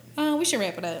got? We should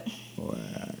wrap it up. Wow.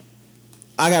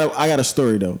 I got a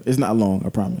story, though. It's not long, I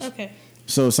promise. Okay.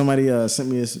 So somebody sent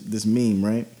me this meme,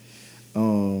 right?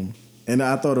 And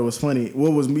I thought it was funny.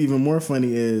 What was even more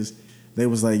funny is they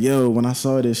was like, yo, when I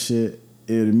saw this shit,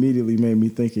 it immediately made me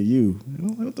think of you. And I'm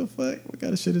like, what the fuck? What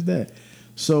kind of shit is that?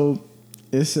 So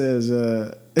it says,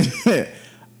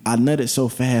 I nutted so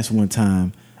fast one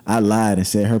time, I lied and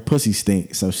said her pussy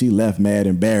stink, so she left mad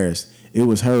embarrassed. It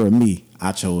was her or me.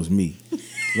 I chose me.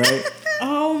 Right?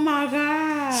 Oh my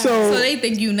God. So they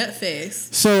think you nut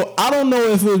fast. So I don't know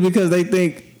if it was because they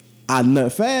think I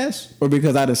nut fast or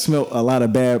because I just smelled a lot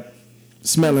of bad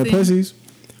smelling pussies.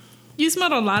 You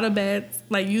smelled a lot of bad,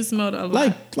 like you smelled a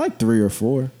lot. Like 3 or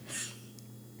 4.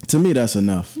 To me, that's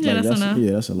enough. Yeah, like, that's enough.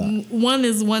 Yeah, that's a lot. One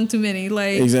is one too many.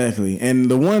 Like, exactly. And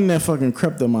the one that fucking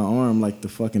crept up my arm, like the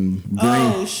fucking green,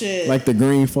 oh shit, like the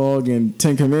green fog in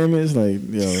 10 Commandments, like,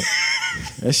 yo,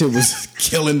 that shit was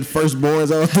killing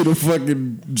firstborns all through the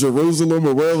fucking Jerusalem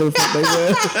or wherever the fuck they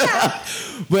were.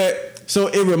 But so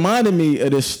it reminded me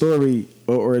of this story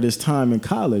or this time in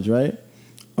college, right?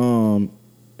 It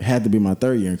had to be my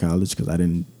 3rd year in college because I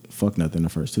didn't fuck nothing the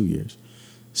first 2 years.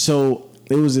 So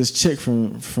there was this chick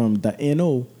from the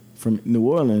NO from New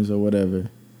Orleans or whatever,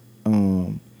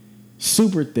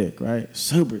 super thick, right?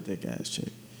 Super thick ass chick.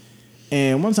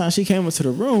 And one time she came into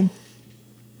the room,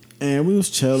 and we was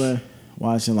chilling,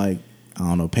 watching like, I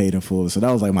don't know, Paid in Full. So that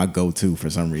was like my go-to for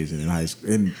some reason in high school,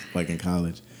 in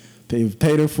college.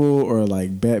 Paid in Full or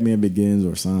like Batman Begins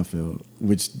or Seinfeld,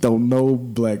 which don't know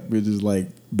black bitches like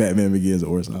Batman Begins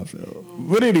or Seinfeld.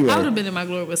 But anyway, I would have been in my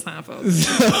glory with Seinfeld.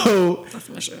 So that's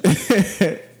my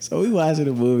shit. So we watching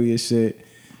the movie and shit,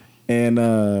 and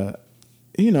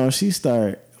she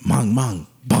start mong mong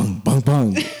bong bong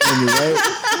bong, right?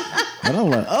 And I'm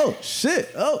like, oh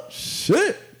shit,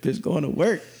 bitch going to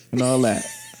work and all that.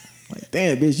 Like,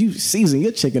 damn, bitch, you season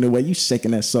your chicken the way you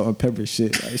shaking that salt and pepper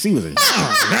shit. Like, she was like,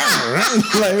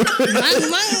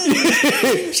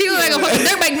 she was like a fucking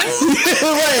dirt bike.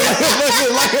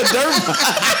 like a dirt bike.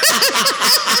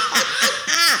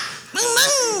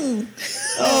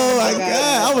 Oh my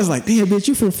God. I was like, damn, bitch,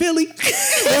 you from Philly? We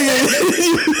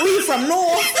from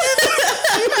North.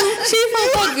 She from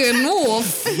fucking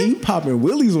off. He popping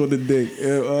willies on the dick.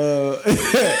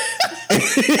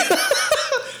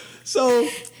 So,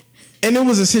 and it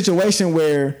was a situation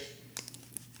where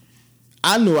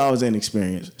I knew I was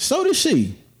inexperienced. So did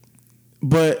she.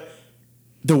 But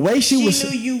the way she was...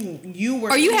 knew you were...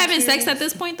 Are you having sex at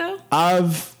this point, though?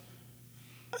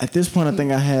 At this point, I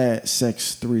think I had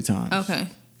sex 3 times. Okay.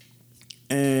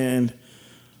 And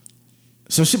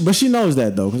so she knows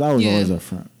that, though, because I was always up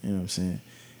front. You know what I'm saying?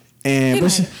 And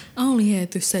I only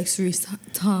had the sex 3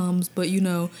 times, but you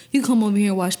come over here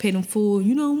and watch Paid in Full.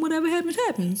 Whatever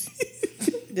happens.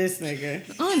 This nigga.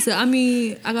 Honestly, I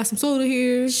mean, I got some soda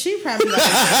here. She probably I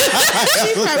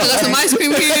got some ice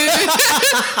cream here.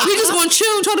 We just gonna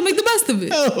chill and try to make the best of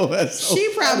it. Oh, that's so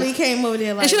she probably came over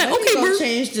there like, and she's like, okay, bro.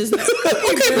 Change this.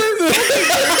 Okay, bro.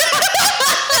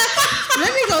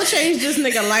 Let me go change this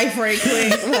nigga life right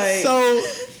quick. Like, so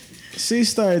she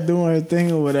started doing her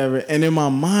thing or whatever, and in my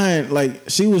mind, like,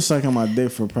 she was sucking my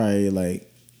dick for probably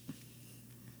like,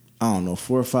 I don't know,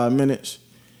 4 or 5 minutes.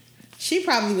 She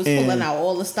probably was pulling out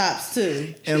all the stops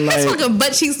too. And like, his fucking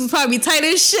butt cheeks was probably tight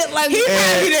as shit. Like, he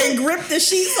probably didn't grip the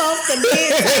sheets off the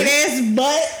bed, tight ass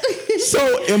butt.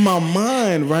 So in my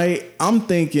mind, right, I'm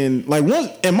thinking like,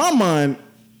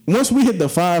 once we hit the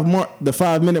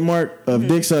 5 minute mark of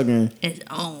dick sucking, it's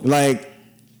on. like,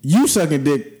 you sucking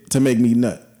dick to make me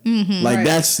nut. Mm-hmm, like,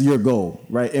 that's your goal,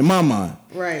 right? In my mind.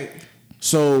 Right.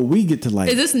 So we get to like...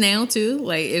 Is this now too?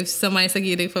 Like, if somebody sucking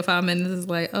your dick for 5 minutes, it's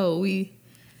like, oh, we...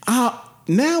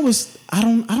 now it's... I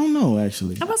don't know,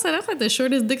 actually. I'm about to say, that's like the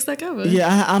shortest dick suck ever.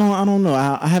 Yeah, I don't know.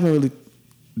 I haven't really...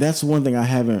 That's one thing I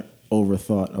haven't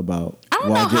overthought about. I don't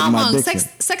know how long.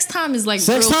 Sex time is like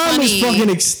sex real time funny. is fucking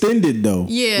extended, though.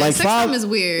 Yeah, like sex time is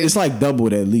weird. It's like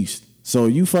doubled at least. So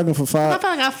you fucking for 5...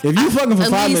 I feel like if you fucking for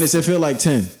 5 minutes, it feel like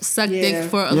 10. Suck dick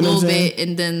for a little bit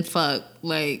and then fuck.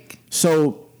 Like...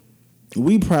 So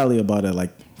we probably about at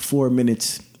like 4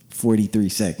 minutes, 43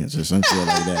 seconds or something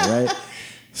like that, right?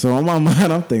 So in my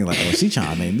mind, I'm thinking like, oh, she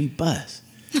trying to make me bust.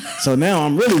 So now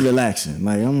I'm really relaxing.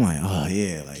 Like, I'm like, oh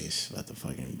yeah, like it's about to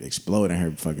fucking explode in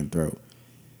her fucking throat.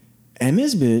 And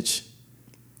this bitch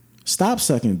stopped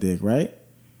sucking dick, right?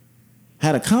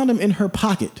 Had a condom in her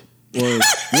pocket or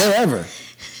wherever.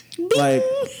 Like,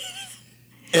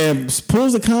 and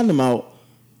pulls the condom out,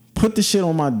 put the shit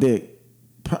on my dick.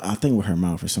 I think with her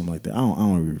mouth or something like that. I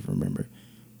don't even remember.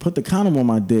 Put the condom on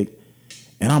my dick,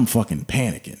 and I'm fucking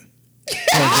panicking.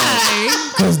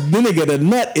 Because the nigga, the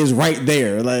nut is right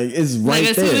there. Like, it's right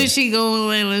there. Like, as soon as she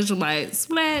go in, it's like,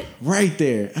 splat. Right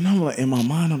there. And I'm like, in my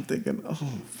mind, I'm thinking,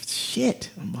 oh, shit.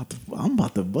 I'm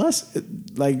about to bust it,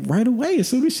 like, right away as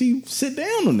soon as she sit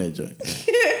down on that joint.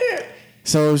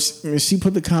 So she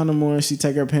put the condom on, she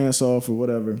take her pants off or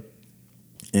whatever.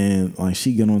 And, like,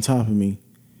 she get on top of me.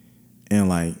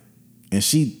 And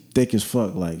she thick as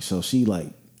fuck, like, so she, like,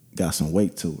 got some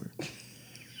weight to her.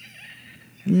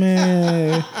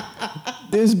 Man,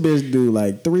 this bitch do,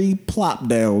 like, 3 plop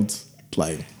downs,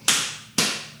 like,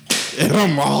 and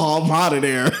I'm out of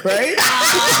there, right? I'm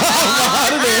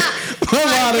out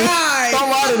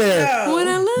of there. When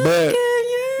I look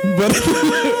but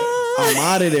I'm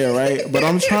out of there, right? But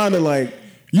I'm trying to, like,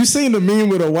 you seen the meme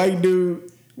with a white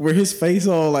dude where his face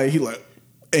all, like, he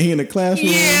in the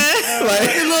classroom? Yeah.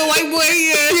 Like, the little white boy,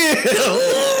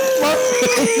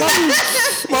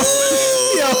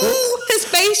 his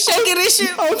face shaking and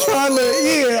shit. I'm trying to,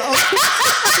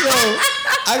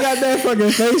 I got that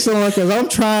fucking face on because I'm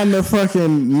trying to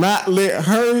fucking not let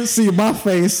her see my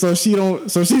face so she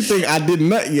think I did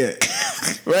nut yet.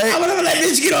 Right? I'm gonna let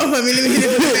bitch get off of me. Let me hit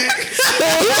it with that.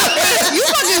 You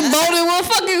fucking molded with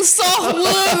fucking soft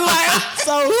wood, like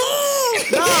so.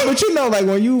 Nah, but you know, like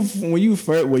when you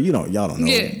first, well, y'all don't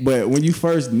know, but when you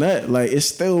first nut, like it's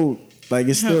still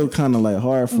kind of like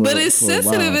hard for. But it's for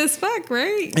sensitive as fuck,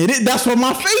 right? It is. That's why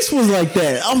my face was like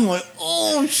that. I'm like,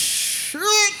 oh shit,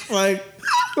 like,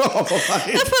 oh, like.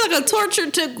 I feel like a torture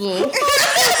tickle.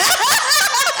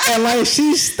 And like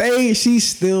she's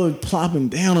still plopping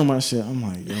down on my shit. I'm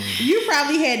like, yo. You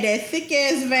probably had that thick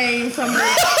ass vein from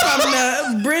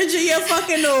the bridge of your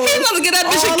fucking nose. He's gonna get that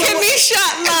bitch a kidney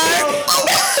shot, like.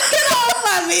 Get off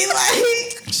of me,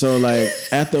 like. So like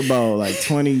after about like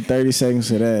 20, 30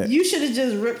 seconds of that, you should have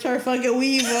just ripped her fucking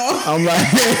weave off. I'm like,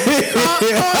 caused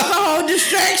the whole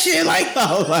distraction. Like,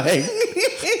 I was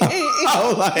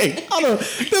like,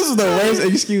 this is the worst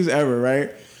excuse ever,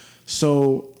 right?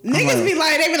 So niggas be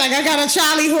like, they be like, I got a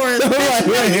Charlie horse. No,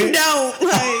 you don't.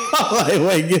 Like, I'm like,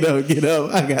 wait, get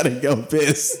up. I gotta go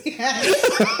piss. I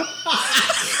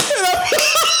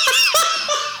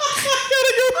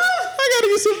gotta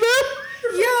get some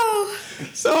bathroom. Yo.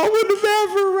 So I went to the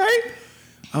bathroom, right?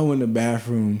 I went to the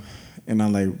bathroom and I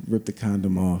like ripped the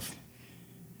condom off.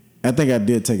 I think I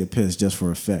did take a piss just for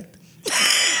effect.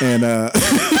 And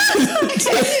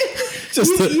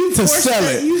just to sell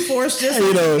it. You forced just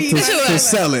to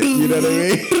sell it. You know what I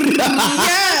mean?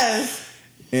 Yes.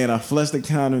 And I flushed the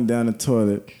condom down the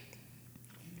toilet.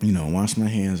 Wash my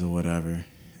hands or whatever.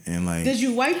 And like, did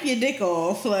you wipe your dick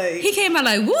off? Like, he came out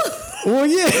like, woo. Well,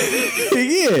 yeah,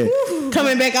 yeah. Woo.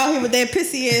 Coming back out here with that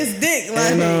pissy ass dick.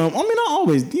 Like, and I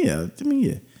always, yeah.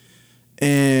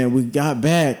 And we got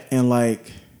back, and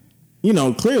like,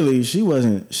 clearly she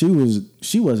wasn't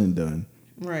done.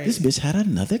 Right. This bitch had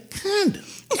another condom.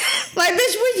 Like,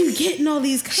 bitch, where you getting all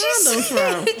these condoms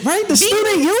from? Right, the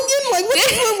student union. Like, what the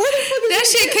fuck? That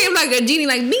shit came like a genie,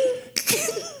 like bing.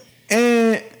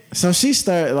 And so she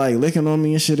started like licking on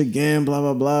me and shit again, blah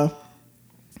blah blah.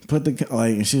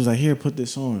 And she was like, "Here, put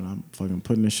this on." I'm fucking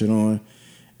putting this shit on,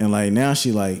 and like now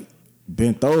she like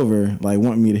bent over, like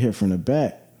wanting me to hit from the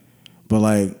back, but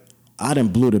like I done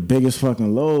blew the biggest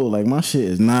fucking load. Like my shit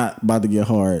is not about to get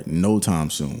hard no time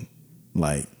soon.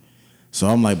 Like, so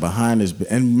I'm like behind this,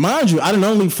 and mind you, I done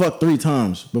only fucked 3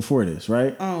 times before this,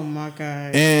 right? Oh my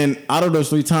god! And out of those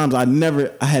 3 times, I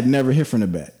had never hit from the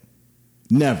back,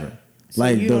 never. So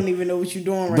like you don't even know what you're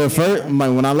doing right now. First,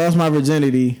 when I lost my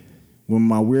virginity, when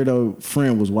my weirdo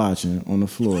friend was watching on the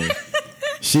floor,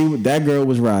 that girl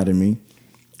was riding me,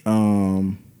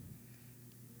 and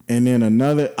then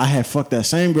I had fucked that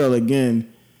same girl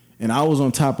again, and I was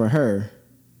on top of her,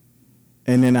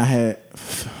 and then I had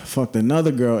fucked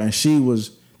another girl, and that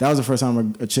was the first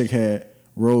time a chick had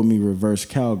rode me reverse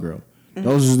cowgirl. Mm-hmm.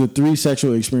 Those are the 3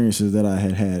 sexual experiences that I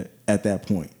had at that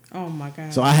point. Oh my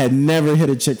god! So I had never hit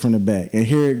a chick from the back, and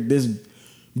here this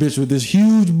bitch with this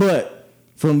huge butt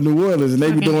from New Orleans, and they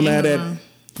be doing that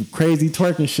crazy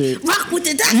twerking shit. Rock with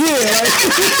the duck. Yeah.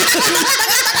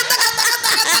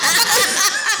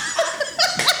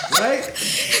 Right.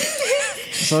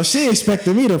 So she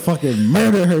expected me to fucking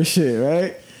murder her shit,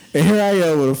 right? And here I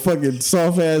am with a fucking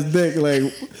soft ass dick, like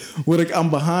I'm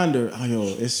behind her. Oh,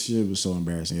 yo, this shit was so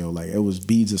embarrassing, yo. Like it was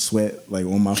beads of sweat, like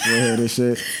on my forehead and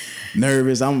shit.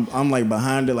 Nervous. I'm like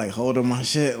behind her, like holding my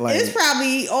shit. Like it's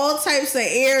probably all types of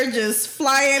air just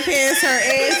flying past her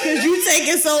ass because you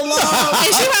taking so long.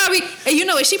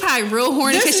 And she probably real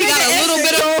horny because she got a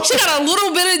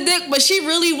little bit of dick, but she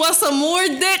really wants some more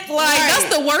dick. Like that's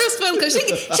the worst one because she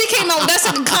came out with that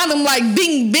second condom like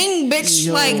bing bing bitch.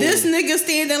 Yo. Like this nigga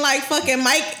standing like fucking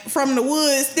Mike from the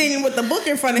woods standing with the book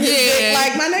in front of his dick.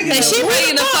 Like my nigga. And she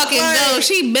ready to fucking go.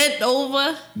 She bent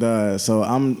over. So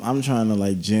I'm trying to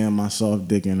like jam my soft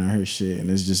dick into her shit, and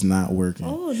it's just not working.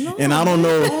 Oh no! And I don't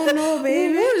know. Oh no,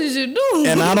 baby! What did you do?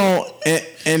 And I don't.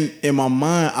 And in my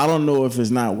mind, I don't know if it's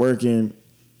not working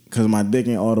because my dick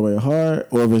ain't all the way hard,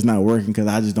 or if it's not working because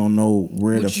I just don't know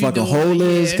where the fucking hole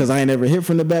is because I ain't never hit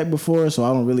from the back before, so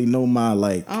I don't really know my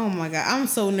like. Oh my god, I'm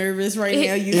so nervous right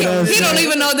now. He don't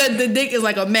even know that the dick is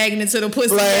like a magnet to the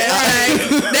pussy. Like,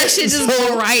 that shit just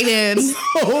go right in.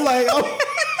 So like.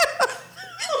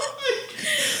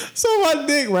 So my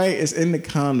dick, right, is in the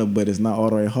condom, but it's not all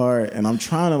the way hard. And I'm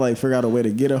trying to like figure out a way to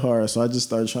get it hard. So I just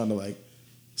started trying to like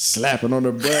slap it on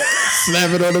the butt, slap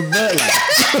it on the butt. Like,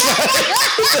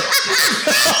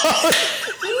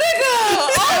 nigga,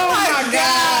 oh my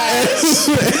god.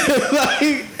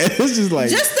 Like, it's just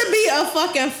like. Just to be a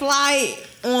fucking fly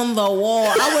on the wall,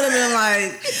 I would have been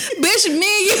like, bitch, me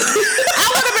and you. I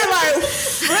would have been like,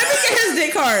 let me get his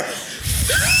dick hard.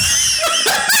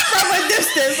 From a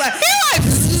distance. Like,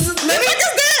 let me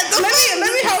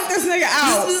help this nigga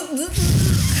out.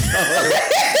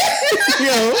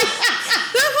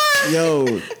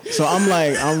 Yo. So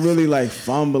I'm really like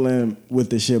fumbling with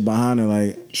the shit behind her.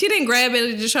 Like she didn't grab it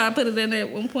and just try to put it in at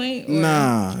one point? Or?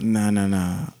 Nah.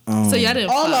 So y'all didn't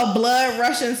all the blood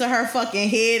rushing to her fucking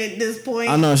head at this point.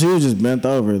 I know, she was just bent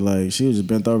over. Like, she was just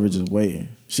bent over just waiting.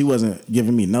 She wasn't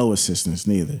giving me no assistance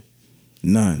neither.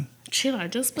 None. She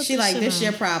like, just put she like, this on.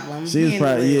 your problem. She was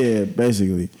probably, yeah,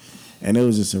 basically. And it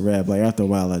was just a wrap. Like, after a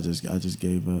while, I just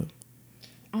gave up.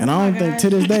 Oh and I don't think, to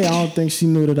this day, I don't think she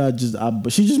knew that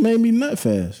but she just made me nut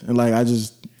fast. And like, I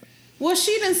just. Well,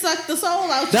 she done sucked the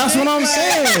soul out. That's what I'm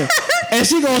saying. And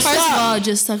she gonna stop. First of all,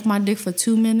 just suck my dick for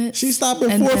 2 minutes. She stopped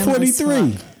at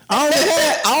 4:43.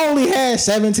 I only had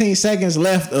 17 seconds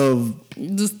left of.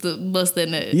 Just to bust that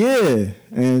nut. Yeah.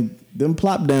 And them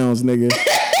plop downs, nigga.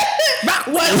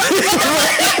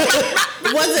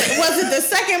 Was it the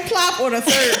second plop or the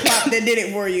third plop that did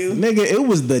it for you? Nigga, it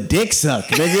was the dick suck.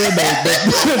 Nigga,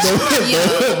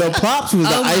 the plops was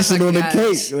the icing on the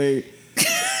cake. Like,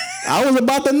 I was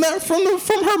about to nut from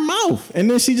her mouth, and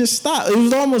then she just stopped. It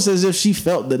was almost as if she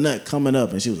felt the nut coming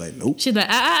up, and she was like, "Nope." She's like,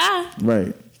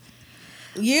 Right.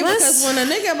 Yeah, because when a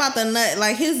nigga about to nut,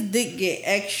 like his dick get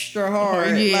extra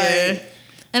hard. Yeah. Like,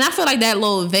 and I feel like that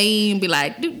little vein be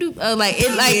like, doop, doop,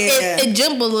 it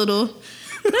jump a little.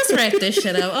 Let's wrap this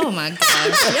shit up. Oh my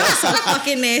god, y'all so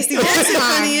fucking nasty. That's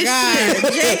funny as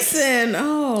shit. Jackson.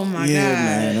 Oh my god. Yeah,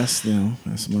 man. That's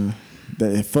my.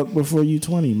 That fuck before you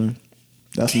 20, man.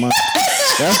 That's my.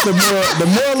 That's the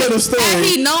moral of the story. Had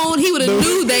he known, he would have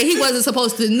knew that he wasn't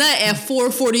supposed to nut at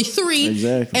 4:43,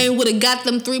 exactly, and would have got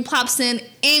them 3 pops in,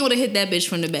 and would have hit that bitch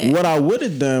from the back. What I would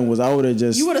have done was I would have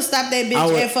just. You would have stopped that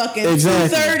bitch at fucking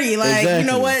 2:30. Like, you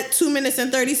know what? 2 minutes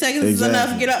and 30 seconds is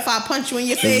enough. Get up, if I punch you in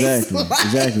your face.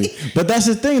 Exactly. But that's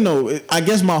the thing, though. I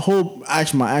guess my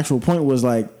actual point was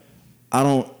like,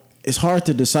 it's hard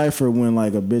to decipher when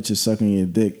like a bitch is sucking your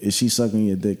dick. Is she sucking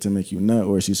your dick to make you nut,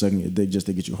 or is she sucking your dick just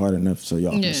to get you hard enough so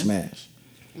y'all can smash?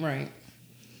 Right.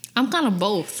 I'm kind of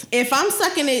both. If I'm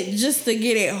sucking it just to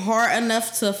get it hard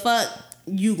enough to fuck,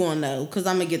 you gonna know, because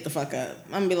I'm gonna get the fuck up.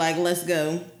 I'm gonna be like, let's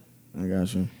go. I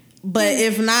got you. But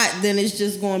if not, then it's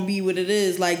just gonna be what it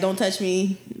is. Like, don't touch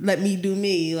me. Let me do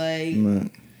me. Like,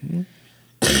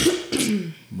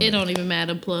 it don't even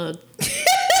matter, plug.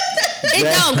 It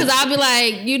don't, because I'll be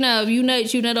like, you know, if you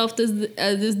nut off this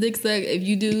dick suck. If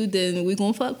you do, then we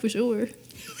gonna fuck for sure.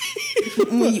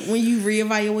 when you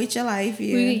reevaluate your life,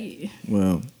 yeah.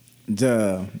 Well,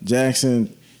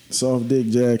 Jackson, soft dick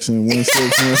Jackson,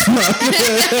 161.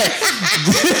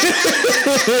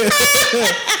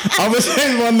 I'm gonna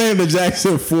change my name to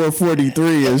Jackson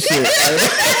 443 and shit.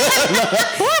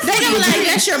 They gonna be like,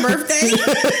 that's your birthday?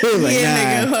 Like, yeah,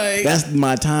 nah, nigga. Like, that's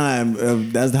my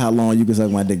time. That's how long you can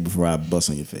suck my dick before I bust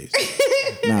on your face.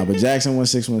 Nah, but Jackson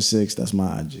 1616, that's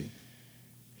my IG.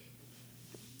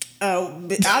 Oh,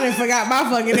 I done forgot my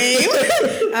fucking name.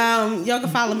 Y'all can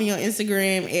follow me on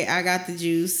Instagram at I Got The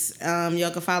Juice. Y'all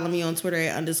can follow me on Twitter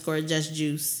at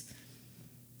 _JustJuice.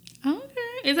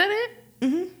 Okay, is that it?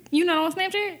 Mm-hmm. You not on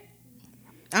Snapchat?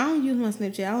 I don't use my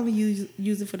Snapchat. I only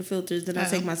use it for the filters. Then I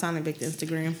take my Sonic back to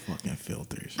Instagram. Fucking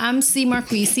filters. I'm C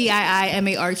Marquis,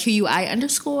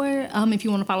 CIIMARQUI_. If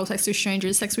you want to follow Sex with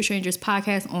Strangers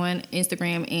podcast on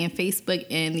Instagram and Facebook,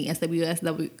 and the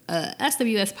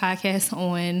SWS podcast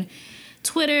on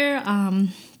Twitter.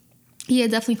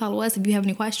 Definitely follow us if you have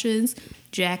any questions.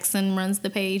 Jackson runs the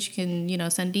page. You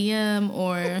can, send DM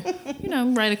or,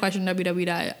 write a question,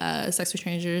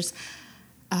 www.sexwithstrangers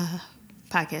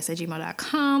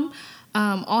podcast@gmail.com.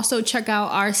 Also check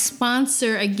out our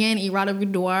sponsor again, Erotic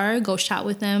Boudoir. Go shop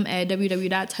with them at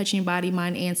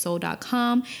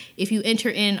www.touchingbodymindandsoul.com. If you enter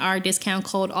in our discount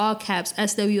code, all caps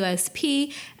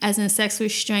SWSP, as in Sex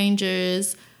with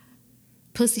Strangers,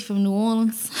 pussy from New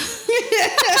Orleans.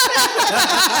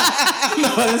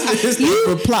 It's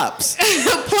for plops.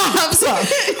 Plops.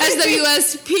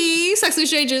 SWSP, Sex with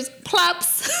Strangers,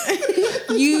 plops.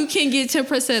 You can get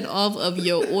 10% off of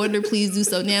your order. Please do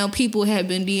so now. People have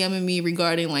been DMing me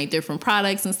regarding like different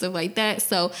products and stuff like that.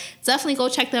 So definitely go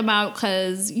check them out,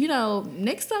 because,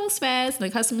 Nick sells fast and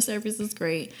the customer service is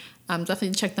great.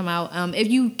 Definitely check them out. If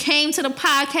you came to the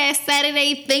podcast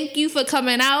Saturday, thank you for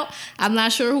coming out. I'm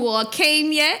not sure who all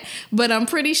came yet, but I'm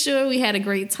pretty sure we had a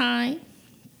great time.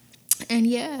 And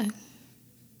yeah.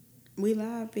 We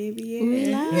live, baby.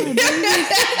 Yeah. We live, baby.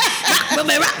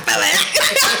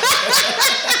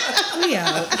 We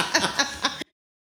out.